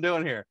know what I'm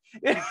doing here.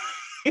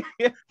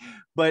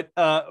 But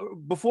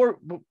before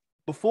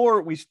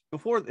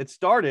it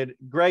started,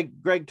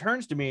 Gregg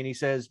turns to me and he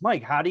says,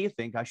 Mike, how do you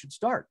think I should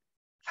start?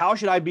 How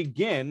should I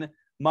begin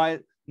my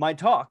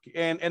talk?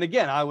 And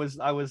again, I'm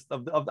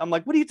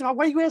like, what are you talking?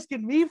 What are you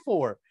asking me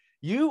for?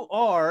 You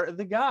are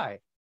the guy.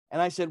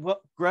 And I said, well,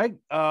 Gregg,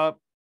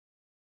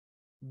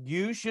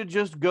 you should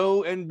just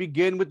go and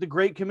begin with the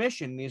Great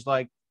Commission. And he's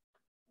like,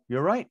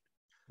 you're right.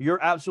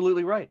 You're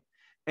absolutely right.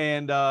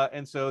 And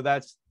so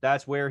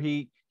that's where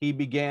he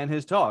began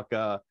his talk.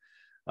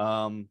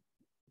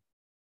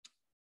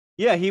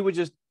 He would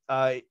just,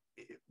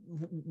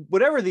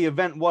 whatever the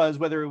event was,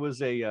 whether it was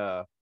he'd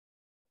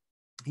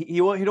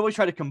always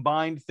try to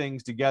combine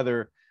things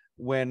together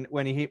when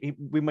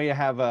we may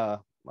have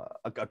a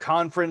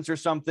conference or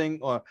something,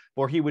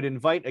 or he would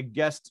invite a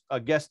guest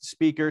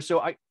speaker. So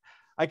I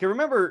can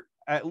remember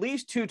at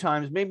least 2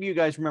 times, maybe you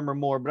guys remember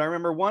more, but I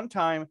remember one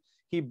time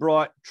he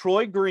brought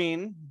Troy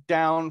Green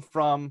down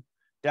from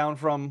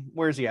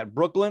where is he at?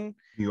 Brooklyn,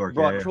 New York.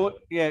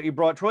 He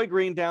brought Troy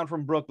Green down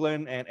from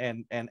Brooklyn,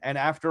 and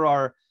after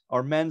our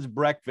men's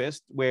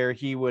breakfast, where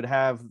he would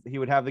have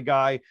the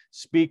guy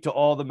speak to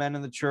all the men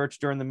in the church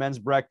during the men's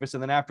breakfast,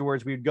 and then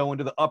afterwards we'd go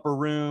into the upper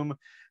room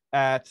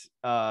at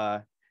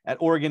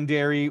Oregon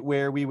Dairy,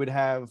 where we would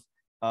have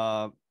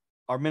our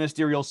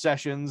ministerial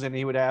sessions, and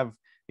he would have,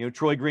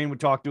 Troy Green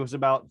would talk to us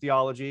about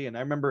theology. And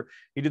I remember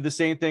he did the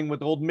same thing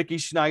with old Mickey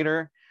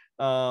Schneider.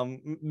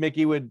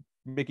 Mickey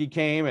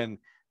came and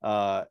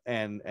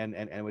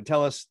would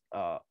tell us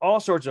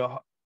all sorts of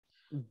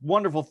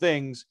wonderful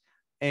things.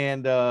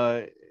 And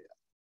it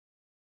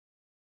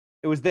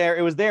was there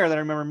that I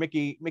remember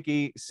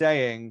Mickey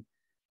saying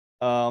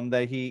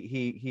that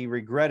he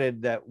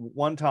regretted that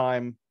one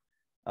time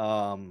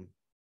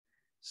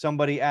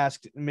somebody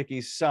asked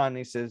Mickey's son,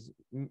 he says,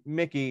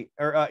 Mickey,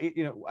 or,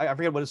 I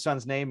forget what his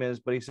son's name is,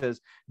 but he says,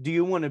 do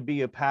you want to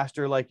be a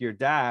pastor like your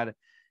dad?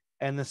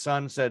 And the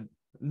son said,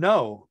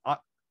 no,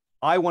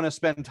 I want to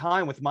spend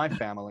time with my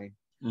family.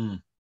 Mm.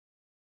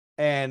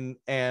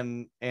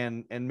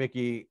 And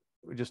Mickey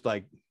just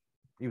like,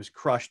 he was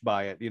crushed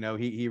by it.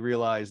 He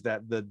realized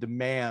that the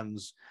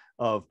demands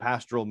of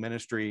pastoral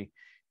ministry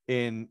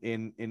in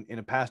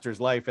a pastor's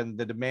life, and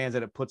the demands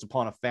that it puts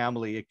upon a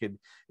family, it could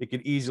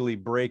easily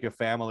break a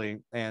family.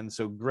 And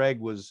so Gregg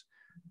was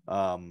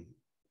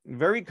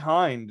very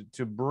kind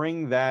to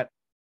bring that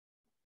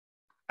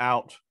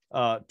out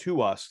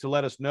to us, to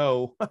let us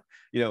know,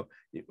 you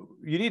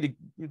need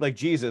to, like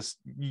Jesus,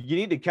 you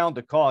need to count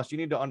the cost. You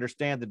need to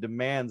understand the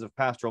demands of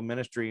pastoral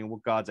ministry and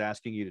what God's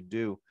asking you to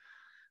do.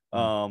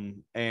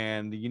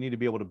 And you need to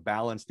be able to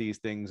balance these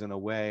things in a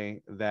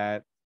way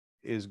that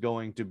is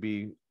going to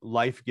be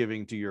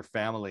life-giving to your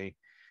family.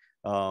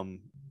 And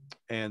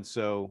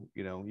so,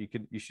 you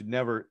should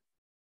never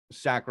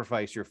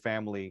sacrifice your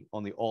family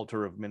on the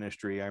altar of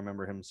ministry. I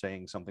remember him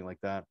saying something like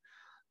that.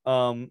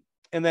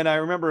 And then I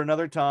remember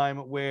another time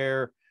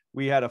where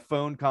we had a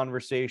phone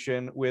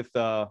conversation with,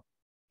 was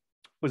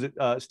it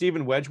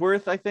Stephen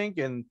Wedgeworth, I think?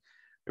 And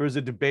there was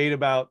a debate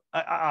about,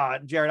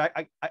 Jared,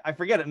 I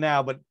forget it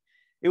now, but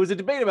it was a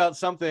debate about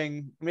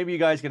something. Maybe you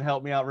guys can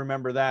help me out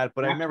remember that.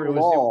 But I remember it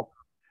was...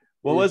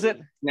 What was it?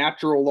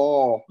 Natural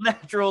law.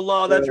 Natural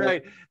law. That's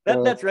right.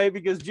 That's right.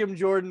 Because Jim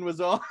Jordan was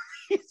all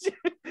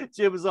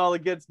Jim was all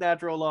against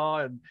natural law,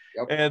 and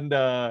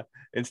yep.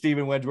 and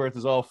Stephen Wedgeworth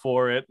is all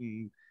for it.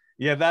 And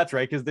yeah, that's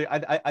right. Because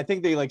I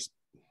think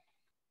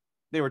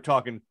they were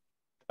talking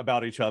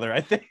about each other,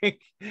 I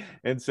think,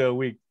 and so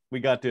we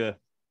got to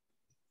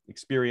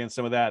experience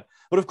some of that.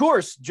 But of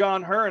course,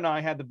 John Herr and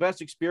I had the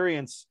best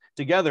experience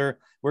together,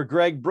 where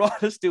Gregg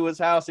brought us to his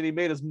house and he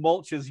made us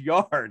mulch his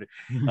yard.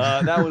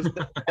 That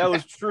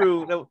was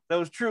true. That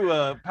was true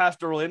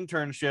pastoral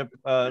internship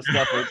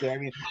stuff right there. I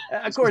mean,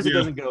 of course, it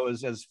doesn't go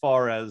as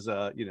far as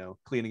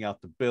cleaning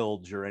out the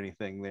bilge or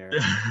anything there.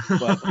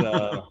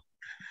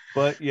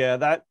 But yeah,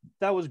 that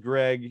was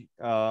Gregg.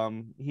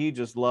 He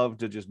just loved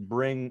to just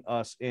bring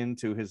us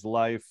into his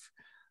life,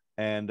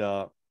 and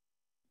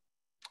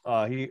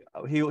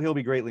he'll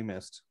be greatly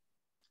missed.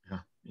 Yeah,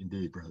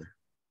 indeed, brother.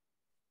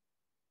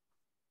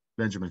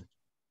 Benjamin.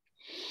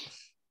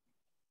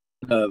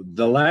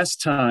 The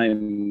last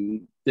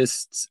time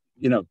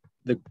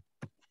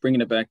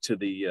bringing it back to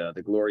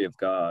the glory of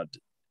God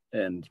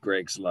and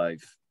Gregg's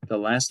life, the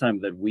last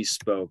time that we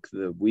spoke,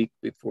 the week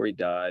before he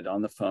died,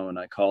 on the phone,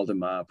 I called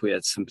him up. We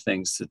had some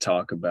things to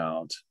talk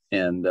about,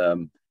 and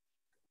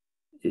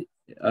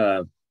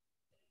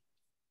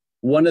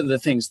one of the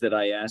things that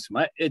I asked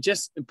him, it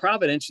just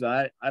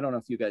providentially, I don't know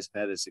if you guys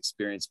have had this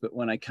experience, but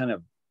when I kind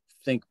of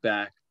think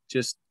back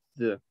just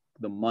the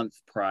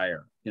month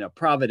prior,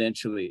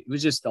 providentially, it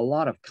was just a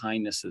lot of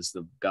kindnesses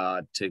of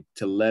God to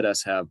let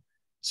us have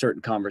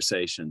certain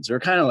conversations, or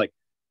kind of like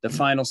the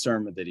final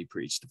sermon that he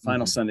preached, the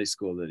final Sunday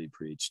school that he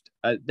preached.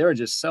 There are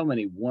just so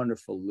many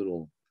wonderful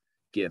little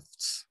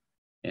gifts.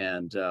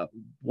 And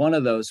one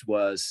of those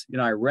was,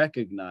 I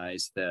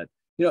recognized that,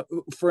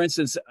 for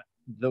instance,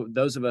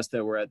 those of us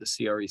that were at the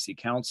CREC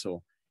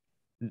Council,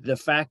 the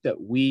fact that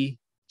we,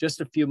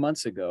 just a few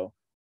months ago,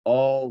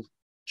 all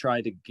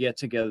tried to get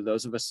together,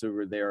 those of us who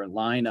were there, and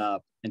line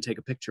up and take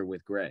a picture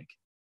with Gregg.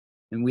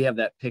 And we have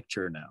that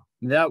picture now.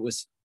 And that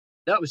was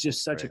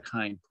just such a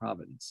kind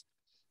providence.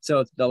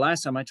 So the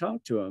last time I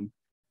talked to him,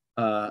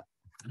 I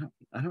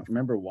don't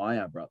remember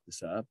why I brought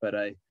this up, but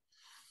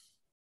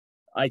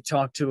I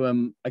talked to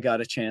him. I got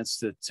a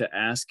chance to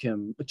ask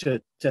him,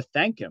 to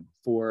thank him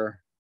for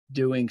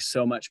doing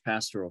so much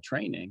pastoral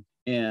training.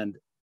 And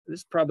this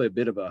is probably a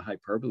bit of a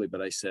hyperbole, but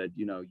I said,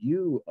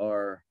 you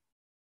are,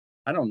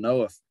 I don't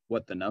know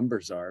what the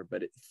numbers are,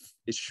 but it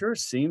sure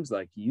seems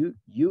like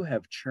you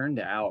have churned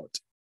out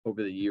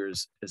over the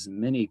years as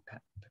many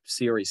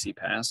CREC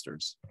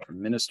pastors or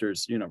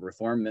ministers,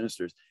 Reformed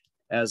ministers,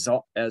 as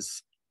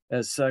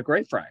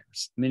Grey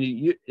Friars. I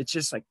mean, it's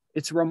just like,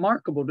 it's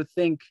remarkable to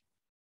think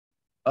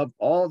of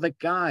all the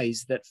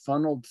guys that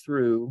funneled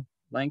through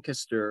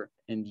Lancaster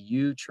and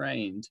you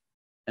trained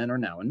and are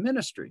now in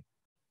ministry.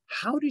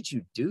 How did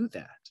you do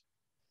that?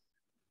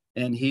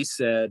 And he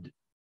said,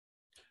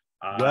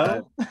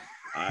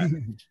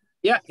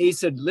 he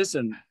said,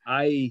 listen,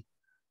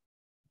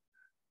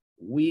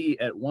 we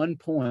at one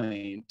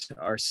point,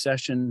 our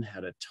session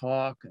had a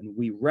talk and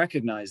we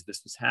recognized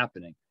this was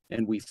happening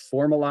and we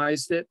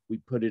formalized it. We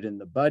put it in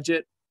the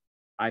budget.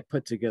 I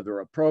put together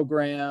a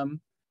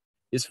program.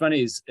 It's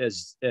funny,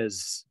 as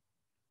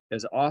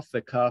off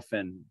the cuff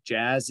and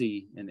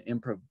jazzy and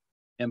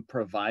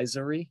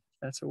improvisory,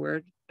 that's a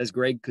word, as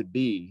Gregg could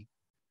be.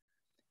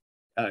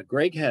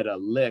 Gregg had a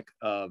lick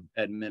of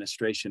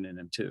administration in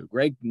him too.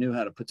 Gregg knew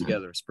how to put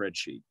together a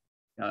spreadsheet.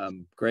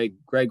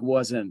 Gregg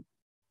wasn't,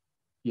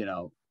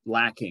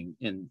 lacking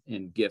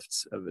in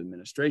gifts of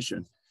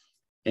administration.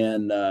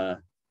 And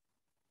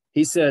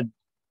he said,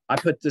 I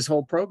put this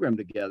whole program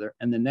together,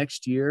 and the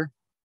next year,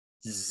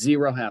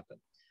 zero happened.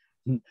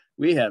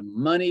 We had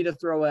money to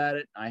throw at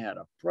it. I had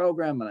a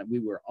program, and we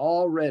were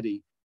all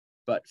ready,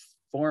 but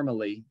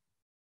formally,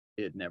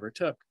 it never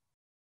took.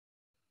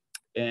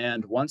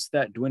 And once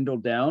that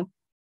dwindled down,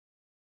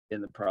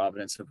 in the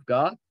providence of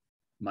God,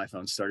 my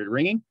phone started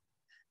ringing,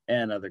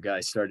 and other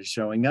guys started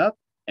showing up,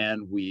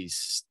 and we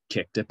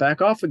kicked it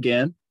back off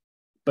again.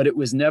 But it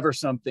was never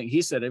something,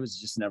 he said, it was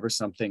just never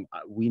something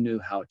we knew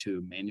how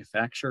to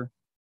manufacture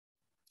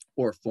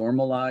or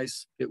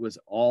formalize. It was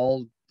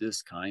all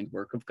this kind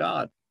work of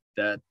God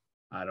that,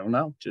 I don't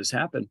know, just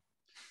happened.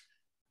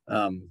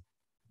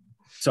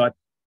 So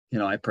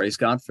I praise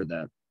God for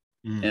that.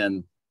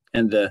 And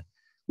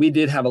we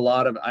did have a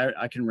lot of,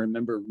 I can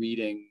remember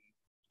reading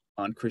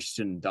on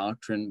Christian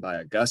doctrine by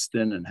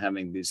Augustine and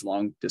having these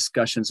long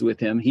discussions with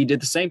him. He did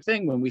the same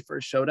thing when we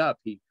first showed up.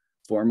 He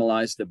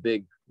formalized a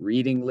big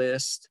reading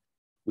list.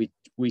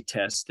 We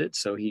tested.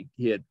 So he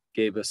had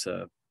gave us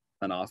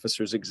an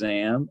officer's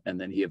exam,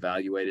 and then he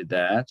evaluated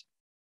that.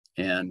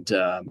 And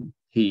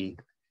he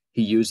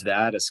used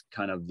that as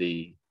kind of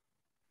the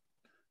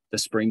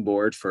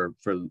springboard for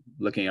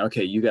looking,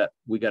 okay,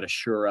 we got to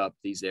shore up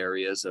these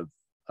areas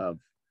of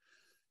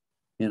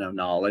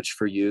knowledge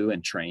for you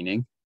and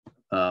training.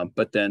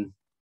 But then,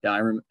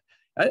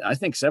 I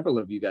think several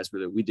of you guys were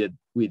there.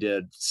 We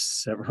did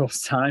several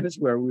times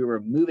where we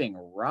were moving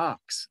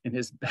rocks in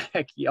his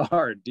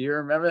backyard. Do you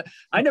remember?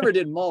 I never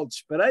did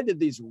mulch, but I did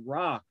these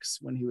rocks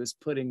when he was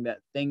putting that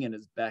thing in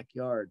his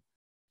backyard.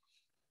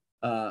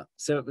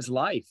 So it was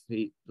life,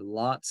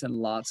 lots and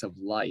lots of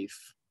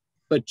life,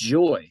 but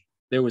joy.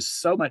 There was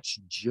so much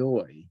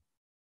joy.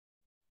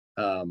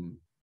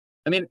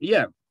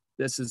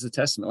 This is a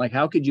testament. Like,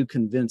 how could you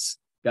convince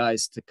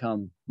guys to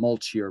come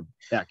mulch your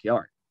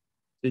backyard?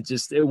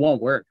 It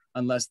won't work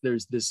unless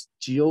there's this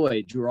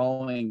joy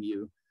drawing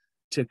you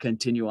to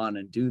continue on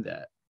and do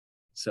that.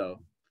 So,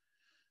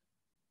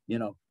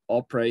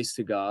 all praise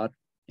to God.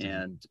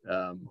 And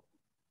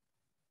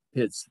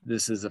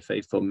this is a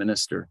faithful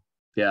minister.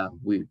 Yeah,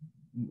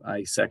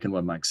 I second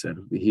what Mike said.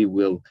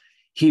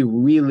 He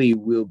really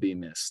will be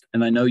missed.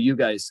 And I know you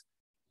guys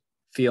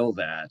feel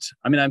that.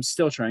 I mean, I'm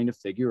still trying to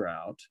figure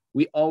out.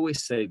 We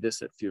always say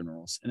this at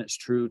funerals, and it's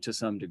true to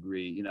some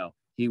degree,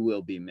 he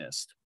will be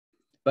missed.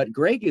 But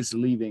Gregg is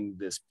leaving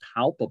this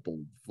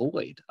palpable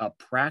void, a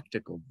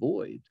practical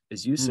void.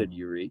 As you said,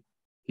 Uri,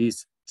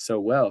 he's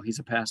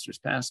a pastor's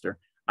pastor.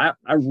 I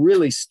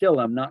really still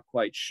am not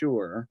quite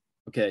sure.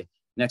 Okay,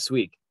 next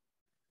week,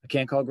 I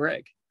can't call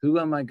Gregg. Who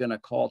am I going to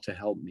call to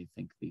help me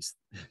think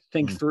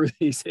through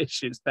these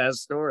issues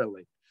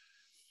pastorally?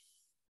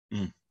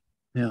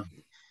 Yeah.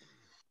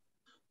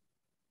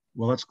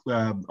 Well,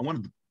 I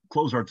wanted to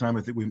close our time,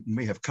 I think we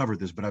may have covered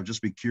this, but I'd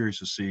just be curious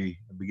to see,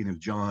 beginning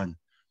with John,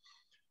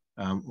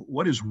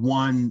 what is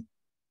one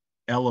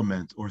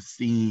element or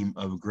theme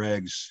of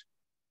Gregg's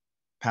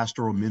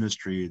pastoral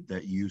ministry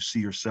that you see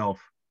yourself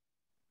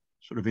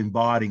sort of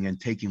embodying and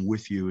taking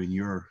with you in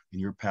your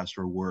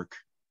pastoral work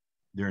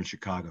there in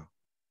Chicago?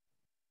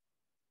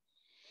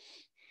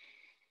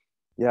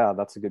 Yeah,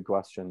 that's a good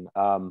question.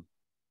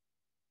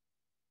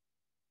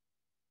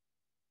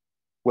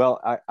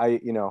 Well,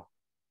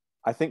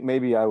 I think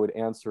maybe I would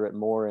answer it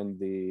more in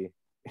the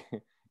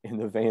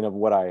vein of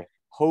what I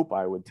hope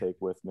I would take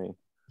with me,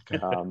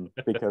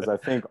 because I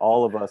think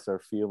all of us are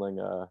feeling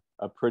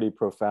a pretty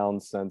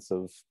profound sense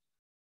of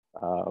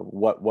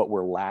what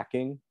we're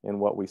lacking in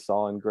what we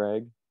saw in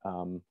Gregg,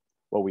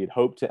 what we'd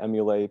hoped to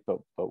emulate, but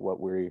what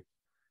we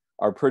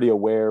are pretty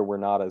aware we're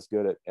not as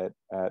good at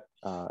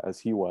as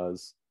he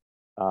was.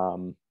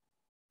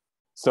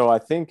 So I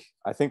think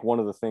one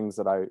of the things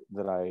that I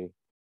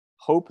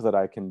hope that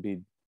I can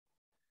be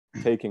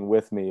taking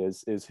with me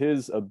is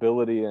his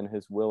ability and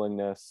his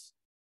willingness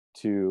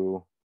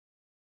to,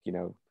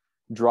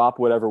 drop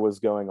whatever was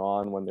going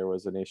on when there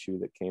was an issue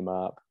that came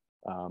up.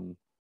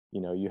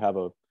 You have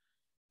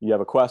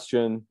a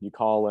question, you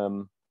call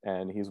him,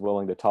 and he's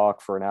willing to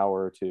talk for an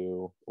hour or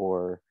two.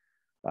 Or,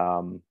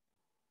 I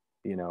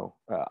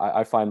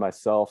find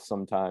myself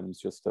sometimes,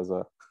 just as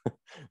a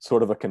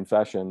sort of a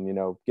confession,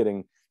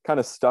 getting kind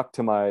of stuck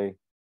to my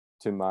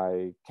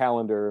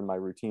calendar and my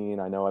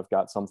routine. I know I've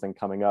got something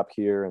coming up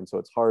here, and so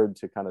it's hard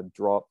to kind of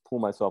pull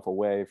myself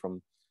away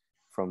from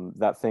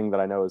that thing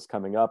that I know is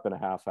coming up in a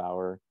half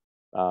hour.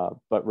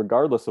 But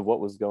regardless of what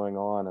was going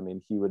on, I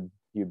mean, he'd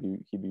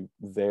be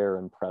there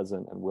and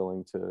present and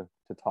willing to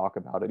talk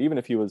about it. Even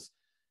if he was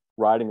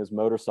riding his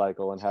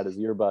motorcycle and had his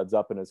earbuds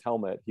up in his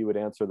helmet, he would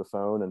answer the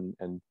phone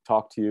and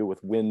talk to you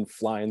with wind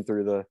flying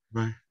through the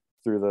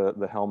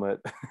helmet.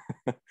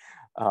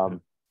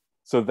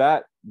 So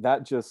that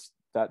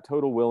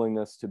total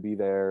willingness to be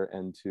there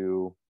and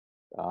to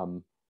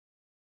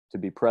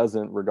be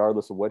present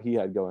regardless of what he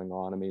had going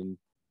on. I mean,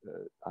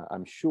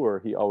 I'm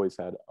sure he always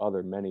had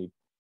many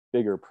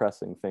bigger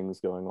pressing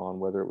things going on,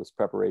 whether it was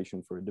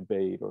preparation for a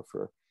debate or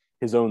for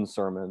his own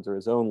sermons or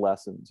his own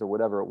lessons or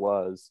whatever it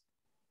was.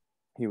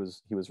 He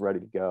was ready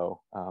to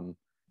go.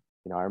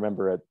 I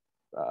remember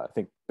I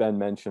think Ben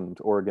mentioned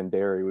Oregon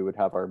Dairy. We would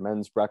have our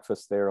men's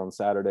breakfast there on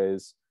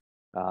Saturdays.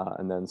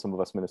 And then some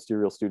of us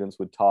ministerial students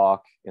would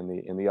talk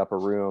in the upper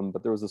room.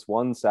 But there was this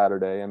one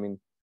Saturday, I mean,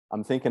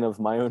 I'm thinking of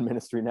my own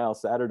ministry now.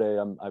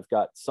 Saturday, I've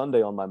got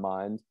Sunday on my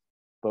mind,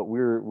 but we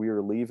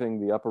were leaving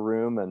the upper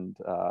room and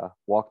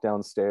walked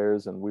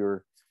downstairs, and we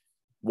were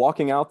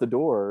walking out the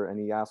door, and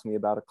he asked me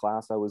about a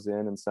class I was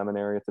in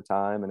seminary at the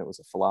time, and it was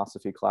a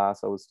philosophy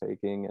class I was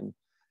taking, and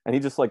he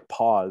just like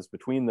paused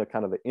between the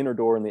kind of the inner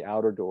door and the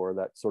outer door,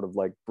 that sort of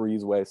like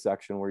breezeway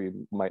section where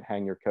you might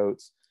hang your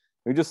coats.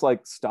 We just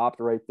like stopped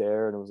right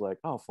there, and it was like,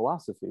 oh,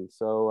 philosophy.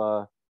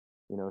 So,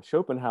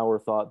 Schopenhauer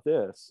thought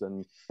this,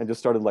 and just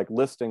started like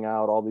listing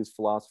out all these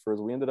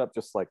philosophers. We ended up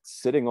just like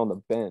sitting on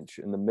the bench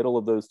in the middle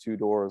of those two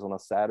doors on a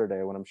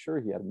Saturday when I'm sure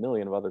he had a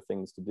million of other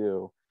things to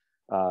do,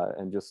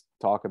 and just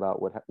talk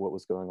about what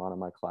was going on in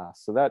my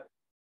class. So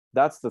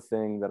that's the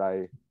thing that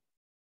I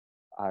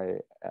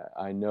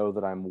know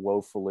that I'm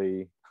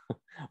woefully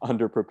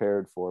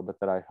underprepared for, but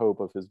that I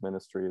hope of his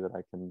ministry that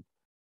I can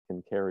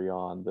carry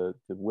on, the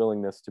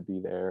willingness to be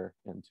there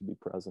and to be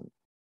present.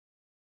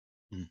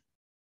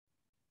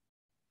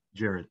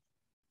 Jared.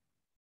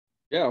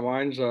 Yeah,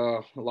 mine's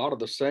a lot of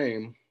the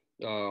same.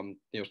 I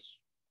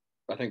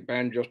think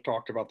Ben just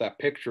talked about that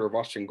picture of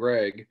us and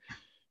Gregg.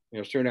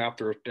 Soon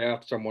after his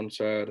death, someone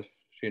said,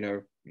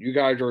 you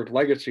guys are his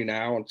legacy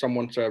now. And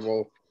someone said,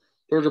 well,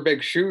 those are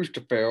big shoes to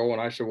fill.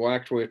 And I said, well,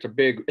 actually, it's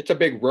a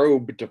big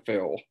robe to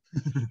fill.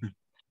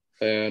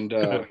 And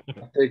I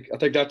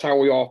think that's how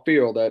we all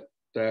feel, that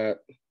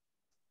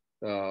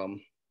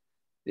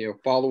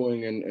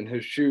following in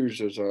his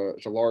shoes is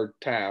a large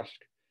task.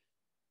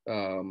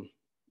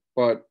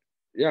 But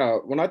yeah,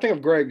 when I think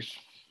of Gregg's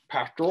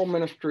pastoral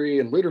ministry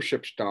and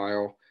leadership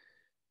style,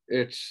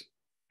 it's,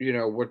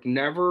 was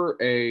never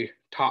a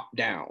top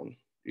down,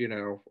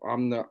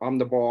 I'm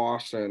the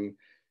boss and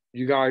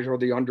you guys are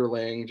the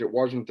underlings. It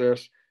wasn't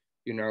this,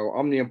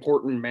 I'm the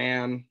important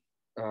man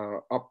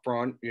up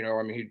front.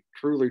 He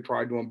truly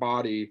tried to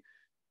embody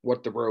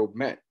what the robe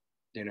meant,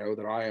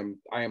 that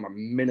I am a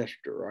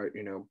minister.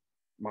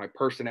 My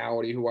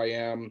personality, who I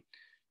am,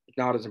 is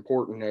not as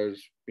important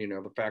as,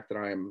 the fact that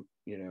I am,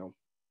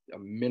 a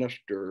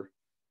minister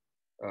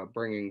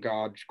bringing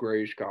God's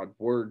grace, God's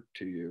word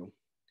to you.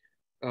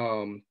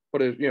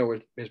 But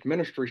his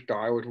ministry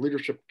style, his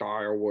leadership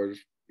style was,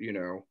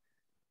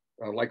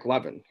 like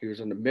leaven. He was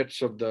in the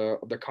midst of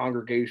the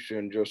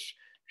congregation, just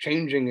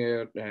changing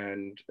it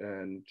and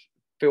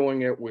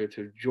filling it with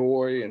his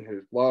joy and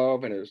his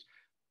love and his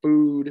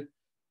food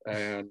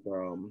and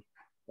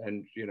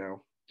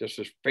just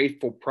his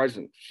faithful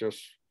presence,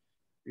 just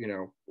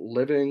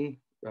living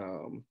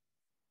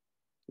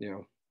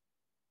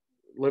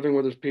living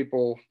with his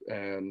people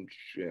and,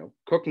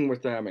 cooking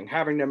with them and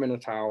having them in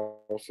his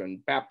house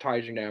and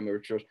baptizing them. It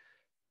was just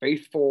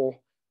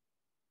faithful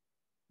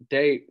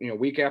day,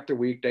 week after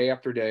week, day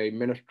after day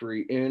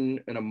ministry in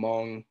and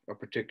among a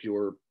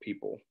particular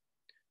people,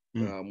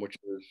 which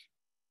is,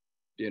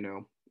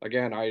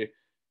 again,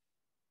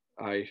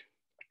 I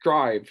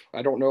strive.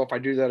 I don't know if I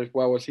do that as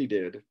well as he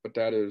did, but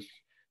that is,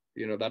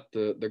 that's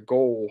the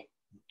goal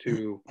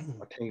to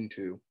attain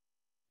to.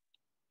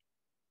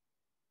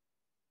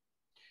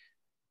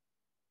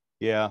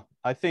 Yeah,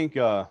 I think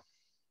I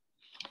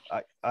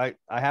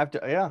have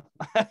to. Yeah,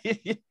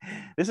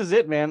 this is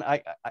it, man.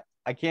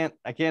 I can't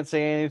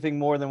say anything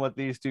more than what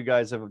these two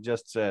guys have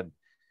just said.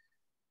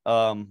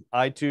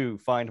 I too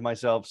find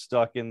myself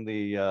stuck in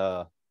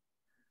the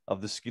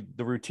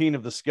routine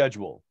of the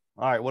schedule.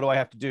 All right, what do I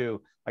have to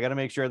do? I got to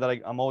make sure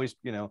that I'm always,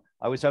 I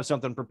always have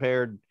something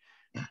prepared.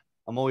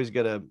 I'm always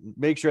gonna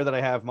make sure that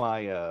I have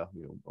my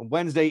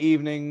Wednesday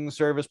evening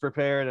service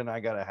prepared, and I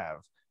gotta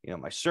have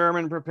my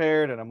sermon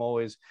prepared, and I'm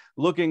always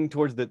looking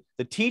towards the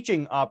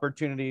teaching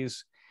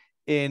opportunities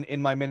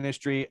in my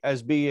ministry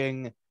as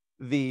being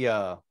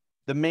the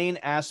main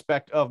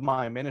aspect of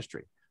my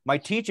ministry. My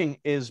teaching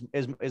is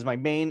my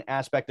main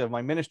aspect of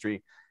my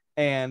ministry,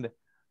 and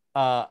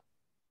I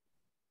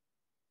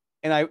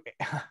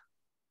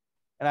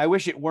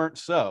wish it weren't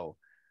so.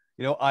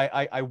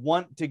 I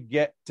want to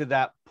get to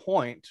that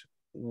point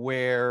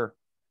where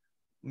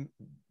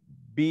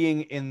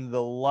being in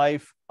the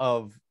lives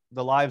of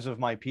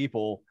my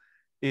people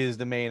is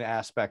the main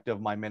aspect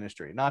of my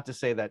ministry. Not to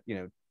say that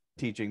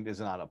teaching is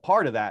not a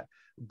part of that,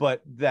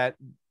 but that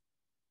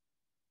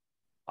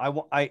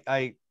I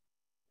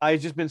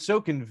just been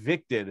so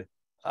convicted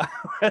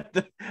at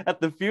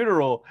the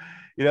funeral,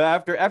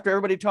 after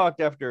everybody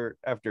talked,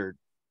 after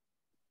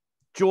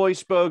Joy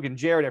spoke and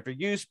Jared after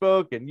you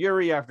spoke and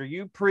Uri after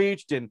you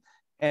preached,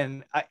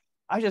 and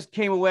I just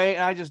came away,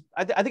 and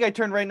I think I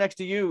turned right next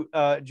to you,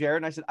 Jared,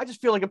 and I said, I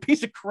just feel like a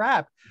piece of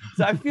crap.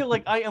 So I feel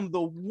like I am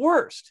the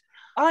worst.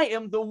 I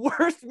am the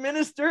worst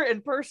minister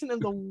and person in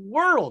the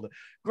world.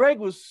 Gregg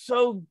was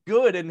so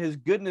good, and his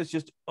goodness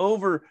just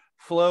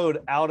overflowed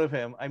out of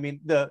him. I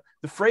mean, the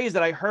phrase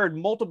that I heard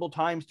multiple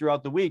times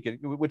throughout the week,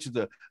 which is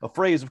a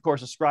phrase, of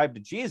course, ascribed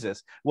to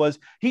Jesus, was,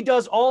 he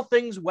does all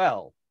things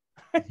well.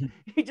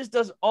 He just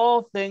does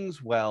all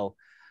things well.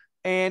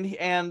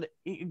 And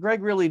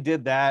Gregg really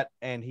did that,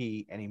 and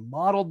he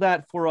modeled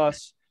that for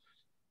us,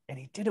 and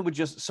he did it with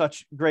just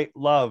such great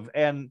love.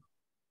 And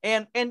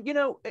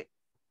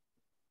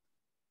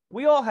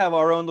we all have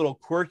our own little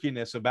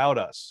quirkiness about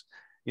us.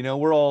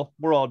 We're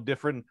all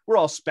different. We're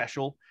all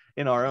special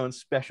in our own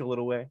special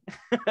little way.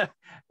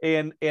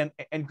 and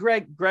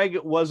Gregg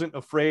wasn't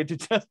afraid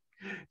to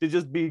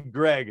just be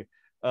Gregg,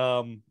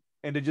 and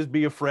to just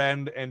be a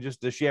friend, and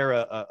just to share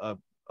a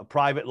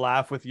private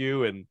laugh with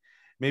you, and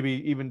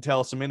maybe even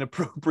tell some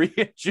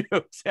inappropriate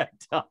jokes at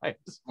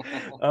times.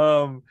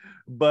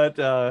 But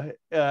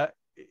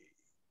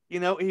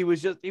he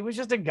was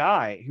just a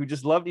guy who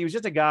just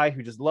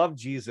loved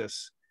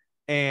Jesus.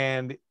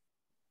 And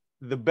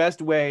the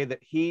best way that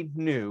he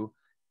knew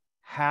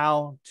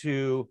how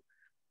to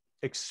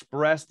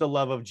express the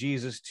love of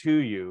Jesus to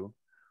you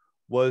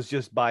was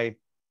just by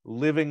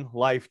living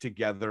life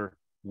together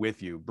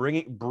with you,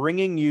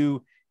 bringing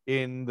you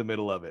in the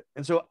middle of it.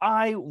 And so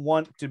I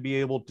want to be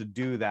able to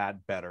do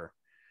that better.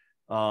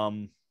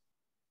 And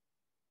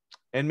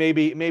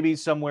maybe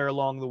somewhere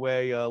along the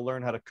way,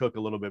 learn how to cook a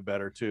little bit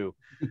better too.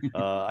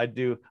 I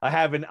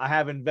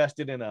have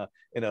invested in a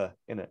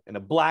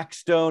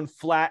Blackstone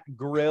flat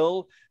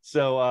grill.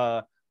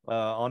 So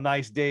on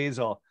nice days,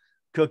 I'll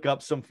cook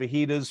up some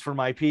fajitas for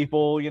my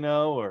people,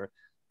 or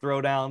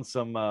throw down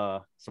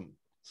some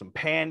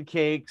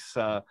pancakes.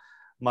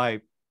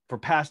 For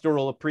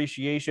Pastoral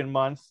Appreciation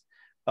Month,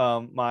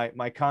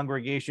 my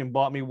congregation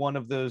bought me one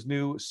of those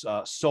new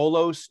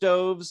solo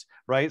stoves,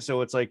 right?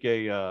 So it's like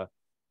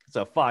it's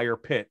a fire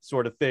pit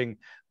sort of thing,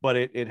 but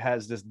it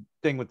has this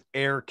thing with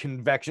air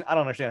convection. I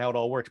don't understand how it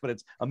all works, but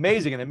it's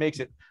amazing, and it makes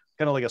it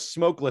kind of like a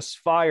smokeless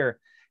fire.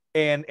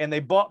 And they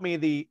bought me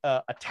the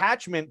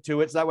attachment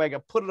to it, so that way I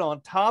could put it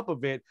on top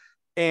of it,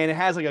 and it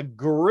has like a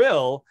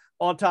grill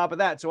on top of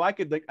that, so I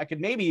could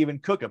maybe even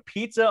cook a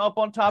pizza up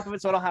on top of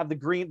it. So I don't have the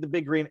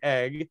big green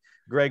egg.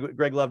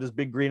 Gregg loved his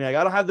big green egg.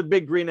 I don't have the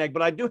big green egg,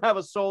 but I do have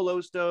a solo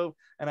stove,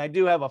 and I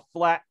do have a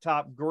flat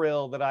top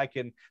grill that I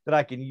can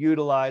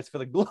utilize for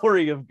the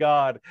glory of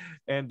God,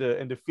 and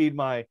to feed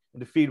my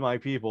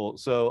people.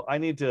 So I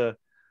need to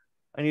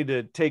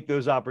take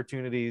those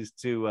opportunities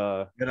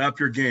to get up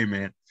your game,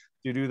 man.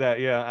 To do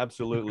that. Yeah,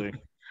 absolutely.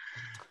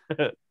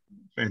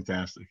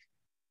 Fantastic.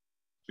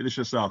 Finish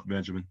us off,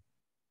 Benjamin.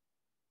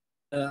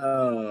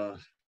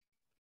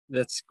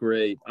 That's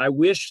great. I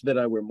wish that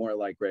I were more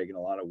like Gregg in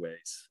a lot of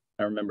ways.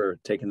 I remember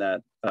taking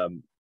that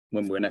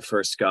when I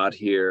first got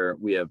here.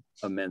 We have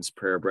a men's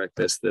prayer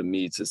breakfast that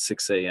meets at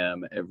 6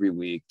 a.m. every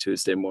week,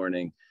 Tuesday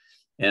morning.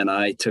 And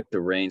I took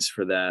the reins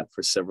for that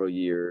for several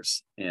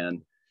years.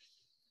 And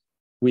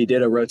we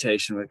did a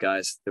rotation with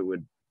guys that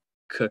would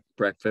cook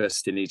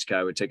breakfast, and each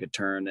guy would take a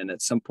turn. And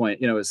at some point,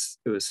 it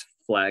was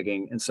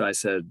flagging. And so I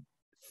said,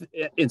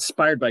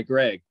 inspired by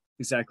Gregg,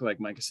 exactly like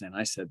Mike is saying,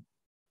 I said,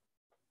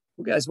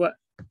 well, guys,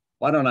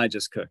 why don't I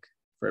just cook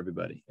for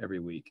everybody every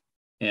week?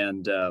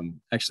 And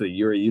actually,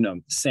 Uri,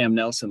 Sam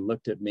Nelson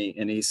looked at me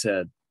and he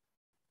said,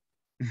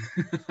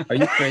 are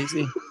you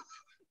crazy?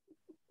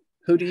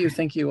 Who do you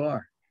think you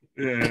are?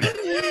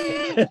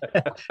 Yeah.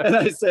 And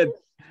I said,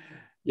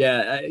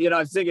 yeah,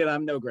 I'm thinking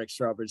I'm no Gregg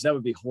Strawbridge. That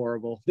would be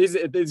horrible.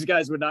 These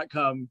guys would not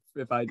come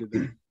if I did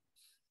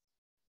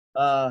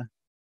that.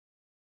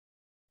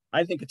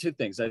 I think of two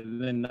things.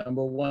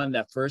 Number one,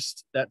 that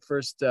first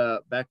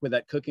back with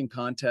that cooking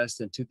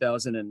contest in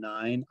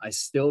 2009, I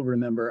still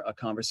remember a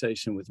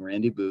conversation with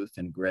Randy Booth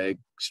and Gregg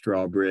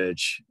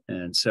Strawbridge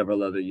and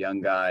several other young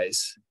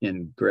guys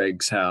in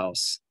Gregg's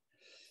house,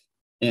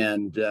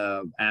 and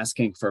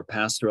asking for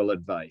pastoral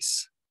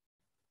advice,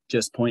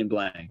 just point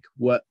blank.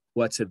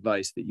 What's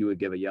advice that you would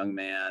give a young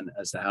man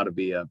as to how to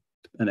be an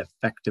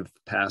effective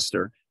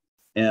pastor?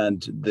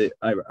 And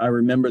I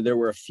remember there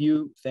were a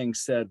few things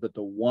said, but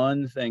the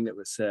one thing that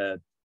was said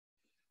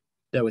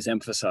that was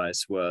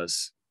emphasized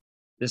was,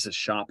 this is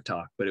shop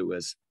talk, but it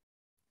was,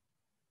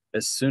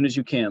 as soon as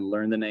you can,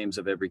 learn the names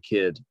of every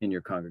kid in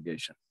your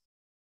congregation.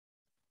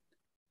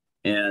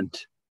 And,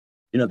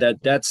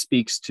 that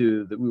speaks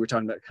to that. We were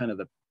talking about kind of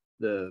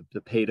the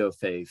pedo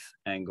faith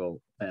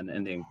angle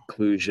and the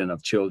inclusion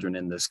of children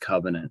in this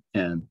covenant.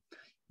 And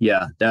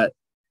yeah, that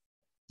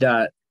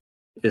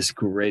is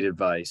great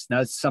advice.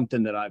 Now, it's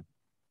something that I've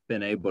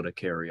been able to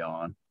carry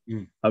on.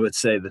 I would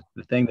say that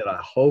the thing that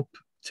I hope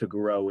to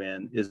grow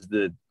in is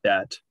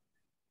that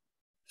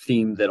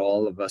theme that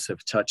all of us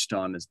have touched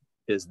on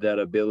is that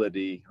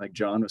ability, like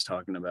John was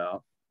talking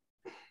about.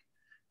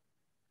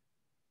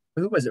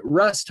 Who was it?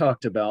 Russ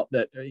talked about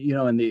that,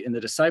 in the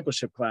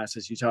discipleship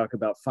classes, you talk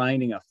about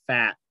finding a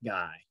fat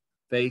guy,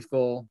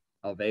 faithful,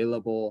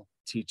 available,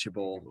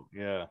 teachable.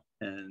 Yeah.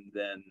 And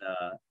then,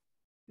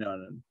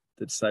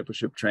 the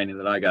discipleship training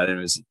that I got, and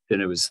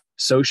it was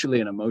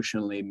socially and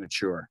emotionally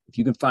mature. If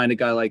you can find a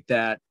guy like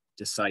that,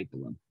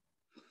 disciple him.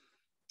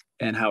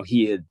 And how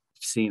he had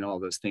seen all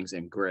those things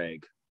in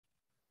Gregg.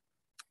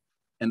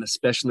 And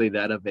especially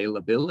that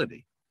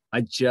availability.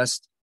 I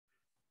just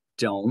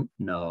don't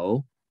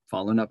know,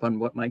 following up on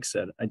what Mike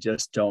said, I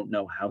just don't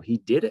know how he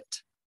did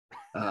it.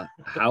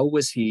 How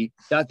was he?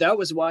 That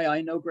was why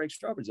I know Gregg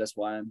Strawbridge. That's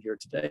why I'm here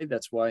today.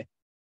 That's why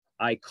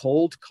I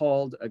cold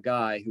called a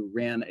guy who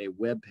ran a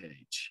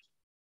webpage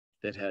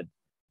that had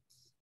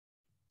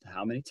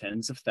how many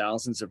tens of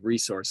thousands of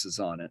resources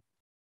on it,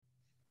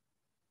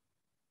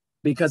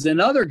 because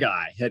another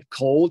guy had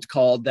cold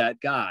called that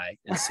guy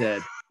and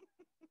said,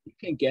 you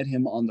can get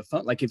him on the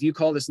phone. Like, if you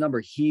call this number,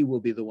 he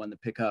will be the one to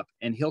pick up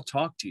and he'll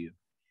talk to you.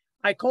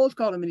 I cold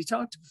called him and he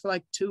talked for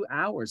like 2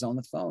 hours on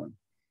the phone.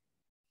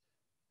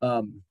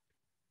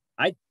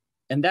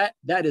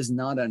 That is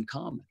not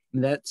uncommon.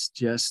 That's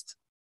just,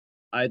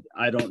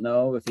 I don't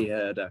know if he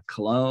had a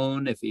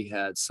clone, if he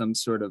had some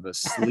sort of a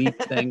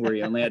sleep thing where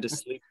he only had to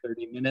sleep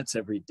 30 minutes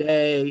every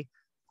day.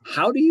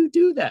 How do you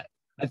do that?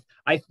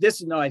 I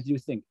do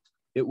think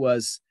it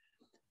was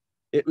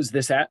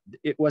that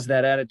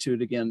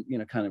attitude again,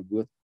 kind of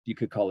with, you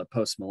could call it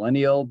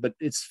post-millennial, but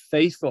it's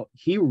faithful.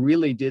 He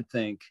really did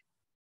think,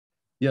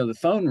 the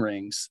phone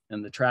rings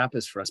and the trap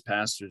is for us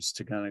pastors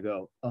to kind of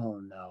go, oh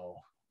no,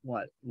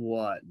 what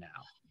now?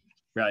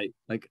 Right?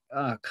 Like,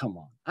 come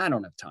on, I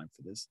don't have time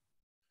for this.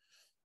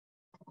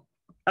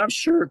 I'm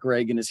sure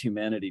Gregg in his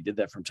humanity did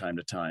that from time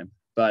to time,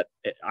 but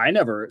I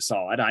never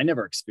saw it. I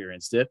never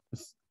experienced it.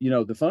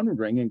 The phone would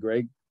ring and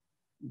Gregg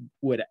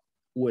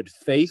would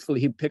faithfully,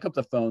 he'd pick up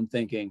the phone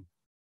thinking,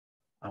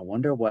 I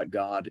wonder what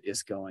God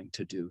is going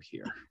to do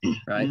here,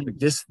 right? Like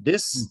this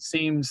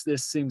seems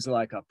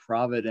like a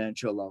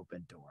providential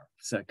open door.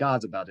 So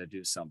God's about to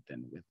do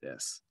something with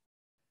this.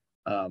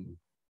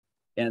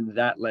 And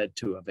that led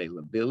to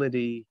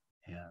availability,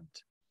 and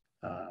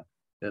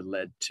it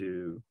led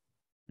to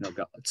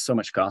so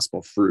much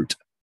gospel fruit.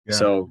 Yeah.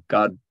 So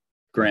God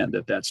grant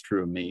that that's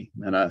true of me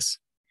and us.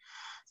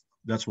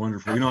 That's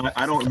wonderful.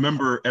 I don't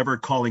remember ever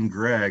calling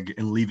Gregg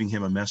and leaving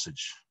him a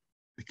message,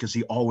 because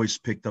he always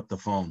picked up the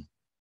phone.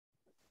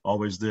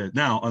 Always did.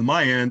 Now, on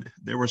my end,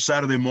 there were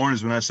Saturday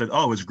mornings when I said,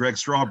 oh, it's Gregg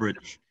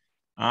Strawbridge.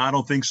 I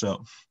don't think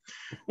so.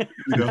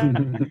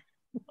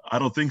 I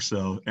don't think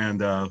so.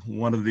 And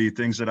one of the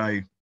things that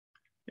I,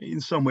 in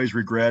some ways,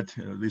 regret,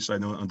 at least I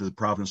know under the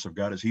providence of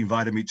God, is he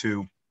invited me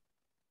to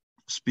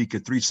speak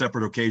at 3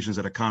 separate occasions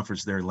at a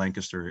conference there in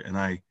Lancaster. And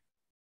I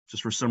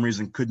just, for some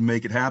reason, couldn't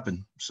make it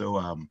happen.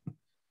 So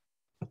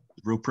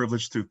real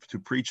privilege to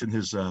preach in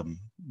his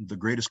the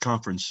greatest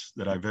conference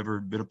that I've ever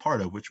been a part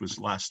of, which was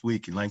last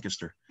week in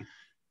Lancaster,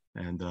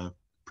 and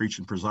preach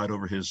and preside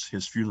over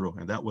his funeral.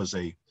 And that was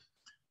a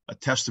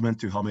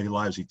testament to how many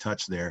lives he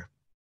touched there.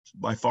 It's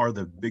by far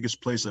the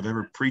biggest place I've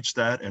ever preached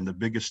at, and the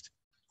biggest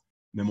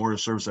memorial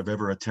service I've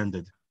ever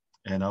attended.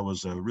 And I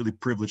was really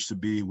privileged to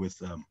be with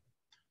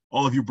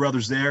all of you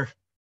brothers there,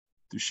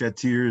 to shed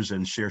tears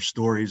and share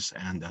stories,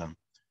 and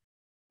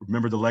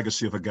remember the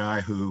legacy of a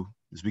guy who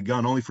has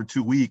begun only for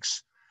 2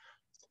 weeks,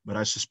 but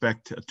I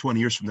suspect 20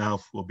 years from now,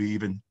 we'll be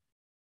even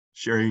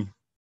sharing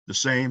the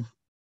same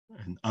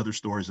and other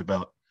stories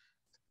about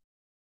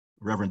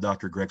Reverend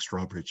Dr. Gregg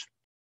Strawbridge.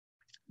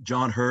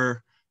 John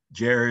Herr,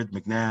 Jared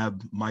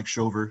McNabb, Mike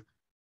Shover,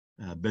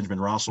 Benjamin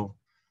Rossell,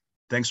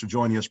 thanks for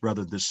joining us,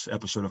 brother, this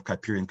episode of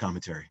Kuyperian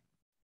Commentary.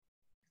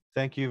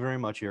 Thank you very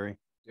much, Uri.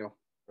 Yeah.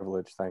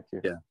 Privileged. Thank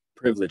you. Yeah,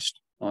 privileged,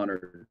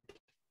 honored.